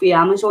off of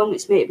Amazon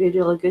that's meant to be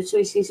really good, so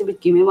he says he would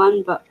give me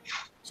one, but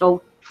so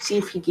I'll see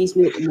if he gives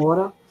me it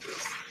tomorrow.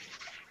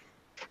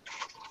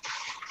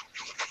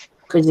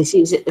 Because he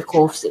says that the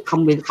cloths that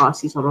come with the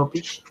glasses are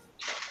rubbish.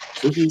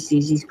 So he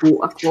says he's got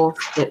a cloth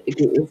that they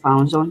got off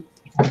Amazon.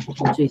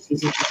 So he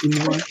says he could give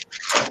me one.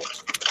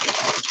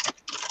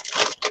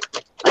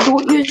 I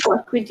don't use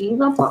liquid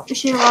either, but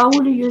I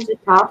only use the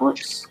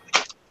tablets.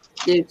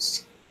 the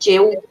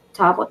gel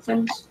tablet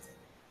things.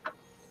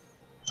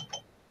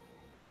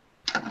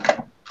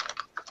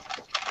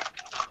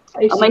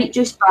 I might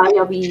just buy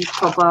a wee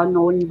tub of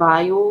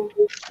non-bio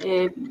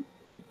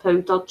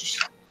powder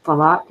just for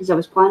that, because I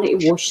was planning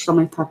to wash some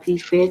of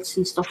Pippi's beds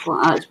and stuff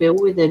like that as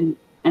well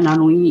and I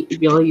know you need to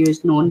really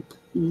use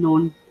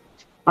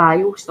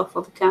non-bio stuff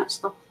for the cat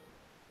stuff.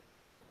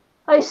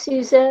 Hi,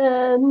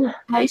 Susan.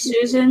 Hi,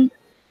 Susan.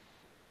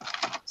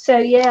 So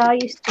yeah, I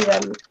used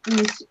to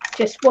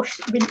just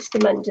rinse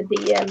them under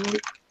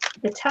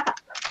the tap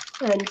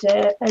and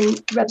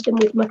rub them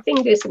with my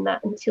fingers and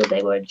that until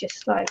they were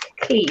just like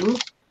clean,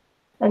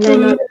 and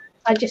then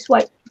I just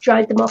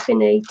dried them off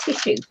in a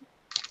tissue.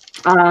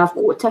 I've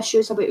got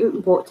tissues. I went out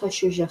and bought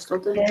tissues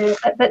yesterday. Yeah,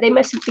 but they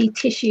mustn't be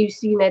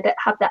tissues, you know, that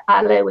have that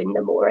aloe in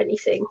them or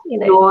anything, you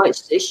know. No,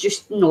 it's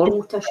just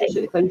normal tissues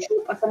at the pound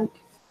shop, I think.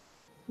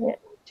 Yeah,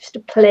 just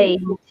a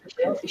plain.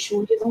 I'll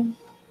show you them.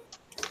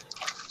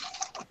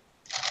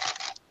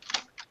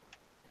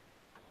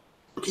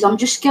 Because I'm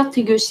just scared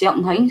to use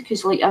certain things,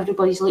 because like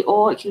everybody's like,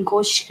 oh, it can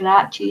cause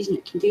scratches and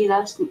it can do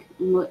this, and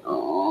I'm like,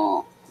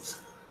 oh.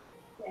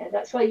 Yeah,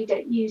 that's why you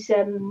don't use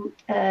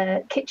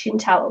kitchen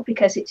towel,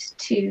 because it's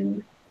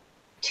too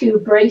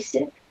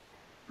abrasive.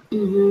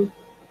 Mhm.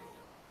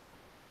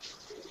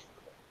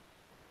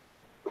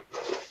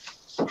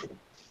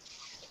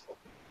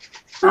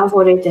 I've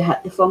already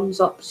hit the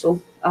thumbs up,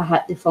 so I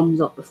hit the thumbs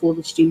up before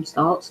the stream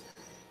starts.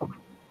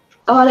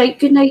 Alright,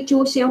 good night,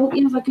 Josie. I hope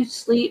you have a good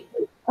sleep.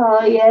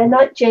 Oh yeah,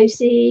 night,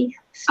 Josie.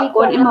 I'm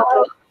going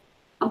to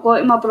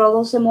my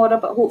brother's tomorrow,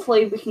 but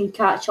hopefully we can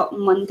catch up on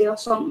Monday or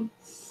something.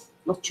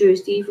 Or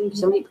Tuesday even,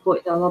 because I might be going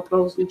to the other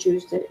brothers on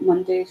Tuesday,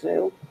 Monday as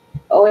well.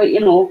 I'll let you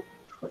know.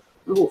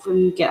 Hopefully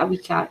we can get a wee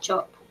catch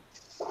up.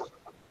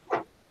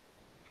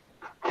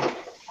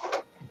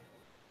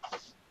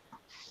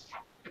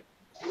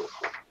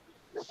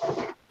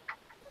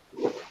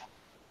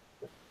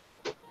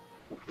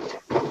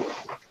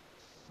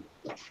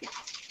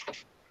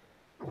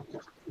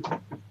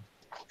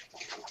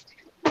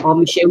 Oh,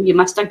 Michelle, you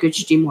missed a good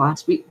stream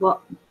last week.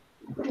 What?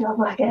 Oh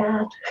my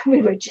God,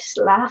 we were just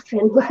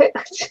laughing.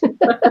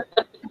 That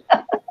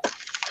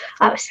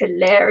was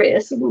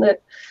hilarious, wasn't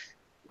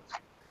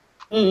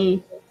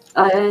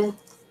it?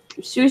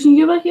 Susan,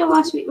 you were here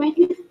last week, weren't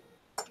you?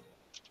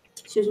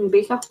 Susan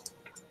Baker.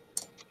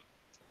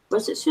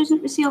 Was it Susan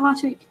that was here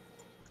last week?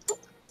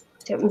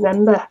 Don't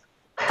remember.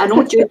 I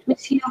know Jude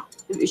was here.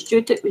 It was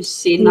Jude that was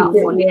saying that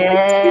funny.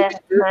 Yeah,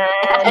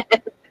 man.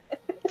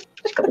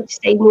 She's got to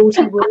say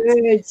naughty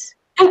words.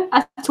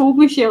 I told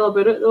Michelle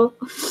about it though.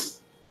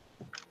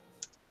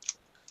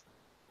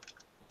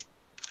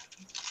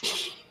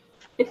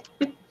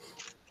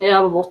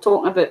 Yeah, we were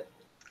talking about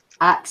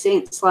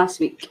accents last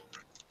week.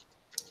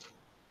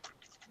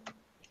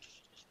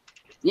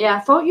 Yeah, I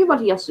thought you were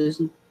here,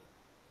 Susan.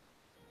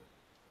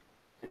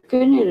 I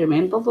couldn't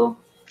remember though.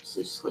 It's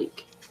just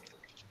like,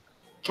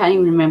 can't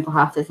even remember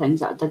half the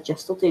things that I did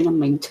yesterday in my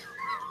mind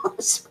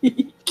last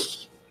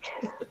week.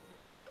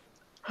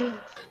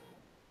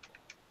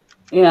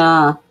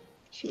 Yeah.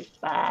 She's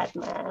bad,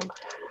 man.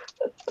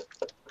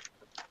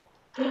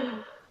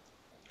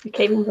 We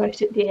came in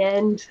right at the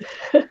end.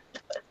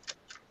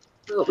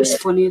 That was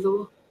funny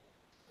though.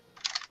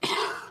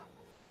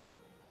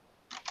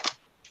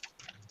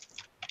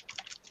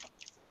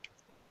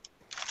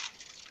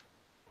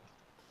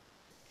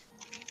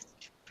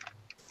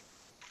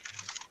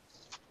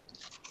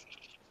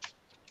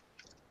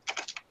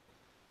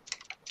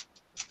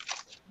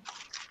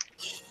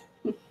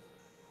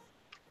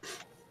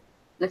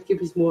 Nicky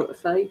was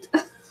mortified.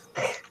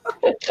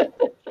 It's like,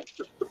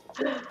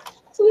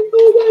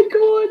 oh my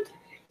God,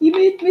 you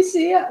made me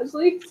say it. I was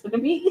like, did I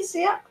make you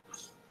say it?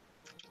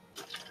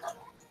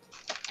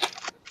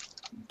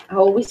 I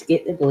always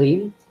get the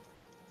blame.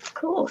 Of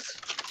course.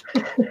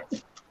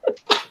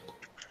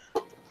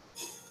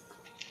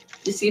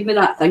 You see me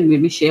that thing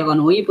with Michelle, I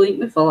know you blamed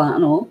me for that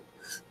and all.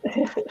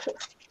 That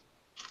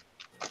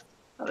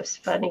was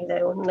funny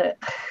though, wasn't it?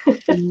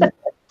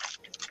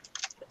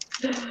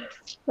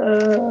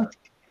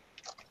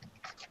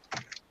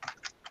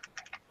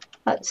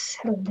 That's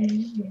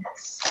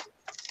hilarious.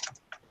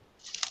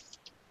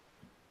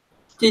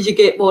 Did you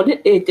get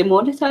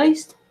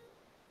demonetized?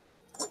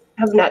 I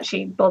haven't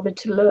actually bothered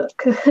to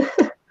look.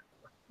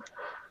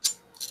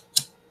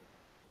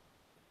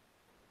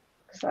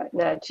 It's like,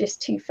 no,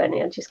 just too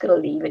funny. I'm just going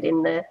to leave it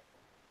in there.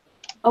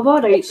 I'm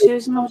alright,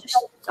 Susan. I'm just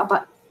a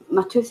bit,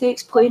 my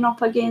toothache's playing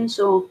up again,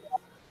 so,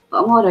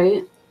 but I'm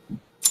alright.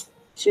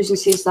 Susan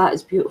says that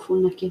is beautiful,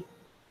 Nikki.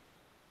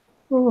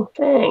 Oh,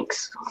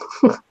 thanks.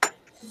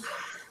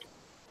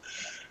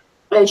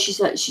 She's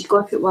got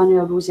to put one of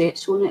her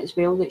rosettes on it as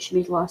well that she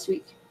made last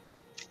week.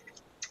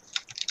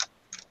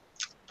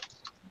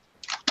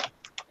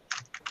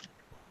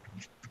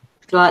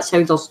 So that's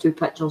how there's two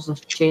pictures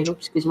of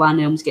cherubs, because one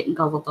of them's getting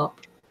covered up.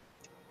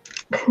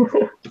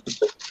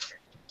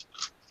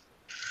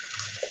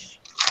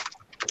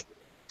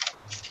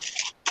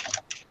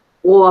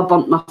 Oh, I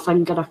burnt my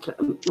finger,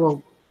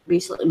 well,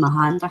 basically my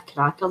hand, a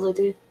crack the other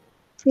day.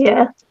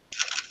 Yeah.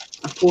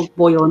 poured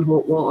boiling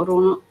hot water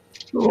on it.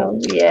 Oh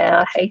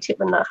yeah, I hate it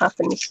when that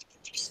happens.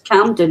 It's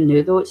calmed down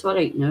now though, it's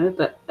alright now,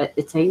 but at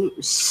the time it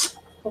was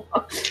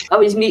I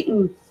was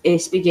making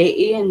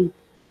spaghetti and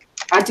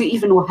I don't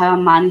even know how I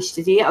managed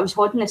to do it. I was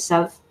holding a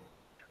sieve,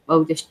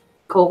 well, the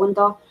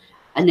colander,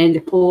 and then the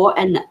pot,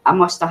 and I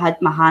must have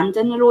had my hand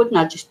in the road, and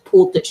I just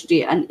poured it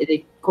straight into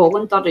the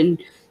colander,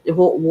 and the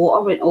hot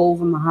water went all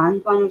over my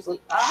hand, and I was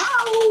like,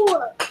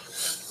 ow!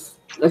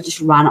 I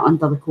just ran it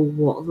under the cold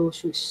water though,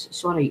 so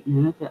it's alright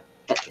now, but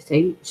at the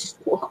time, it's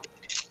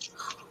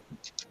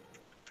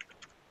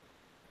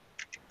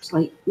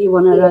like, you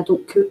wonder I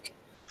don't cook.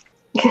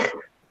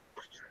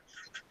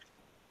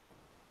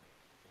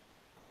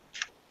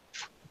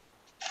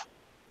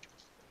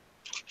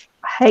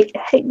 I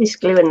hate this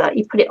glue and that.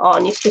 You put it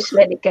on, you're supposed to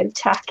let it go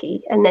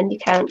tacky, and then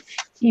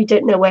you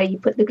don't know where you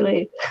put the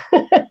glue.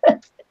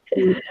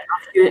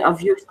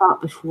 I've used that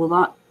before,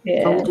 that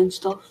building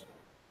stuff.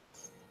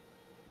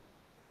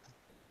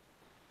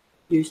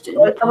 Used it.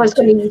 I was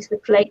going to use the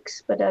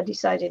flakes, but I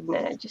decided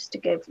no, just to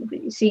go.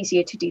 It's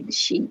easier to do the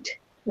sheet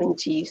than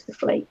to use the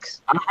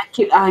flakes. I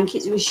think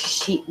it was the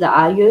sheet that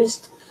I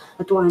used.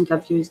 I don't think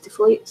I've used the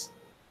flakes.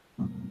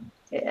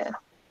 Yeah.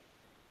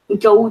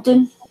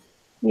 Golden.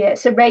 Yeah,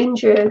 it's a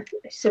Ranger.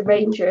 It's a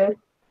Ranger.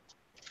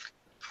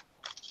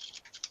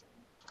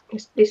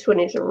 This one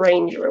is a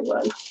Ranger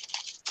one.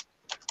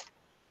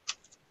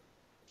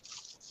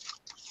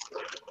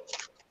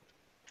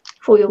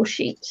 Foil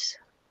sheets.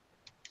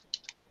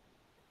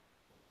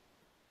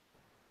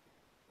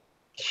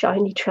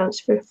 Shiny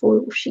transfer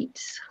foil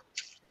sheets.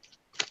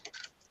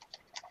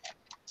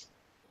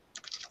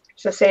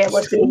 So I say I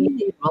was going to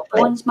use the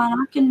rub-ons, man.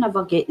 I can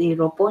never get the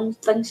rub-on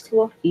things to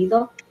work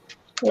either.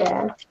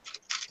 Yeah.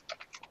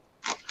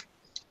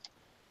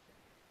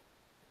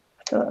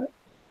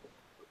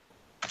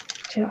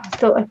 I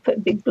thought I put a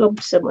big blob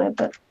somewhere,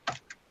 but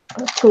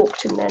I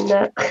talked and then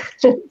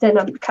then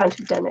I kind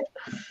of done it.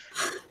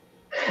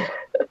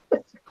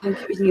 I think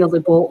it was near the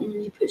bottom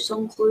when you put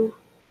some glue.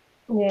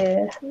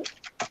 Yeah,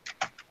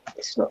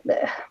 it's not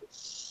there.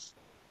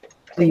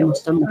 I think you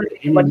must have put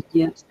it in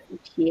here.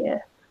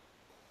 Here.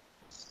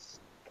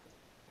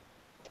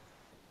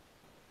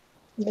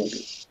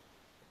 Maybe.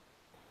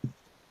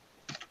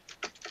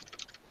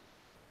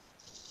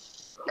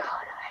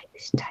 God, I hate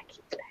this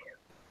tacky glue.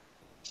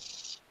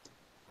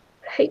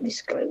 I hate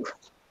this glue.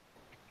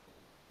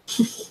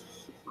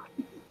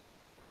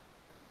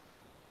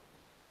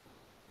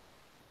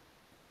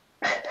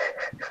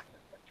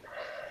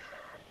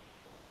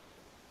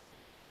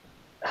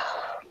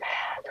 Oh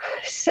man,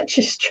 it's such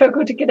a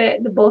struggle to get it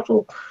in the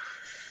bottle.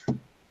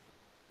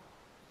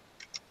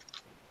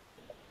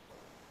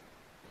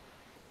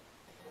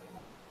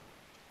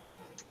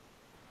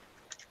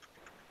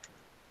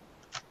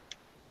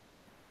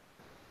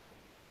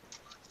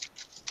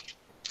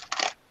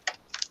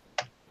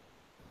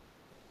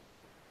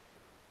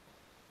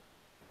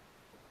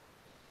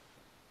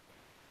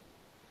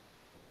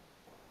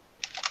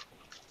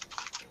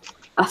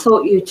 I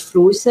thought you'd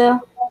froze there.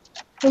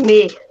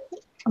 Me,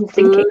 I'm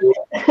thinking.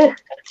 You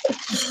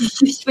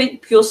just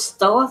went pure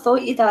still. I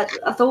thought you'd had.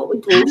 I thought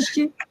we'd lost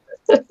you.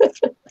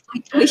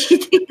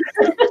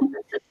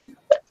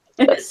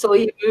 I saw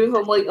you move.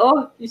 I'm like,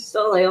 oh, you're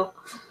still there.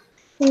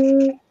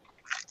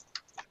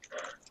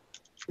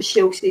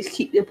 Michelle says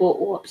keep the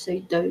bottle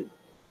upside down.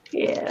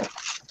 Yeah,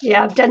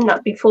 yeah, I've done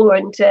that before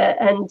and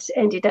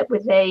ended up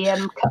with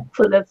a cup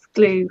full of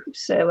glue.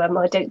 So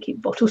I don't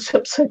keep bottles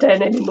upside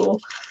down anymore.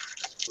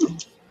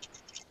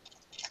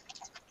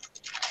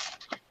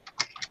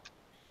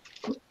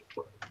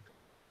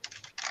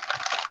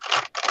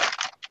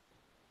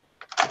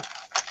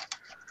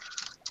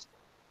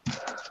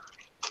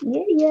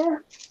 Yeah.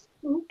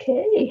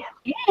 Okay.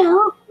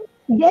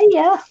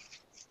 Yeah.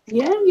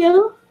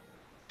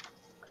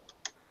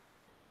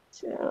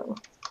 So,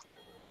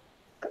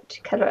 got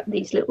to colour up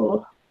these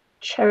little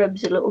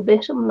cherubs a little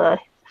bit, haven't I?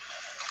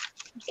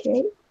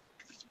 Okay.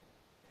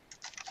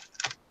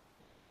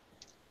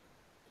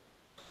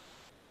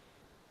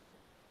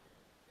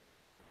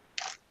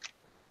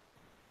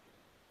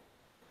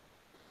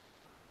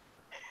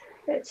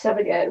 Let's have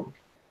a go.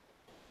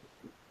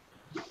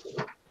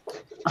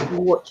 I'm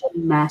watching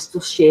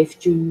MasterChef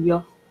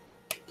Junior.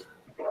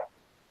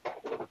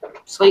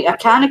 It's like I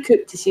can't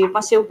cook to save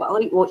myself, but I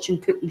like watching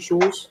cooking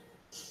shows.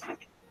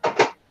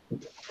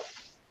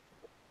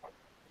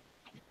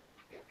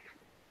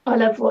 I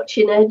love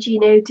watching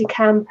Gino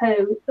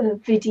D'Acampo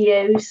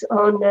videos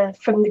on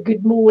from the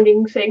Good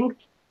Morning thing.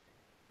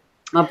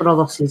 My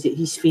brother says that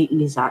he's faking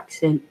his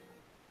accent.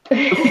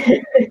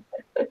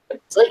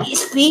 It's like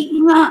he's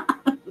faking that.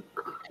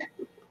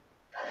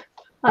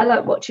 I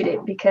like watching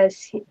it because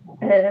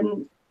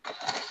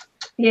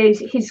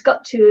he's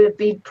got to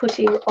be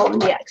putting on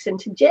the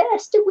accent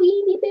just a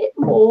weeny bit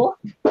more.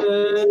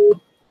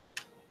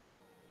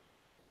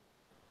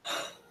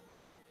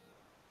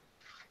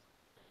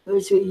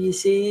 That's what you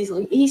say. He's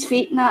like, he's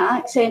faking that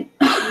accent.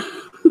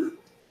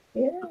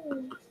 Yeah.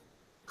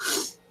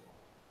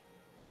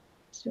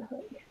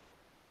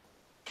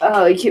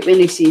 I like it when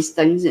he says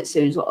things that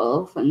sounds like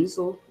other things,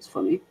 though. It's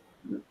funny.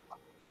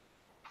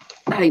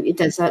 I think he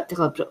does that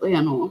deliberately,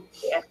 I know.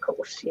 Yeah, of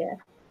course, yeah.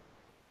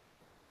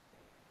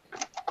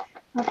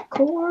 Of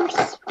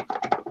course.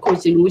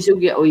 Because he knows he'll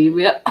get away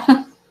with it.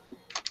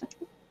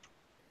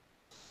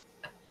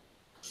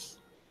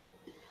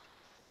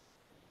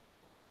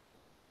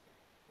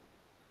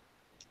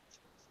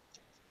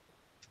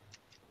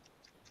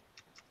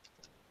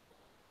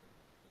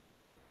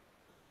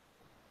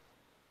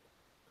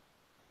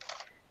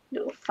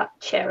 Little fat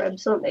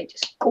cherubs, aren't they?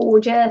 Just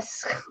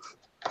gorgeous.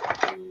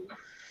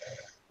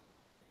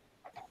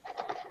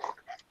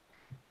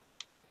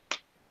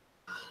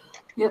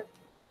 Yep.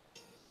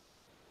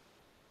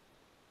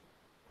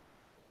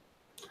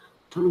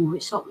 Don't know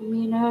what's up with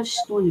me now.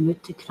 Just not in the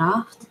mood to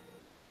craft.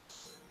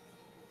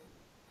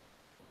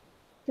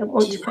 Don't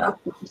want to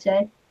craft, did you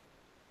say?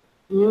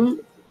 Hmm?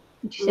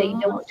 Did you say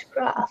you don't want to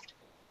craft?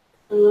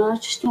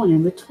 Just not in the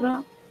mood for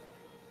it.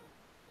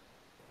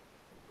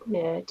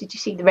 Yeah. Did you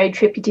see the road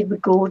trip you did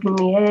with Gordon?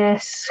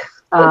 Yes.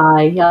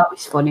 Aye, that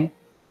was funny.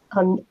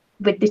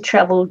 With the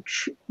travel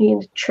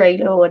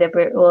trailer or whatever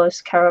it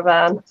was,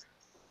 caravan,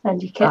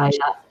 and you kept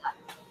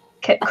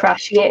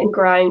crashing it and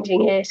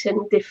grinding it,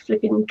 and the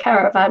flipping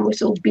caravan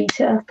was all beat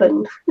up,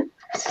 and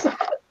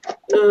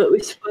It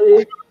was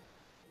funny.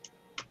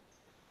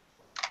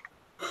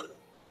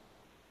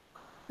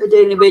 And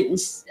then he went and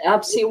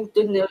abseiled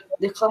down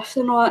the cliff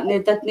and all that, and they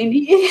didn't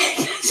meet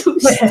it. So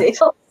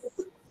still.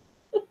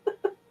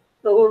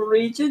 They were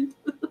raging.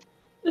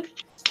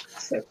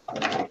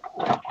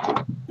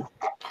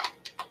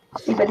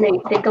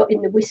 When they got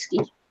in the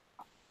whiskey.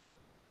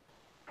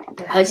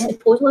 I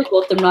suppose like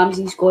Gordon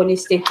Ramsay's going to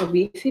step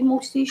away from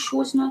most of these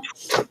shows now.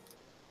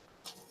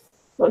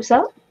 What's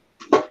that?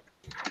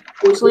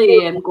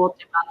 Supposedly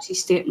Gordon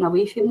Ramsay's stepping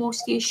away from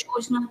most of these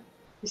shows now.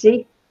 Is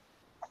he?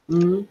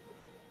 Mm.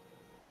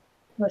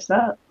 What's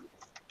that?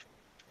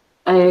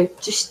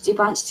 Just he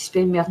wants to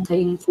spend more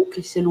time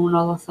focusing on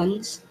other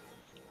things.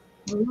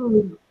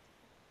 Mm.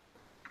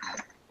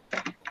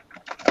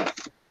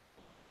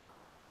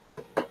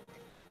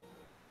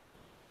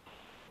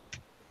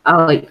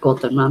 I like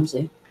Gordon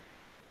Ramsay.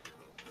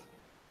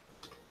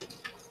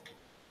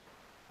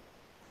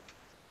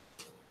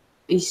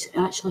 He's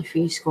actually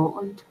from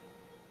Scotland.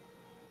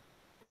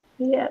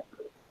 Yeah.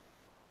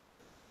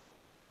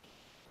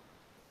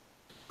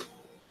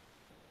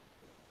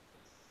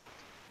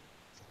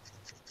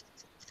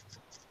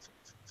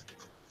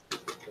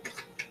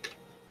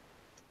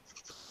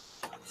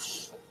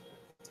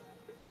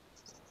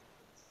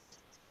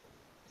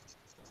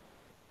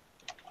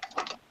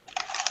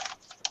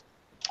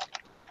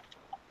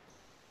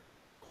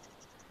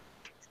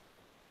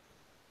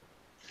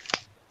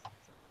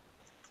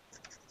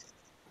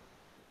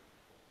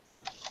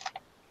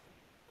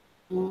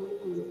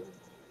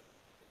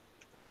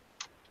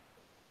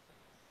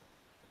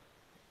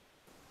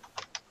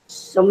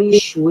 Some of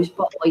these shows,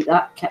 but like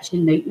that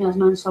Kitchen Nightmares,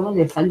 man, some of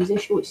the things they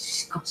show, it's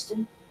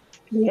disgusting.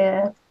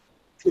 Yeah.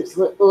 It's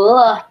like,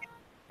 ugh.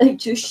 It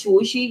just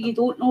shows you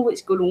don't know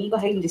what's going on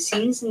behind the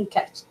scenes in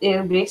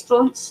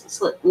restaurants.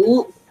 It's like,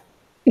 oh.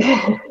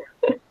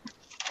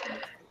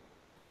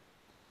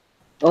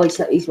 Oh, it's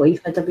that his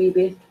wife had a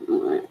baby.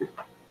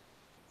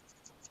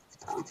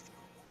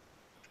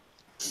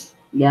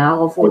 Yeah, I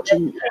love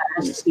watching,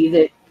 as I say,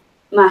 the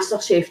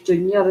MasterChef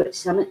Junior.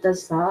 It's him that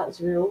does that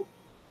as well.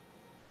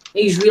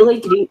 He's really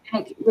great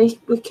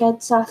with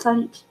kids, I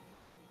think.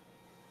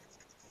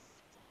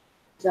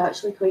 He's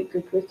actually quite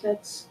good with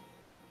kids.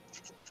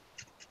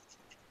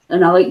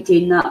 And I like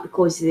doing that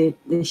because the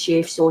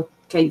chefs all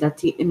kind of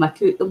take the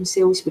mick out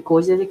themselves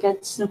because of the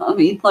kids, you know what I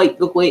mean? Like,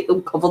 they'll let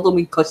them cover them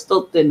in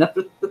custard and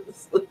everything.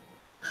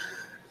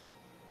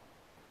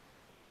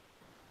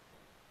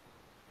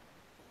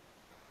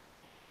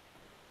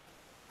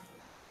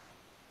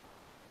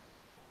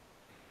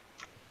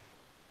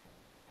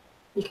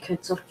 Your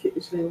kids are cute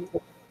as well.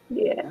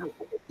 Yeah.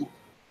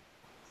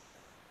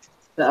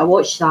 But I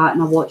watched that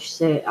and I watched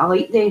the I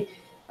like the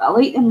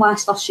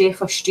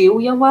MasterChef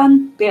Australia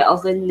one better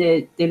than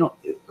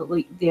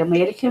the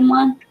American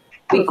one.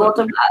 With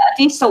Gordon, I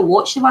do still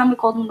watch the one with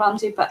Gordon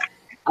Ramsay, but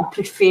I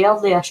prefer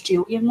the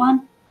Australian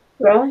one.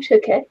 Right.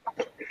 Okay.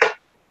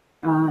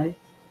 The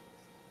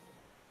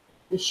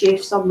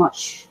chefs are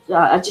much.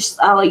 I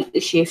like the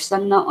chefs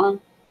in that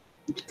one.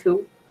 It's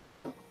cool,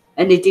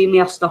 and they do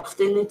more stuff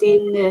than they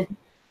do in the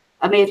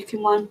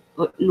American one.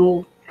 But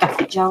no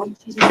different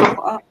challenges and stuff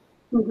like that.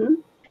 Mm-hmm.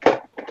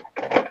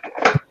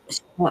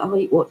 So I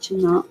like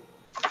watching that.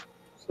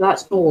 So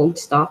that's no long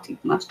started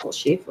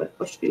MasterChef with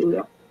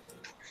Australia.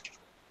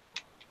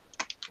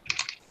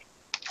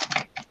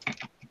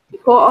 You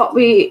caught up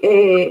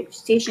with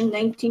Station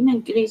 19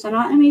 and Grey's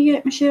Anatomy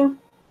yet, Michelle?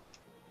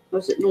 Or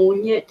is it no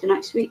on yet to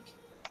next week?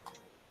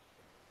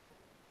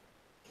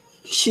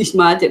 She's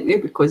mad at me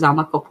because I'm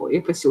a couple of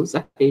episodes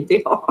ahead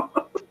of her.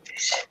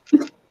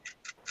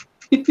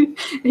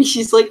 And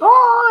she's like,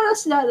 oh,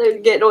 that's not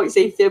getting all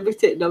excited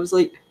about it. And I was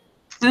like,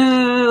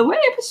 what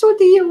episode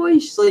are you on?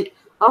 She's like,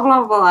 blah,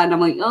 blah, blah. And I'm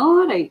like,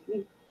 oh, all right.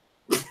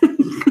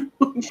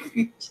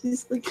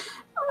 She's like,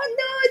 oh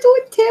no,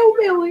 don't tell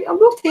me. I'm like, I'm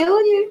not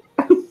telling you.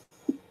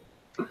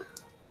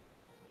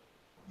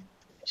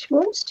 She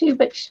wants to,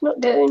 but she's not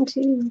going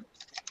to.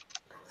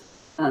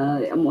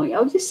 I'm like,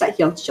 I'll just sit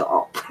here and shut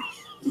up.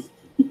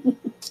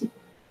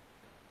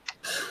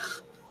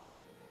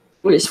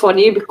 Well, it's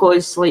funny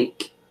because,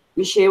 like,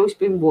 Michelle's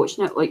been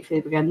watching it, like, from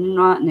the beginning and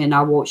that, and then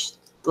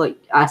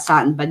I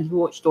sat and binge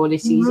watched all the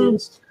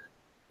seasons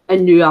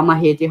and knew I'm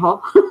ahead of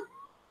her.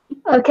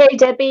 Okay,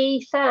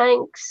 Debbie,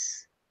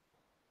 thanks.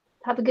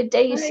 Have a good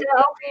day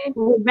yourself.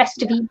 Or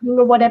rest of evening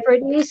or whatever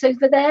it is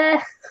over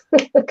there.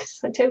 Because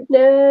I don't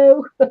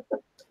know.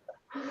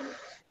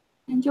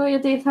 Enjoy your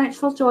day. Thanks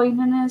for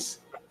joining us.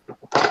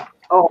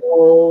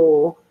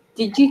 Oh,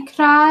 did you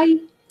cry?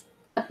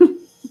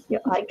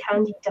 Your eye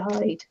candy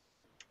died.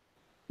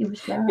 He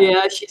was there.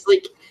 Yeah,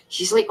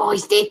 she's like, oh,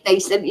 he's dead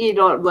nice, isn't he?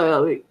 I'm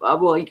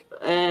like,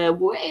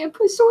 what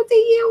episode are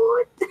you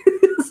on?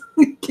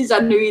 Because I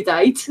knew he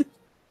died.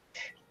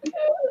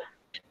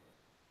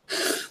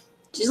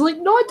 She's like,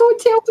 no,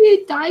 don't tell me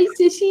he dies.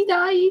 Does he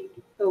die?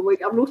 I'm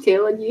like, I'm not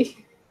telling you.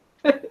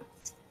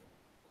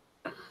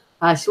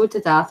 So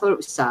did I. Thought it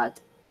was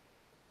sad.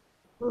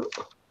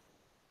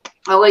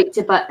 I liked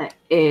a bit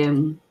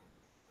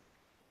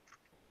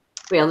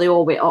where they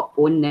all went up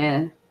on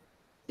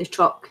the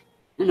truck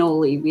and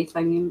all the wee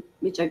thing,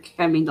 which I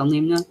can't remember their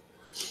name now.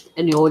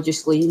 And they all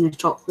just lay in the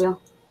truck there,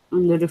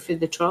 on the roof of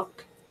the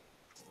truck.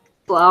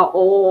 Like,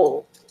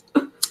 oh.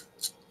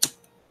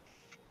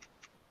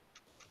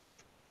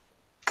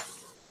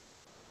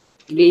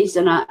 Grey's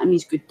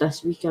Anatomy's good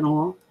this week and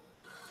all.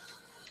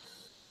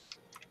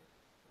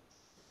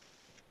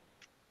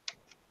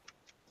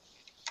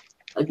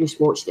 I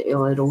just watched it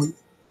earlier on.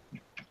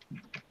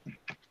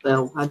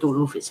 Well, I don't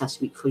know if it's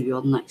this week for you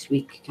or next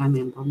week. Can't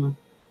remember now.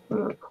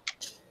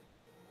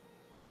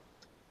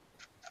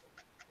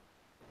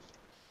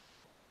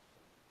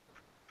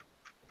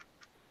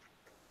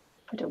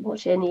 I don't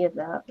watch any of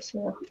that,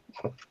 so.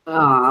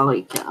 I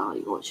like it. I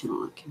like watching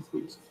all that kind of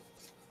things.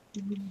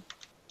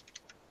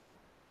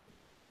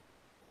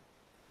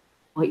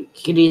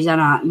 Like Grey's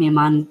Anatomy,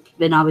 man.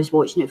 When I was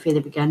watching it from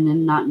the beginning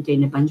and that and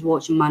doing the binge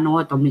watching, man, all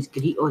I done was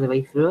greet all the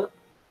way through it.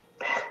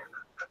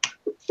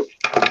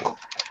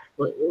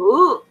 Like,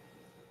 oh.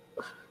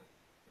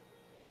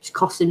 Just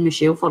cussing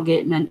Michelle for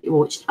getting in to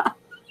watch that.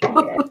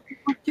 Yeah.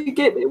 You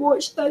get me to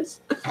watch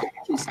this?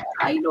 Just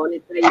crying all the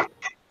time.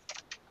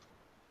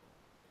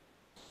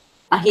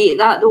 I hate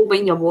that though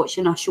when you're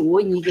watching a show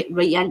and you get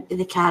right into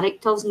the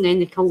characters and then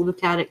they kill the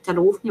character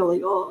off and you're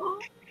like, oh.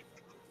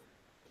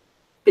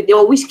 But they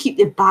always keep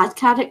the bad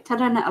character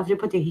in it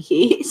everybody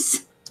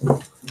hates.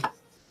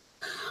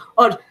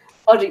 or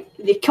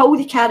they kill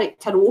the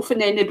character off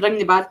and then they bring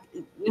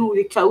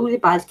they kill the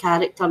bad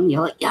character and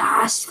you're like,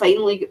 yes,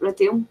 finally get rid of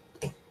him.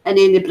 And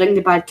then they bring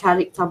the bad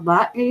character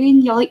back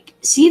again. You're like,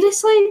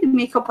 seriously? They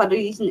make up a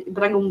reason to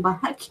bring him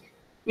back?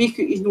 Make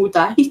it he's no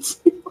died?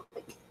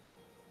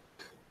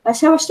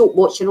 That's how I stopped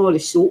watching all the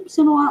soaps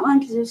and all that, man,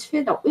 because I was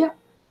fed up with it.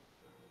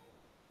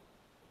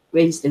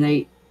 Wednesday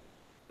night.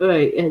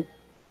 Right.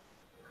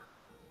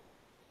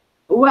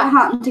 What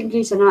happened in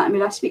Grey's Anatomy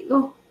this week,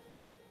 though?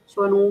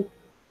 So I know.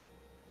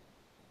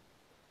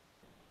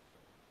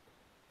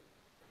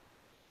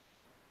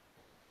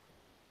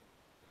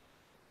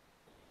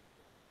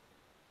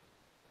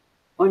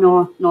 Oh,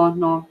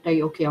 no.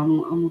 Right, okay, I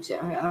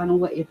know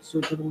what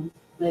episode you're on.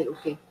 Right,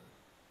 okay.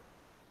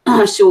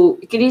 So,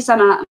 Grey's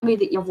Anatomy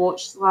that you've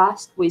watched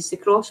last was the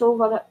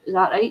crossover, is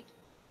that right?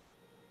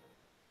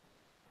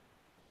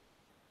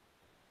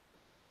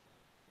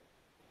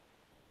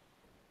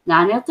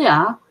 Nah, nearly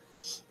that.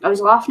 I was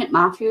laughing at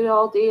Matthew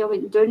all day. I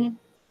went down.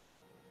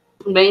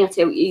 And when I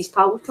tell you his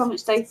pal would come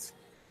at time,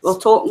 we were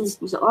talking,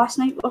 was it last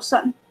night we were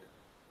sitting?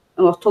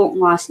 And we were talking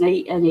last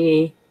night and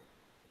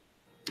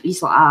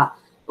he's like,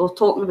 we were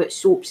talking about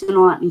soaps and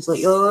all that, and he's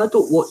like, oh, I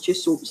don't watch your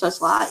soaps. I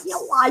was like,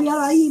 you liar,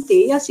 are you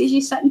there? I says,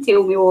 you sit and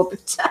tell me all about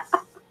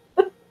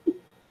it.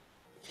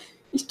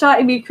 He's trying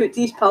to make out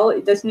his pal that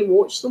he doesn't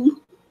watch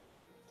them.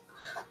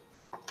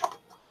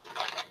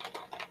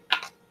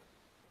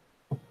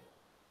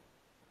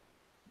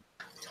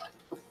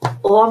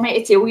 Oh, I'm meant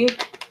to tell you,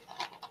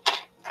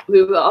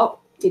 we went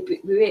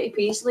to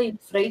Paisley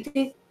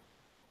Friday,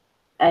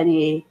 and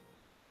there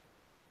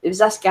was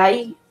this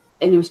guy,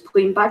 and he was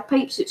playing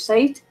bagpipes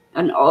outside.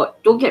 And oh,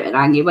 don't get me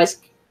wrong, he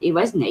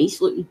was nice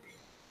looking.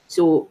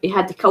 So he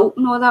had the kilt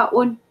and all that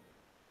on.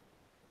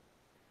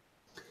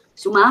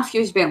 So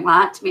Matthew's been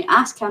like to me,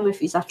 ask him if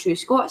he's a true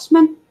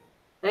Scotsman,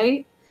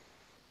 right?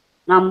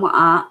 And I'm like,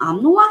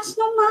 I'm not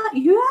asking him that.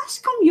 You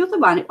ask him. You're the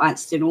one that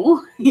wants to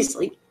know. He's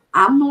like,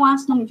 I'm not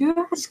asking him.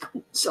 You ask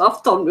him. So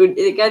I've turned around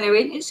to the guy and I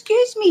went,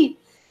 excuse me.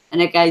 And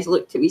the guy's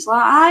looked at me. He's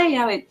like, aye.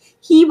 I went,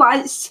 he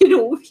wants to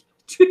know if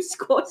you're a true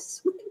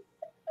Scotsman.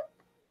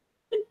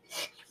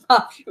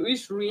 Matthew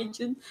was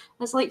raging. I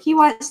was like, he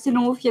wants to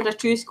know if you're a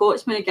true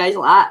Scotsman. The guy's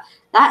like,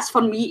 that's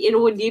for me to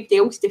know and nobody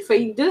else to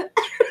find out.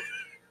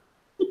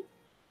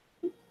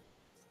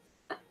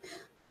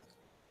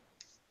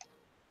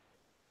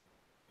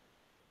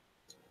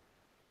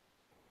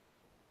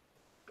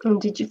 And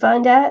did you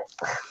find out?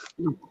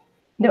 No.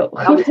 No.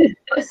 I was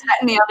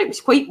sitting there, it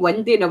was quite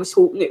windy and I was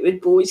hoping it would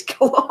boys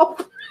go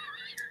up.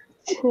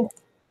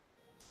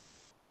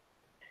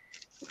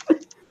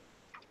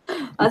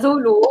 I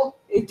don't know.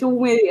 He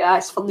told me that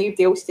that's for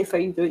nobody else to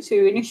find out, so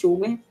he wouldn't show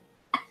me.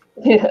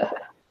 Yeah.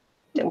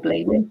 Don't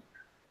blame him.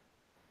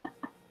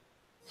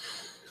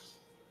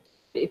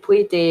 But he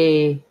played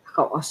a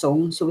couple of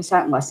songs, so we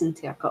sat and listened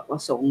to a couple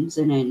of songs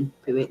and then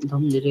we went and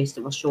done the rest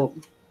of our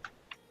shopping.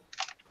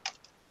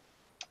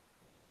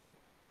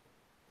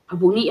 I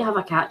will need to have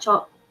a catch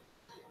up,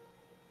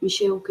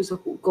 Michelle, because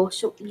I've got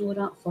gossip and all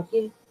that for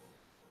you.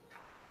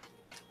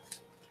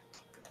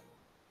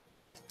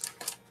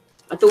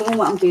 I don't know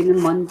what I'm doing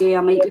on Monday.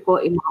 I might be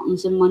going to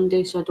Martin's on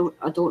Monday, so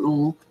I don't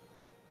know.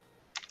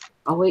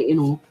 I'll let you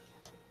know.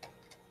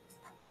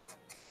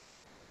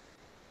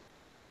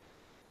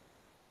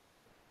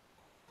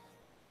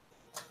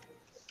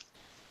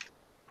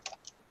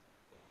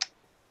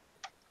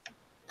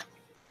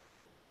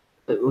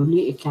 But we'll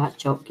need to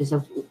catch up because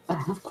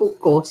I've got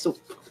gossip.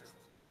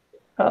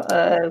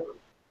 Uh-oh.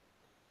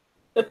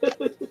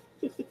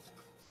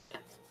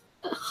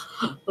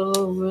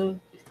 Oh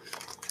man.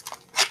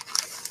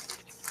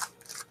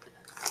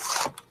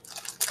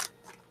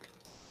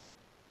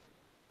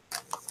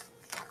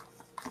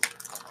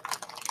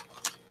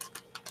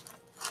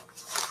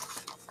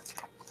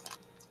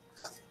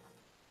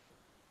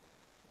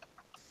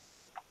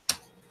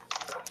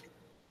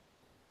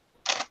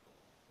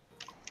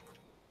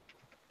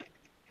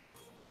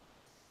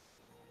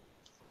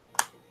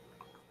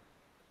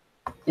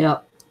 Yeah.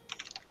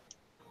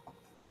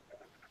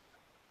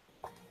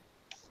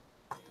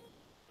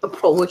 I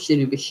probably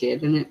shouldn't be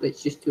sharing it, but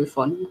it's just too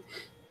funny.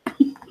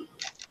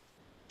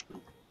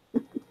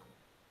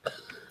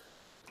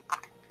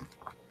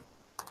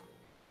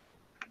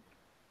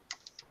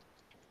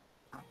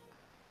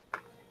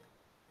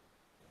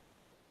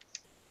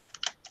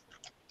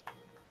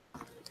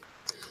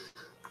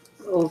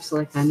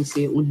 Obviously, I can't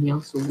say it on here,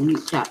 so we'll need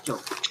to catch up.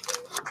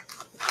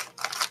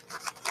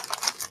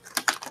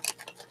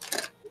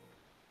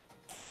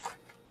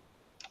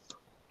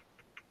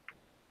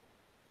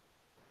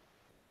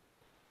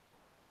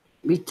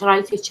 We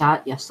tried to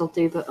chat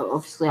yesterday, but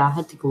obviously I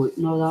had to go out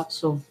and all that,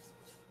 so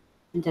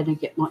I didn't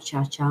get much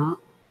of a chat.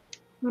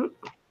 Mm.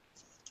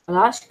 But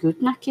that's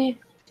good, Nikki.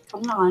 It's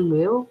coming along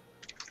well.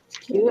 It's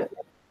cute.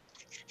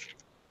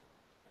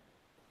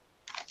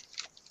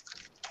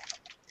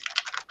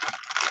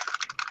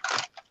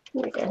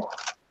 Yeah.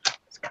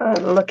 It's kind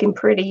of looking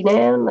pretty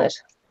now, isn't it?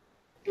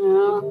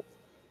 Yeah.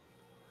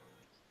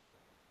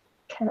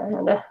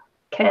 Kinda.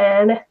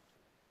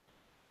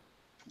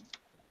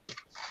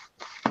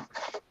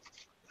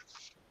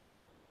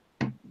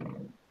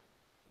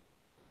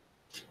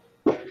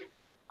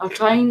 I'll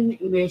try and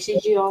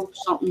message you or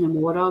something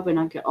tomorrow when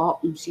I get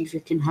up and see if we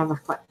can have a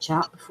quick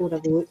chat before I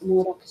go out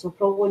tomorrow, because I'll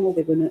probably not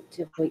be going out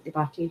to like the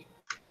back of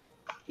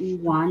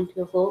 2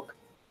 o'clock.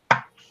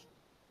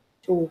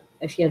 So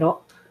if you're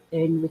up,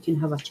 then we can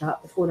have a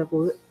chat before I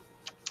go out.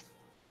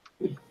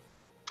 You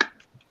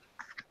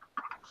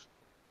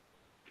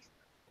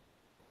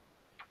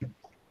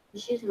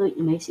should like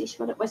the message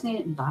for it, wasn't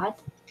anything bad.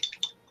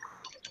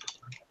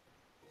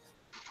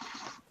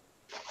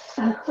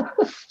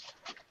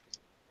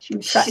 She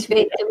was She trying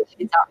sent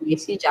that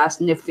message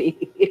asking if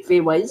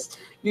he was.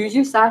 You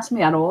just asked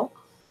me or not.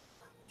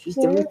 She's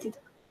deleted.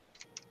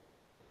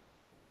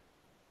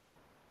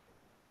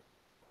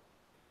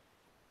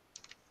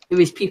 There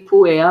was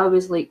people there,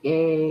 was like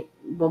a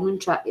woman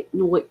trying,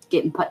 like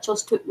getting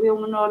pictures took with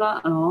him and all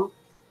that and all.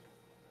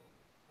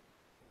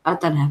 I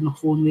didn't have my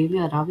phone with me,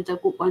 or I would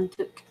have got one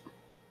took.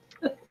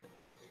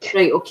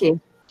 Right, okay.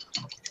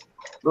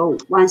 Well,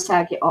 once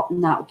I get up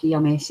and that, I'll give you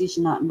a message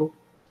and that, and we'll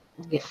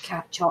get a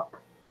catch up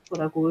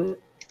before I go out.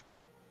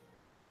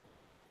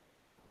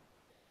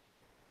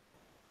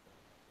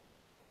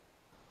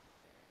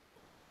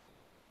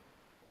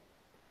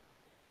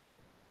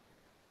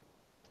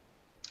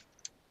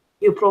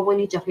 You'll probably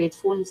need your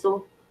headphones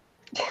though.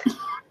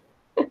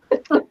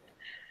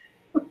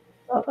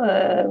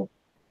 I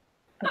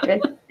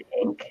don't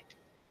think.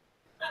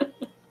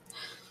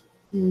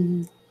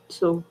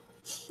 So,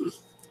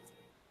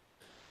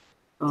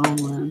 oh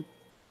man,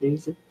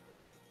 crazy.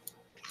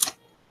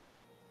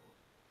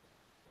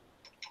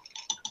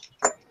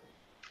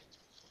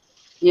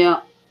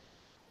 Yeah.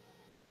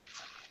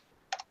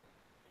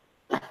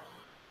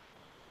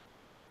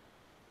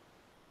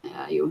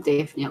 Yeah, you'll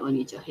definitely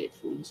need your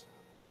headphones.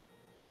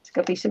 It's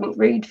got to be something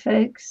rude,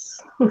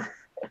 folks. I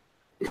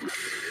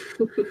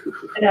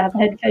don't have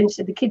headphones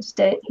so the kids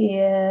don't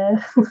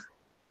hear.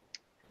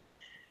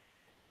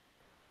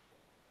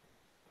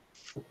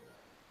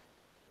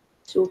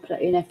 So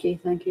pretty, Nikki.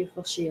 Thank you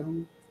for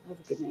sharing. Have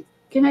a good night.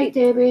 Good night,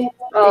 Debbie.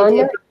 Oh,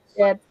 Hey,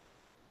 no,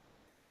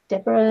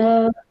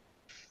 Deborah.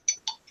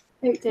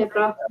 Night,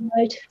 Deborah.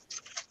 Right.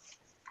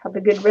 Have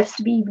a good rest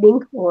of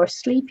evening or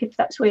sleep if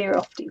that's where you're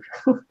off to.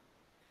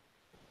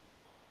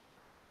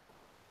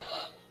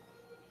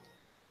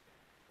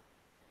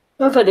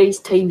 Have a nice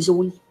time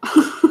zone.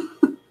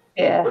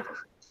 Yeah.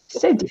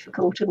 So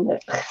difficult, isn't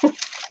it?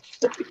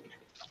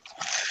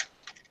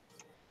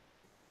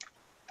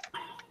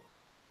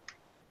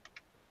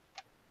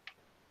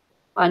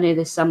 One of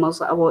the simmers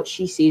that I watch,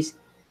 she says,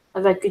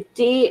 have a good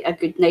day, a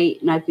good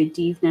night, and a good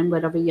evening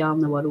wherever you are in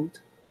the world.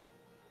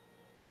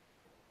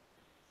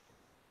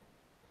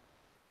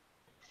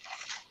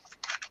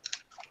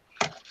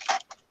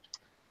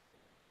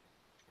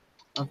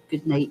 Or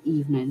good night,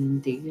 evening,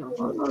 and day,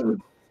 or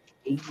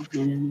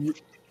evening and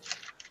night.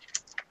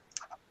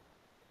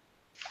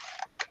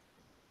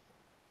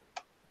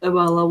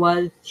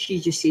 Well, she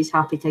just says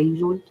happy time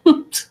zone.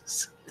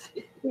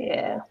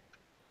 Yeah.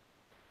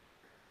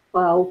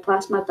 Well, I'll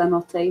pass my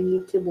dinner time.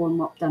 Need to warm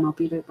up, then I'll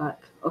be right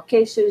back.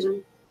 Okay,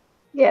 Susan?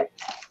 Yep.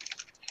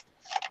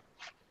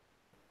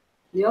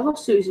 The other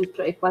Susan's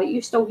pretty quiet.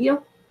 You still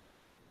here?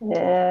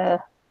 Yeah.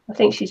 I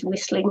think she's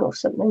whistling or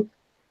something.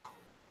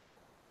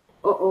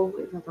 Uh-oh,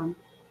 what have I done?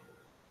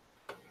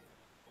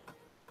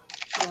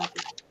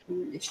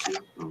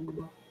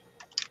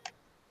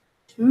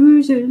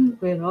 Susan,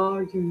 where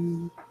are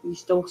you? You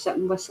still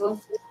sitting whistling?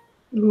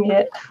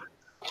 Yeah.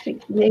 I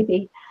think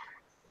maybe.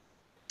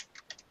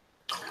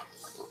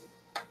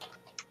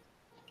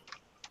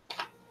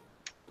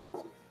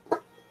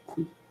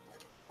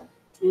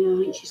 Yeah,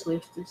 I think she's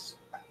left us.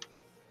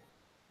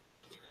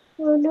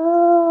 Oh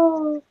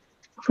no.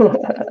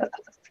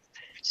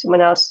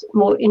 Someone else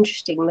more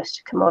interesting must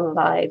have come on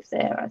live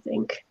there, I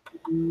think.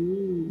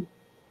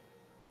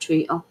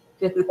 Traitor.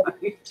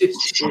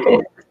 Just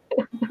traitor.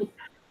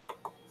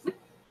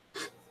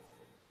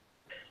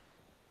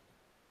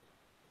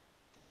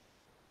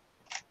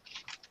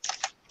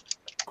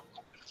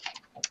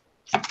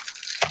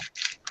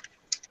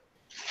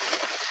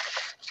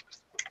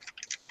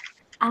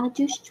 I'm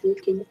just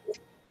joking.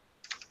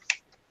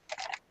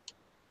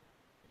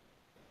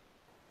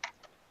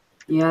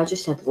 Yeah, I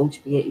just had loads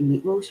of spaghetti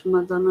meatballs for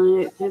my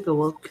dinner. Maybe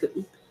we're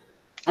cooking.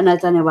 And I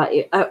don't know what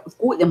to, I've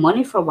got the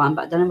money for one,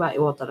 but I don't know what to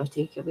order a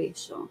takeaway,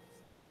 so.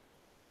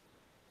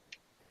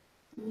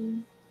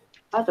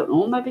 I don't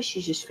know, maybe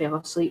she just fell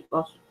asleep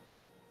or,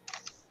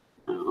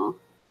 I don't know.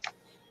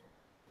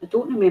 I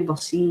don't remember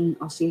seeing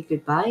her say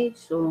goodbye,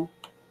 so.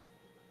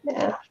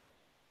 Yeah.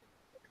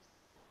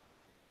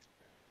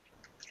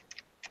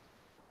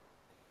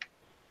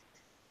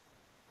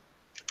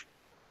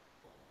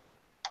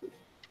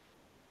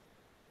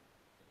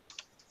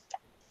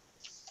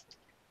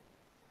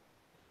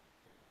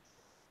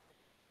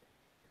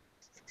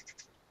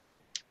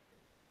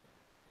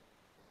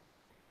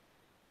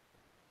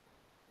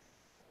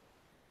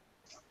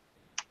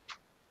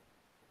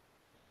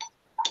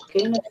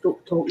 Kind of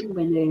stopped talking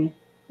when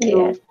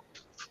Yeah.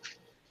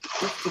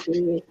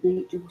 yesterday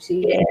night you'll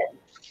see. Yeah.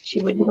 She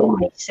wouldn't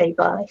normally say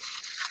bye.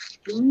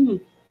 The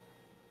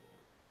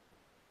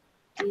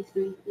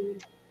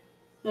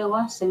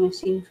last thing I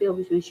seen Phil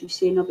was when she was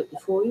saying about the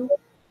foil.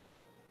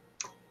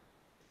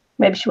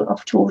 Maybe she went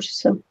off to order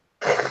some.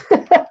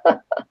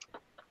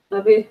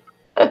 Maybe.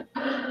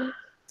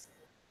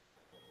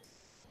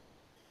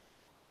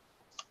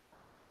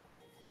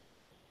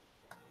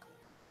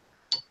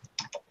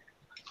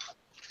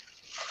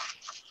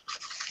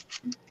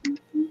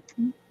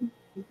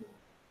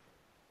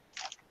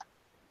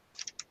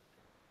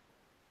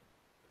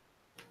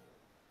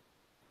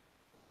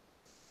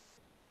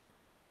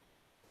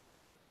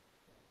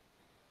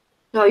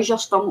 How's your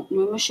stomach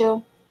now,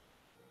 Michelle?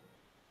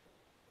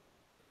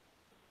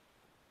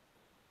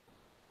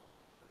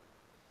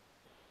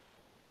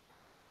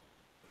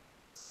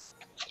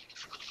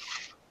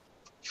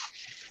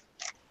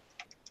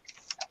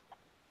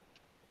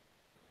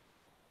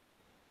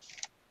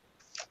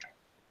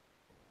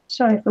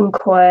 Sorry if I'm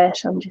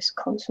quiet, I'm just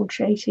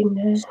concentrating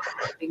there.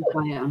 Being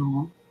quiet and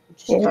all. I'm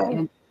just Yeah.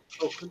 trying to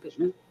talk about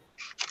now.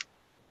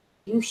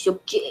 You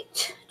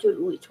subject. Don't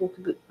know what to talk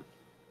about.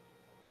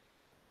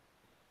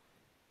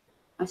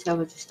 I said I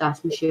would just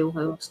ask Michelle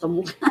how her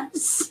stomach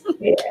is.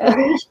 Yeah.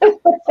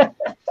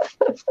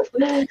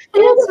 We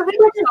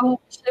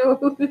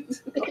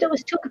could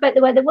always talk about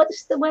the weather.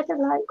 What's the weather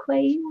like where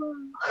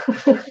you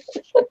are?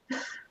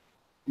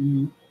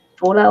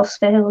 All else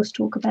fails,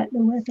 talk about the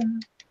weather.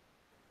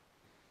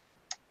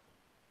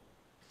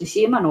 You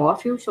see, I know I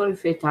feel sorry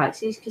for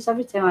taxis because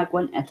every time I go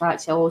into a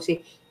taxi, I always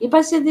say, "You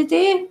busy the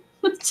day?"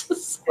 It's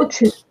just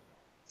like,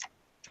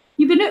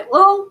 you been out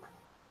long?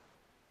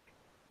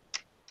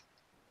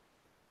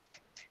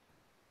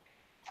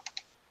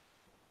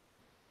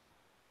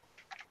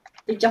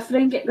 Did your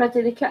friend get rid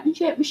of the kittens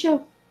yet,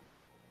 Michelle?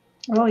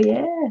 Oh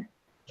yeah,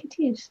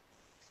 kitties.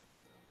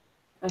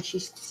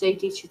 She's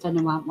decided she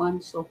didn't want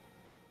one, so.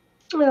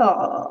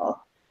 Oh,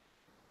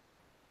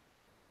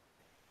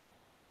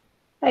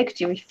 how could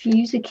you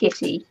refuse a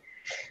kitty?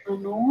 I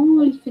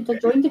know, you could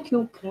have joined the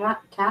cool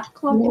cat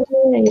club. Yeah,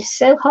 you're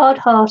so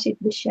hard-hearted,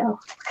 Michelle.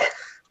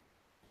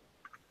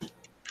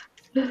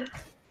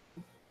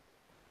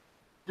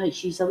 Like,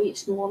 she's a bit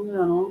slow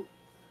now, I know.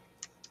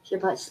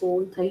 She's a bit slow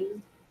in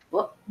time.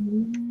 What?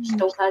 She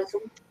still has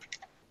them.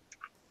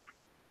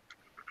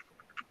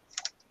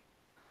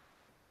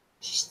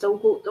 She's still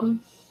got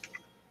them.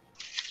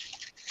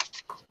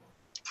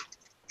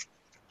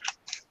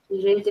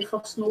 You ready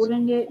for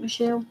snoring yet,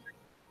 Michelle?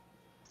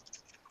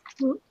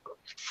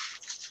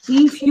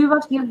 See, if you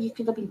were here, you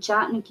could have been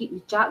chatting and keeping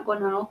the chat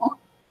going on.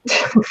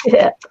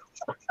 Yeah.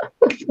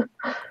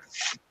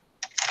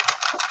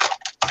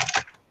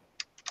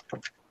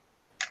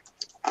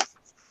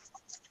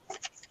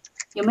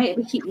 You might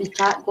be keeping the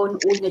chat going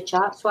on the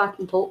chat so I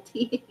can talk to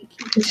you.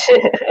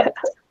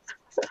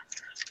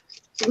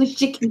 At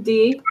least you can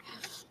do.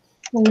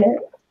 Yeah.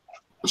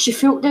 She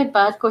felt dead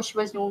bad because she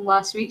wasn't on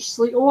last week. She's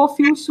like, oh, I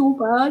feel so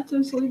bad. I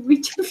was like, we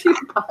do feel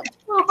bad.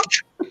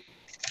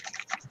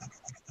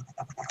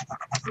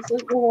 She's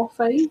like, oh,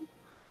 fine.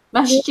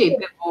 Missed you,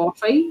 but oh,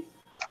 fine.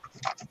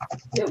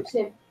 Yeah,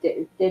 it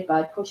was dead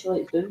bad because she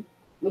let us down.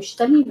 Well, she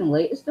didn't even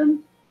let us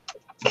down.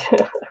 You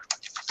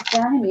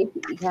can't make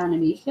it, you can't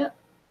make it.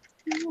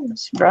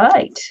 That's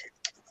right.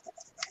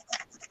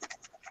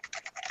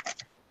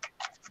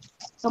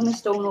 Something's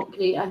still not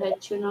great. I had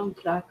tuna and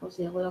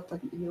crackers earlier,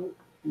 didn't help.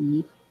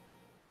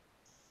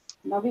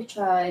 Maybe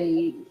try,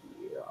 I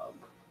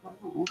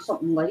don't know,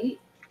 something light.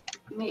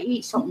 You might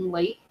eat something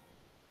light.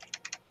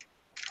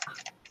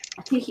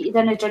 I take it you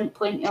didn't drink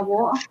plenty of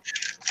water.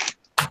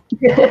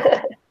 You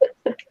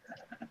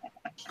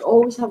should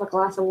always have a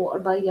glass of water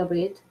by your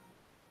bed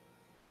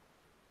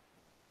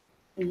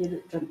when you're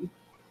out drinking.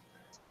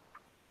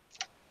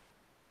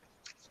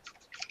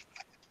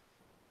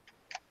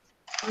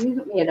 You've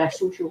got more of a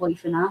social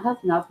life than I have,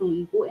 and I've not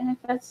even got any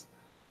kids.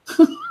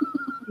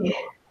 Yeah.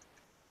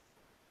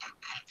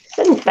 It's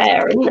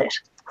unfair, isn't it?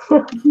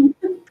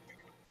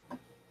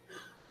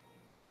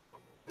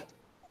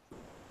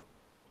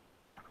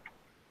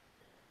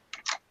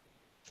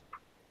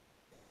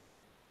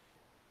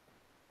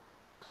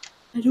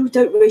 I no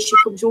doubt when she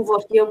comes over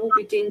here, we'll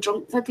be doing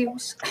drunk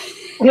videos.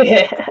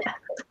 Yeah.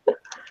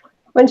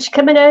 When's she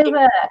coming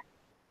over?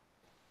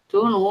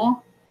 Don't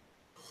know.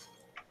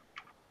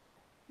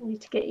 You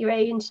need to get your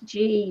A into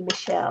G,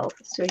 Michelle,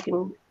 so you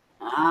can.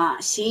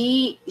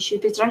 See, you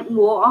should be drinking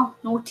water,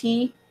 no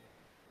tea.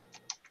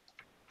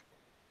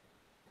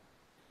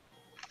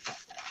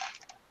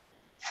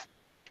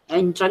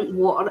 And drink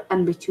water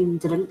in between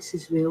drinks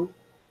as well.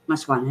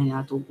 That's one thing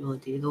I don't really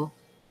do though.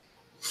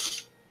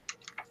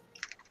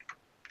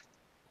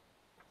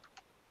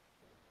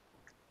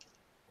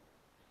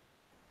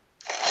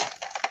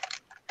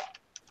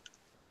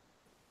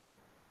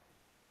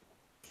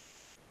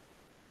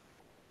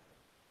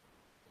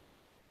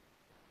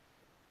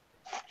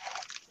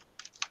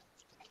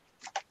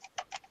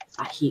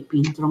 I hate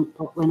being drunk,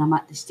 but when I'm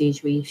at the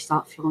stage where you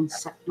start feeling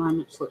sick,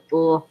 man, it's like,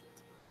 oh.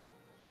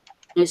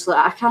 And it's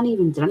like, I can't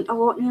even drink a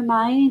lot now,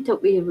 man. It'll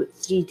be a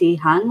 3-day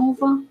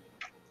hangover.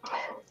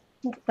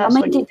 I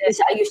might do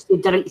this. I used to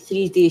drink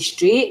 3 days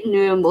straight, and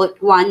now I'm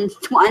like one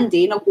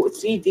day and I've got a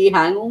 3-day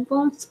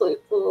hangover. It's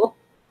like, oh.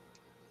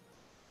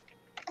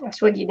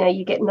 That's when you know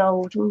you're getting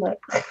old, isn't it?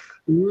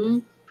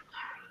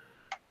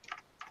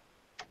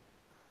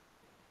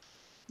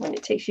 When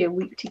it takes you a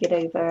week to get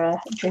over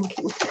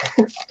drinking.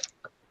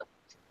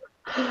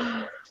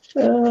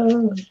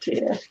 Oh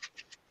dear.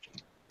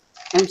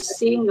 I'm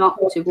saving up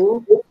to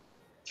go.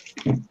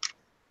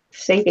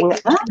 Saving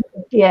up.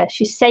 Yeah,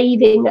 she's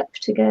saving up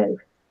to go.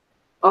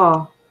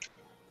 Oh.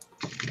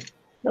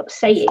 Not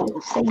saying,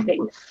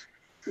 saving.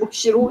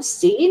 What's your own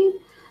saying?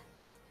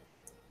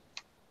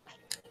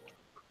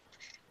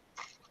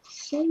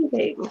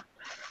 Saving.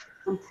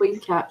 I'm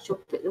playing catch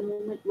up at the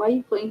moment. Why are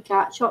you playing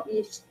catch up?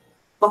 You're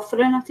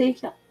buffering, I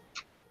take it.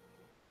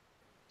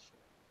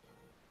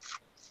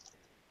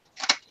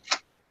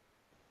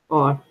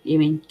 Or you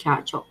mean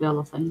catch up with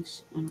other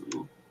things? I don't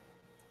know.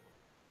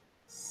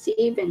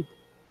 Saving.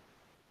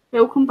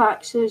 Welcome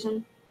back,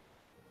 Susan.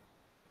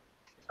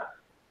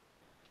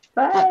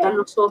 Bye. That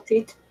dinner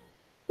sorted.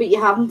 What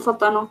you having for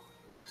dinner?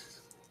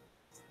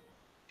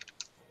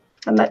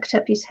 I mucked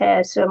up his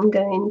hair, so I'm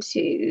going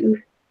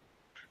to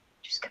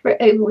just cover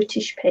it over with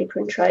tissue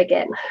paper and try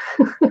again.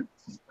 It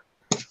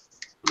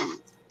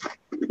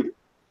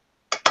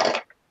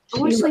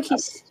looks like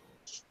he's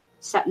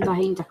sitting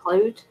behind a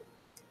cloud.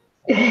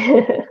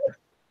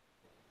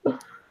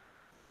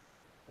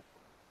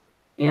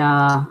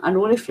 Yeah, I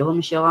know the feeling,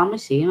 Michelle. I'm the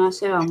same. I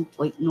say I'm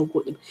like no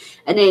go to.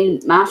 And then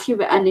Matthew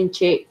went in and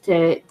checked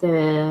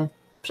the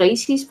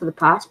prices for the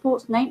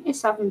passports.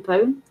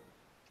 £97.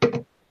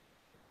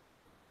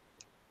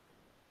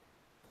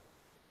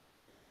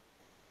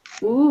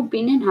 Ooh,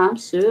 bean and ham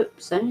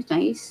soup. Sounds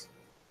nice.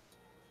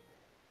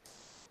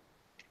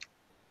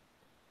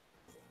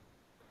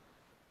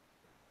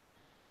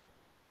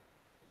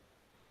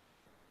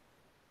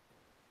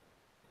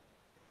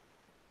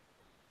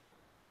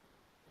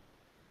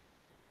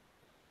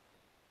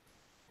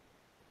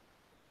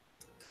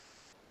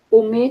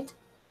 Homemade.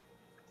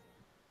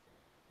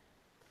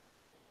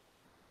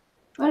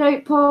 All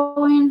right,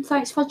 Pauline.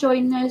 Thanks for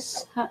joining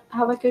us.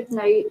 Have a good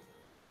night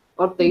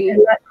or day.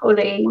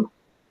 Pauline.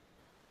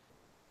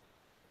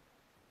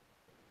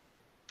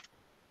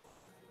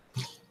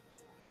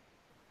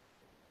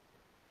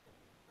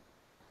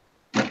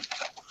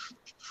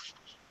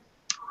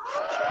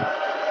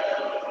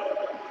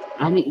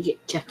 I need to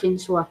get chicken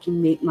so I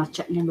can make my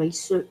chicken and rice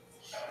soup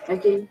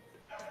again.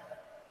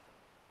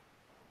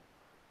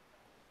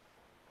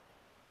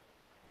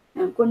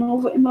 I'm going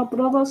over to my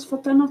brother's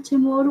for dinner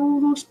tomorrow,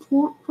 roast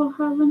pork we're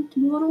having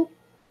tomorrow.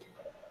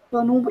 So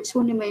I know what's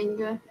on the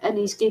menu, and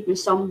he's gave me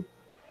some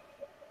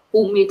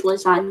homemade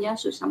lasagna,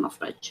 so it's in my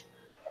fridge.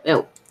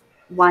 Well,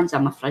 one's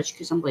in my fridge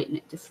because I'm letting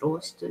it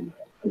defrost and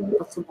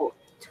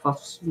for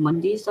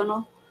Monday's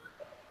dinner.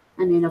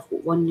 And then I've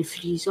got one in the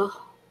freezer.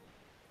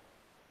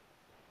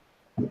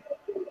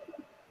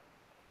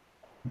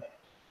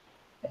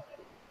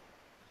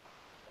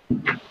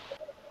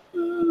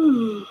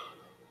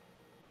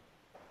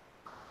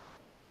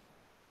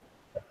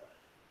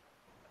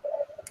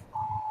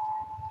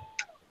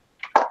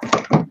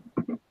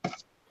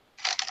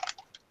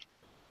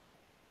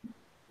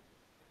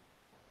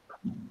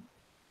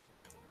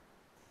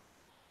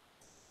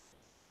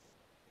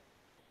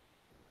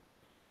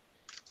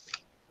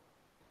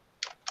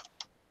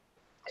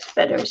 It's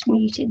better it's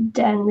muted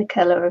down the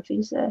colour of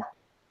his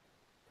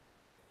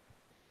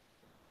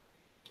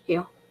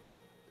Yeah.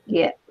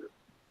 Yeah.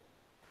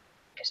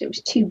 Because it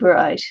was too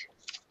bright.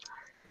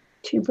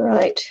 Too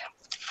bright.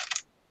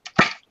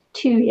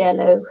 Too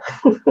yellow.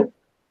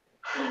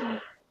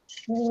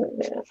 So,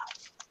 yeah.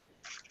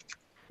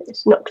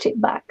 It's knocked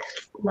it back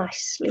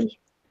nicely.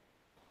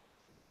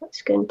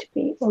 That's going to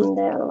be on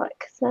there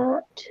like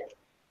that.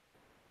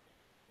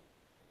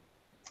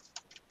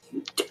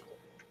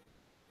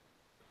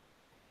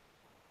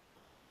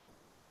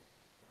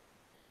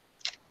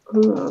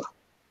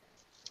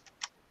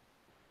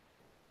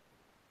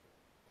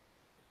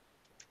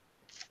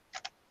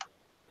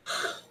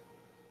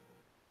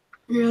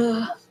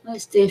 Yeah,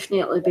 that's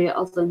definitely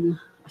better than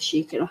a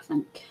shaker, I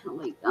think. I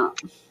like that.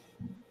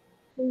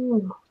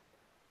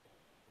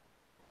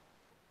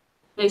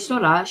 It's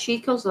not that.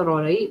 Shakers are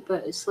alright,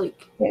 but it's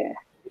like, yeah,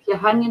 if you're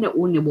hanging it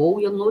on the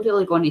wall, you're not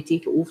really going to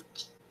take it off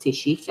to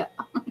shake it.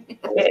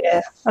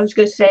 Yeah, I was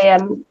going to say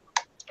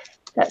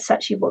that's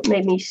actually what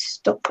made me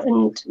stop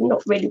and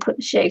not really put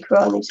the shaker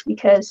on, is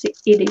because it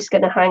is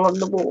going to hang on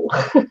the wall.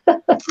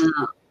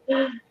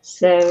 Yeah.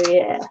 So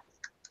yeah.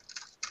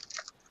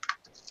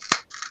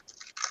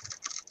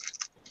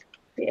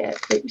 Yeah,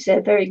 it was a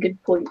very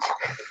good point.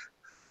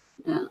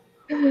 Yeah.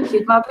 You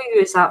could maybe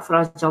use that for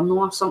a journal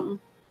or something.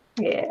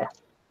 Yeah.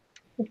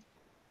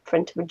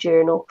 Front of a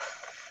journal.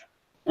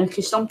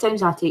 Because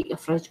sometimes I take your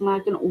fridge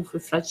magnet off the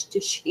fridge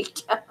to shake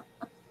it.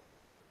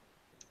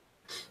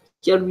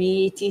 Your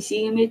wee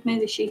ATC you made me,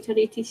 the shaker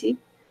ATC.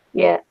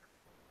 Yeah.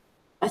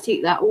 I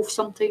take that off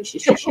sometimes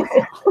just to shake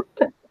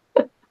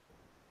it.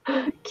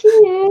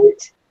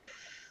 Cute.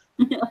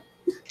 Yeah.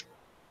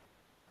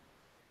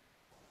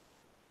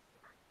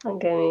 I'm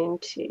going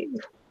to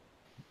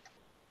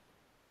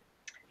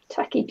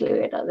tacky glue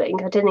it, I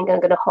think. I don't think I'm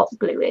going to hot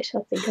glue it.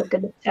 I think I'm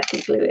going to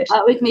tacky glue it.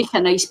 That would make a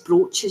nice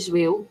brooch as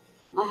well,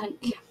 I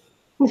think.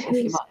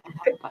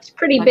 It's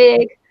pretty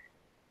big.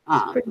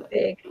 It's pretty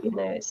big, you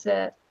know. It's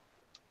I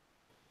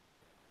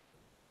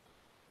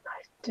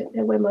don't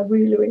know where my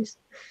ruler is,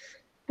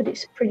 but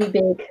it's pretty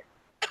big.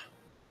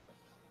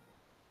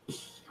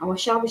 I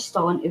wish I was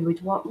still into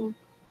woodworking.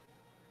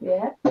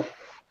 Yeah.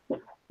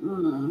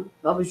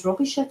 I was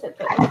rubbish at it,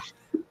 but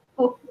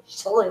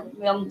still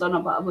we haven't done a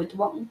bit of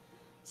woodworking.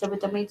 So I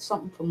would have made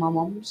something for my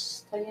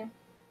mum's thing.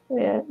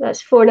 Yeah,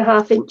 that's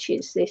 4.5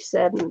 inches. This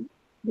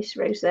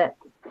rosette.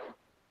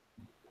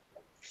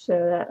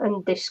 So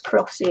and this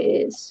cross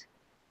is,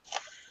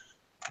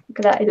 look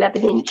at that,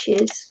 11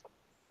 inches.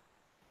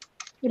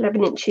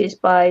 11 inches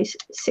by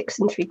 6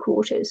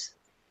 3/4.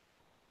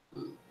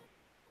 So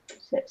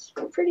it's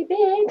pretty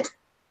big.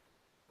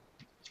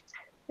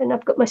 And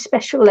I've got my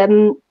special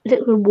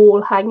little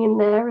wall hanging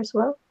there as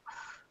well.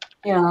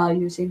 Yeah, I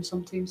use them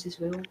sometimes as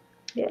well.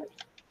 Yeah.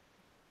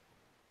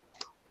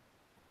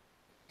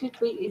 Good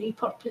way to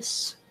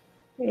repurpose.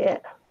 Yeah.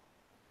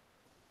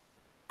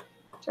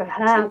 So I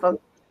have a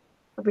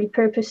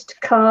repurposed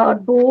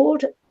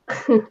cardboard.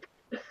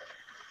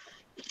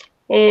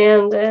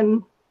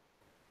 And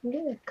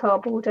yeah,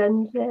 cardboard,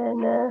 and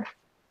then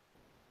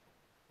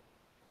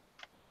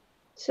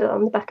so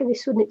on the back of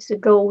this one it's a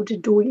gold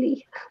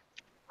doily.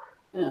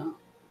 Yeah.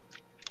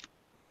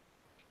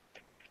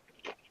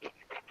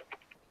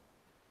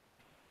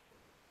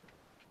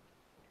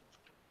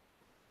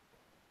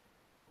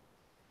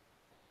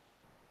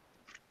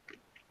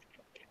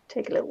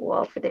 Take a little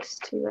while for this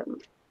to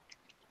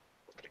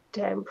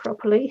down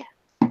properly.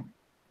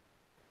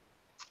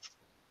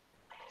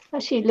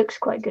 Actually, it looks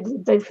quite good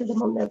with both of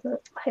them on there,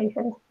 but hey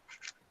ho.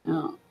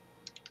 Yeah.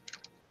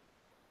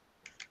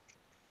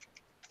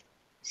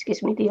 This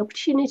gives me the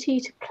opportunity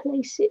to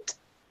place it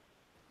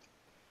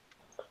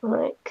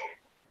like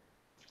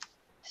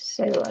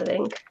so, I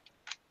think.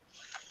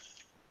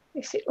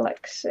 Place it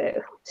like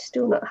so.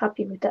 Still not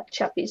happy with that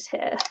chappie's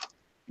hair.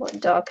 Might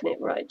darken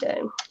it right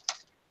down.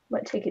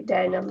 Might take it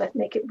down and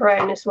make it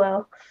brown as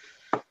well.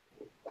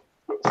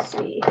 Let's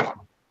see.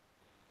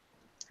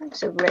 It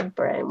was a red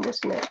brown,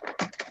 wasn't it?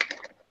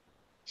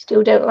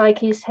 Still don't like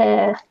his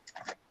hair.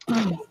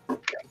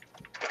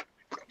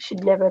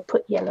 should never have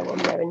put yellow on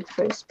there in the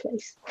first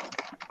place.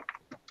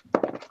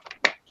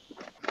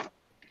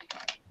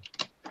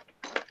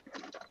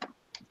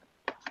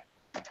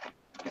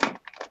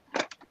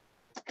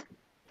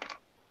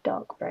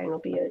 Dark brown will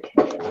be okay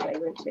anyway,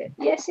 won't it?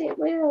 Yes, it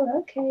will.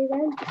 Okay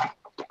then.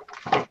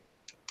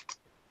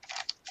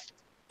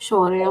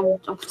 Sorry, I'm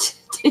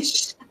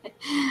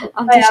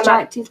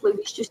distracted.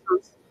 Louise just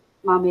asked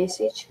my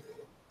message.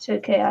 It's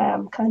okay. I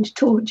am kind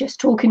of just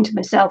talking to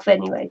myself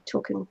anyway,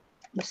 talking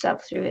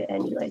myself through it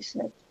anyway.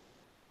 So.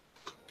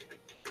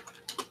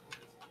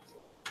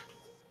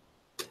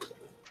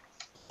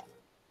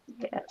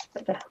 Yeah, it's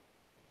better.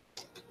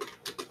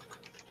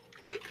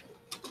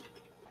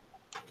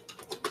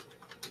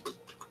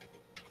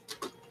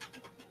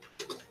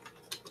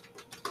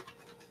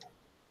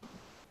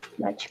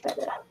 Much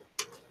better.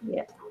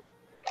 Yeah.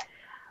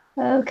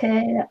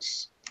 Okay,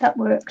 that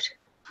worked.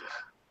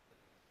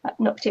 That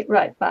knocked it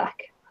right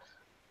back.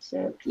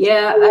 So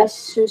yeah,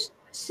 it's just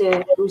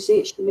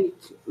rosette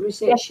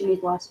she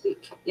made last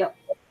week. Yep.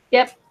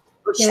 Yep.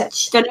 Well, Yeah.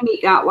 She didn't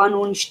make that one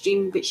on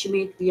stream, but she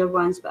made the other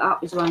ones. But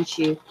that was one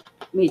she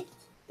made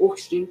off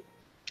stream.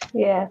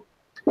 Yeah.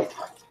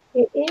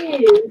 It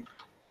is.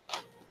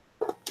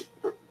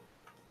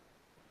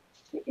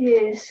 It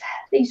is.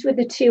 These were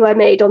the two I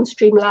made on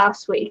stream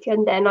last week,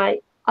 and then I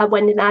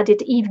went and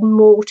added even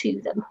more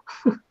to them.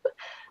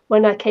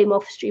 When I came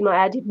off stream, I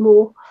added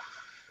more.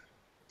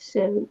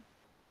 So,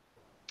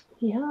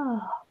 yeah.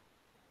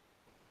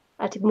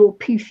 Added more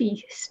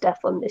poofy stuff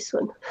on this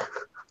one.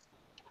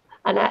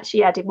 And I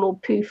actually added more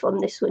poof on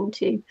this one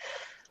too.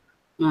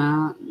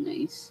 Ah,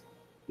 nice.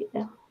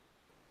 Yeah.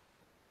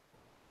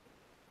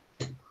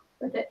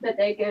 But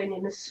they're going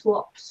in a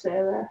swap,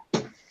 so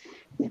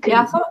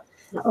Yeah, I thought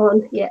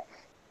on. Yeah.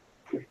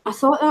 I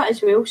thought that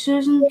as well,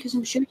 Susan, because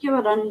I'm sure you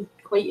were in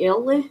quite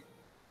early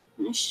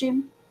in the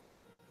stream.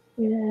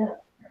 Yeah.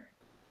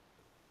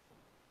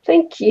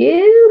 Thank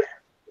you.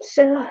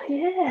 So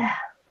yeah.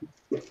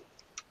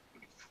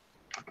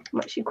 I'm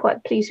actually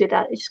quite pleased with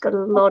that. It's got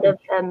a lot of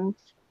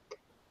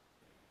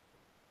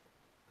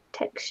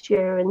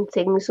texture and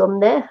things on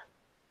there.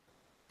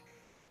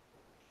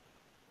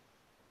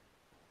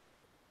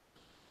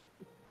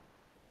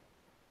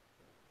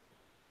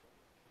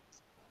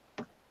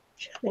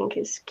 Which I think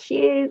is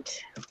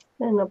cute.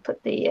 And I'll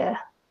put the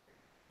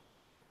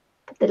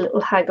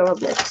little hanger on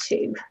there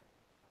too.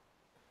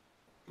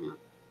 Yeah.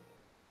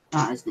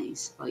 That is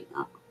nice, I like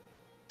that.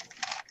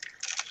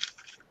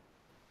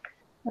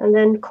 And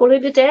then call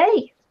it a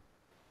day.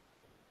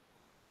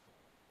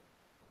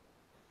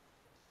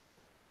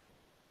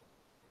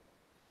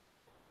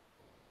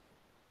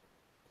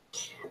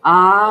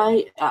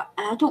 I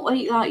don't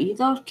like that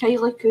either.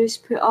 Kylie Coos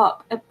put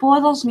up. It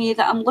bothers me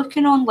that I'm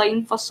looking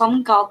online for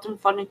some garden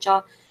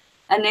furniture,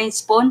 and then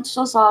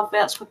sponsors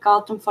adverts for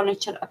garden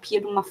furniture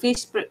appear on my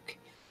Facebook.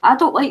 I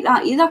don't like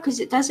that either because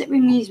it does it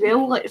with me as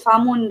well. Like if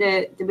I'm on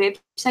the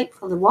website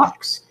for the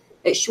works,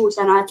 it shows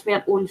an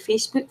advert on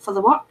Facebook for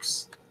the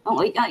works. I don't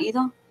like that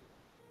either.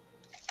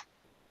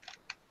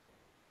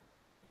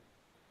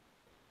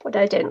 What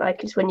I don't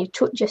like is when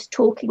you're just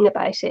talking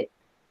about it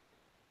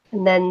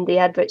and then the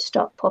adverts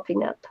start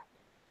popping up.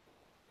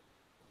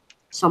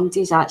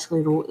 Somebody's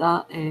actually wrote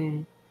that.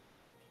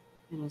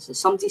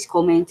 Somebody's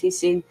commented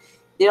saying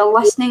they're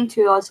listening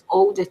to us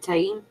all the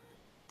time.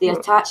 They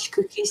attach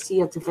cookies to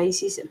your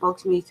devices. It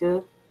bugs me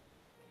too.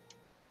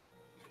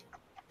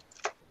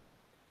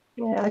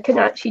 Yeah, I can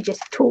actually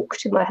just talk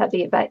to my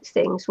hubby about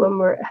things when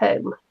we're at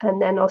home,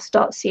 and then I'll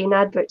start seeing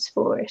adverts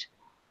for it.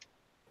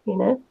 You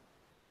know.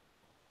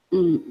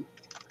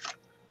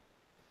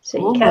 So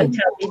you can't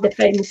tell me the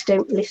phones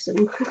don't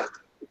listen.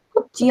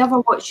 Do you ever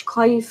watch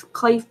Clive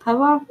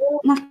Power?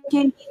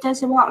 He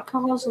does the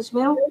watercolours as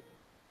well.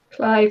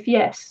 Clive,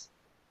 yes.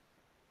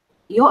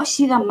 You ought to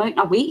see the amount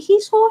of weight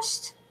he's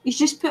lost. He's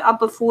just put a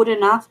before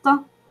and after.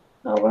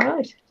 All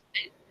right.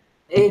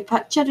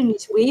 Picture in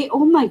his weight.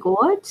 Oh my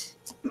god.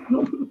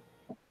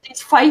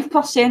 It's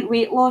 5%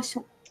 weight loss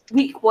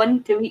week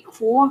 1 to week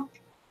 4.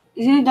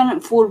 He's only done it in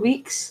 4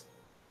 weeks.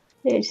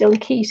 He's on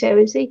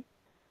keto, is he?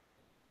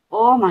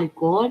 Oh my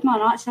god, man,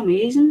 that's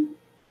amazing.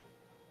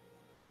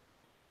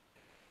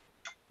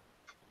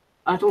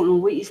 I don't know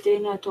what he's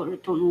doing. I don't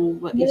know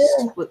what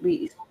what weight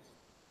he's.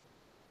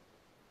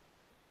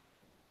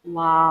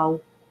 Wow.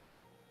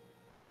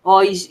 Oh,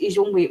 he's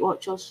on Weight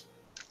Watchers.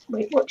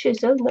 Weight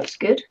Watchers, oh, that's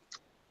good.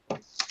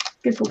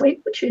 Good for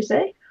Weight Watchers,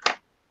 eh?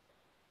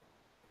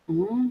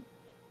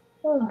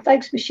 Oh,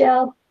 thanks,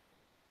 Michelle.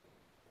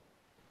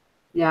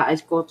 Yeah,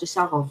 it's gorgeous.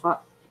 I love it.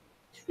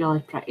 It's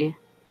really pretty.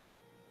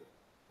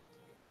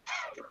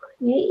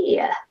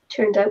 Yeah,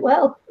 turned out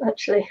well,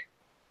 actually,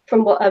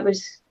 from what I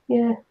was,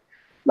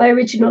 my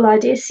original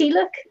idea. See,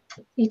 look,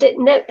 you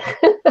didn't know.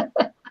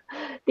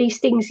 These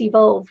things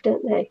evolve,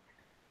 don't they?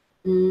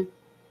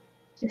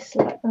 Just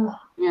like, oh.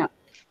 Yeah.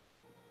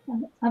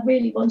 I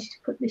really wanted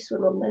to put this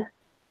one on there.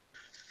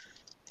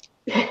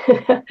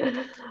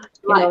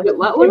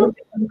 What one?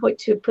 I'm going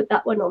to put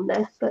that one on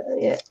there, but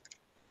yeah.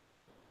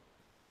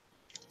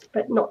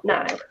 But not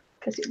now.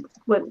 because it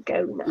won't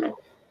go now.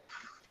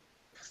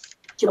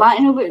 Do you want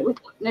to know what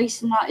would look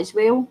nice in that as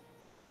well?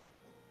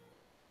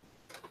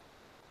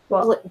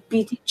 What? Like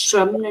beaded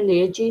trim on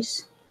the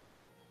edges.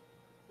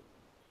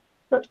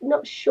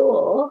 Not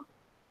sure.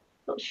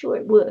 Not sure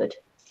it would.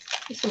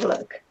 Let's have a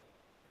look.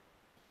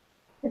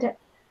 I don't.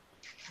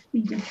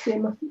 Beaded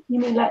trim. You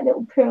mean like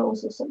little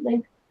pearls or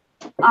something?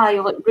 Aye,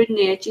 like round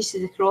the edges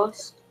of the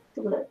cross. Let's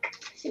have a look.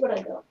 See what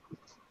I got.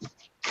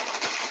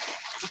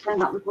 I think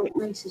that would look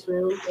nice as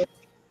well.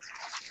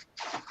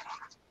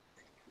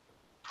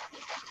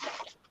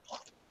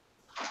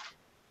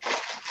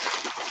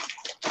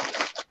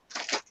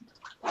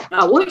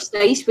 It looks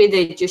nice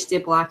with just the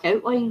black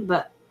outline,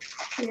 but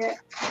yeah.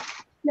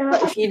 No,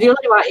 but if you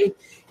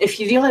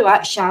really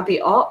want to shabby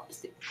it up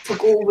to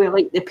go with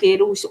like the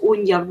pearls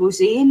on your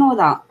rosé and all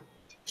that,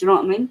 do you know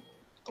what I mean?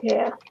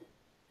 Yeah.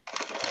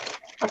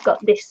 I've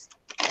got this.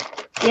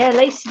 Yeah,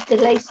 the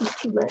lace is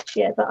too much.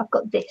 Yeah, but I've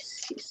got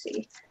this. You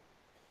see,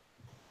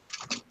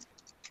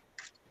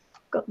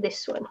 got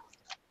this one.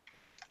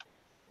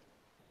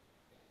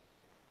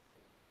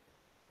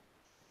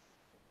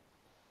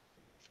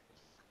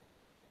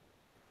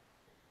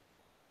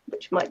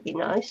 Which might be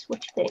nice.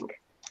 What do you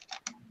think?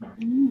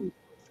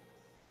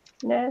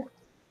 No?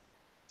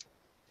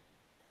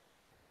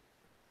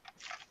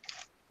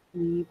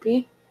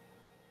 Maybe.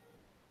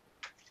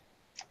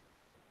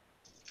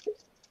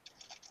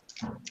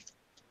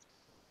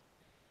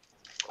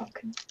 I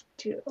can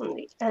do it on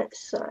the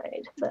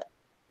outside, but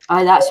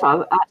Aye, that's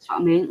what I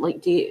meant.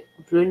 Like, do you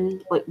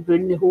ruin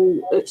the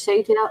whole outside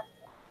of it?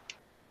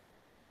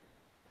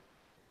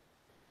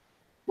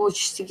 Well,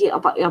 just to get a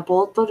bit of a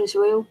border as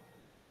well.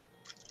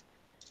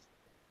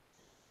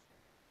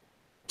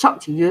 It's up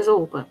to you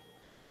though, but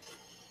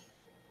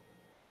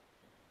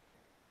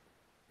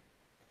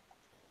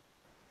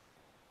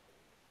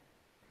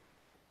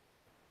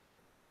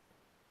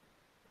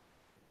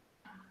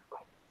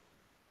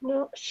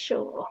not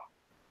sure.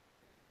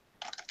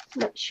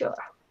 Not sure.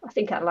 I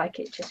think I like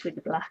it just with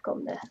the black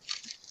on there.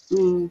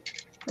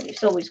 But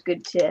it's always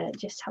good to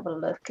just have a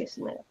look,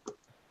 isn't it?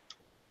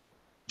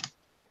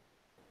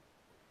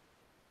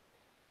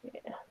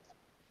 Yeah.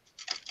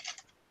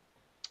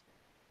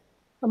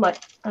 I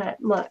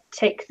might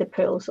take the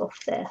pearls off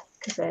there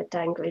because they're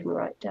dangling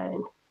right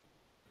down.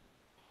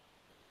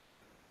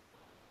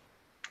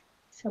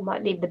 So I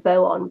might leave the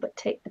bow on, but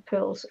take the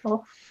pearls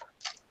off.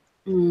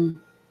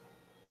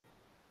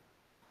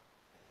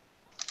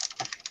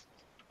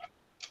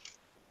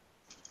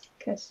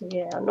 Because,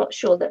 yeah, I'm not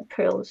sure that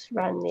pearls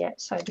around the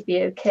outside would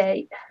be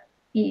okay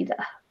either.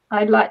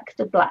 I like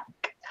the black.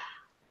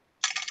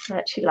 I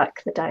actually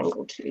like the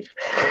dangle too.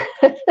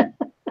 yeah,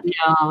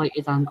 I like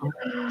your dangle.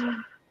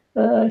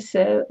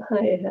 So,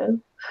 hi-ho.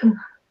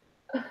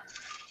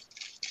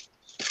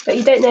 But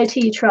you don't know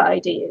till you try,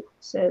 do you?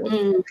 So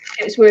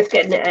it was worth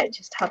getting it out,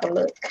 just have a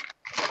look.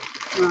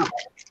 Yeah.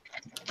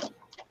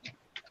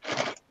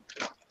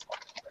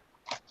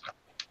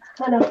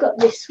 And I've got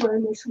this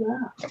one as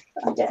well.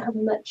 I don't have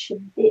much of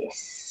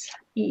this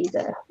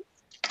either.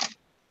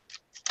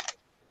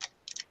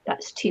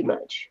 That's too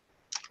much.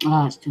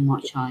 Oh, that's too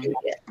much, aye.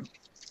 Yeah.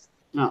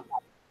 No,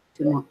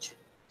 too much.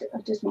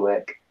 It doesn't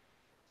work.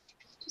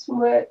 Doesn't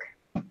work.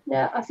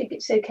 No, I think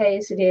it's okay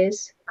as it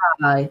is.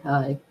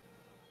 Aye.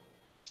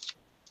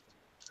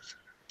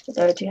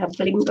 So do you have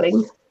bling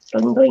bling?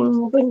 Bling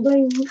bling, bling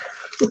bling.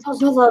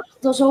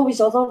 There's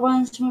always other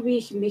ones. Maybe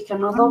you can make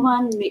another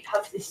one.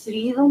 Have the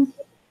three of them.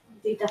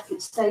 Do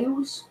different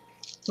styles.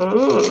 And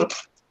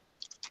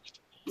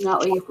that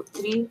way you've got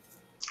three.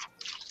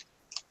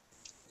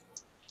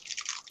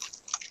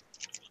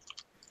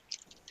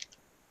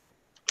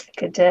 I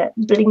could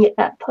bling it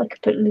up. I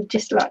could put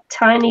just like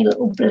tiny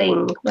little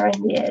bling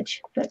around the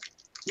edge. But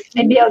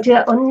maybe I'll do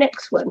that on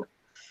next one.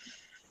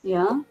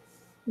 Yeah.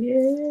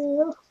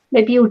 Yeah.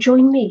 Maybe you'll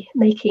join me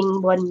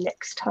making one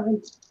next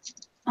time.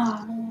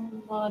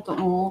 Well, I don't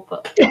know,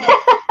 but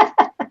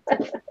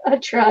I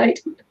tried.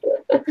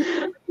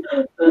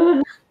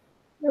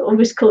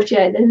 Almost caught you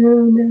out there.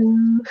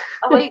 No.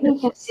 I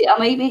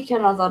might make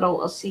another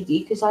alter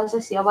CD because, as I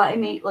say, I want to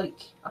make like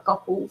a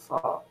couple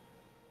for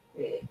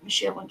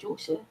Michelle and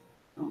Joseph.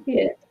 So,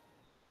 yeah.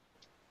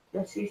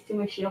 This used to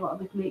Michelle that I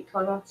would make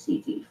her a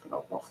CD for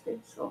her birthday.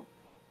 So.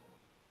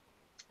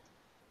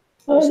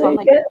 Oh, there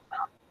you go.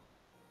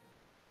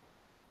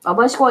 I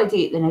was going to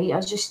do it tonight.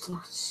 I just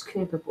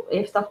couldn't be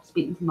after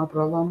speaking to my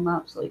brother and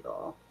that. It's like,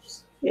 oh.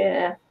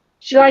 Yeah.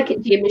 Should I like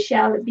it, dear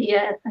Michelle? It'd be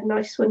a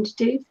nice one to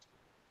do.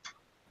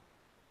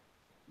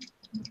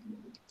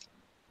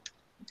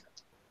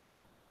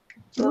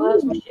 Well,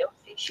 as Michelle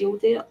said, she'll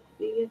do it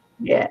for you.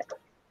 Yeah.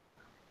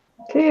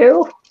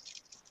 Cool.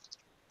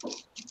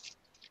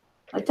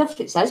 I don't know if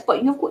it says,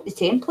 but you've got the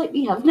template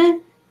we have now.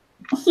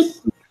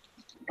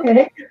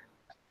 Okay.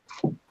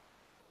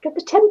 Get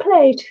the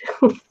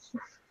template.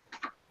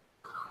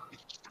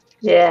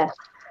 Yeah.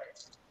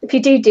 If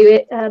you do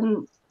it,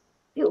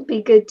 it'll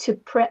be good to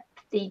prep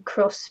the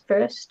cross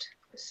first,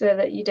 so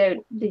that you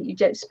don't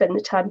spend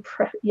the time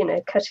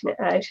cutting it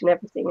out and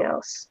everything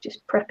else.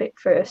 Just prep it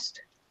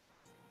first.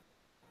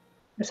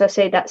 As I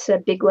say, that's a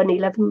big one,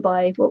 11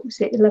 by, what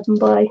was it, 11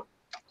 by?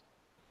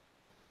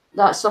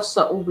 That's a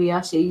subtle way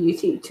I say you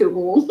take too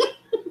long.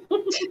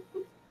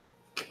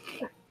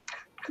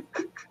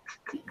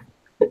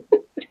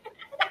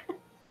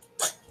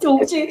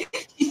 Told you,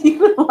 you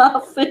were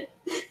laughing.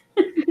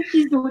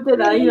 He's not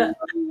denying it.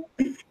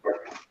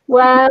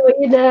 Well,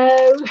 you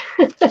know.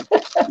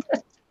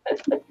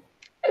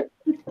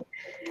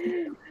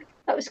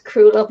 That was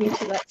cruel of me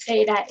to like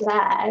say it out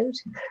loud.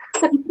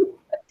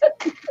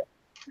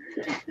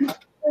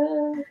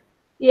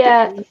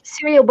 Yeah,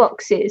 cereal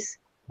boxes.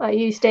 I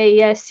used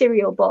a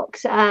cereal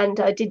box and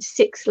I did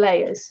 6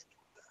 layers.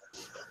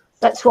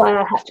 That's why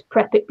I had to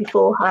prep it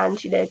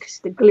beforehand, you know, because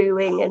the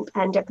gluing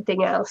and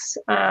everything else.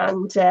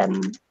 And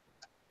then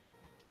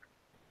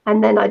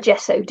I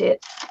gessoed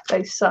it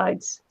both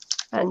sides,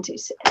 and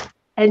it's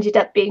ended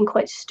up being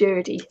quite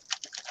sturdy.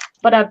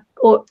 But I've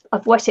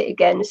wet it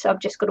again, so I've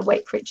just got to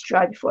wait for it to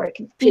dry before I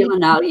can feeling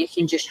now you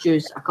can just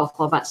use a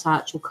couple of bits of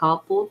actual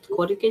cardboard,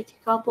 corrugated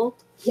cardboard.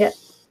 Yeah,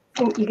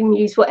 you can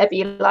use whatever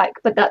you like,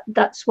 but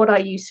that's what I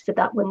use for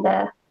that one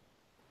there.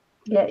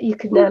 Yeah, you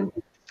can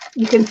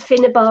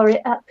finnabar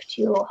it up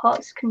to your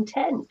heart's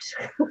content.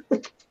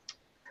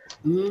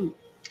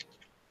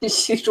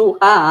 She's so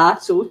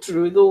so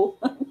true though.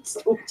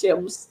 So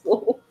damn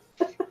slow.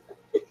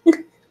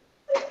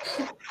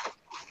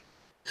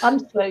 I'm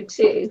slow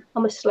too.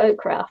 I'm a slow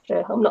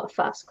crafter. I'm not a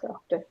fast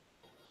crafter.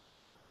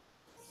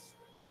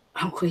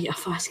 I'm quite a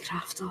fast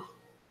crafter.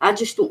 I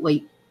just don't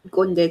like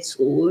going dead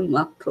slow in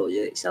my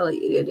projects. I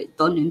like to get it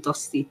done and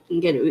dusted and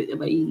get it out of the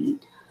way,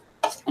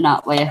 and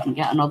that way I can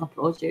get another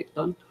project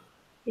done.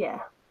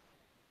 Yeah.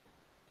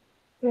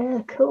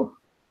 Yeah, cool.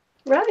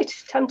 Right,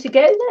 time to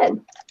go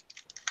then.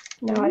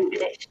 Now I've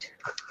finished.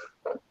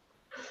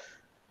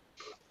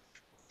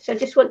 So I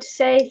just want to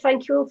say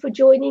thank you all for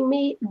joining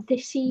me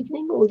this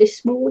evening or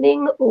this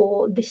morning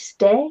or this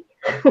day.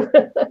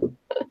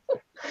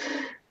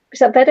 Is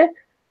that better?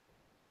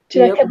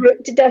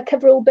 Did I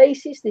cover all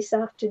bases this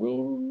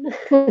afternoon?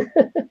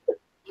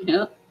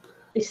 Yeah.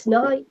 This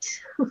night?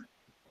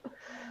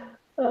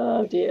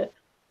 Oh dear.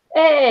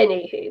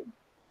 Anywho,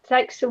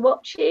 thanks for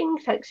watching.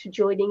 Thanks for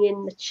joining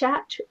in the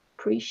chat.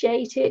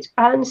 Appreciate it.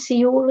 And see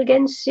you all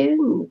again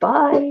soon.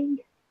 Bye.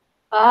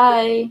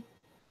 Bye.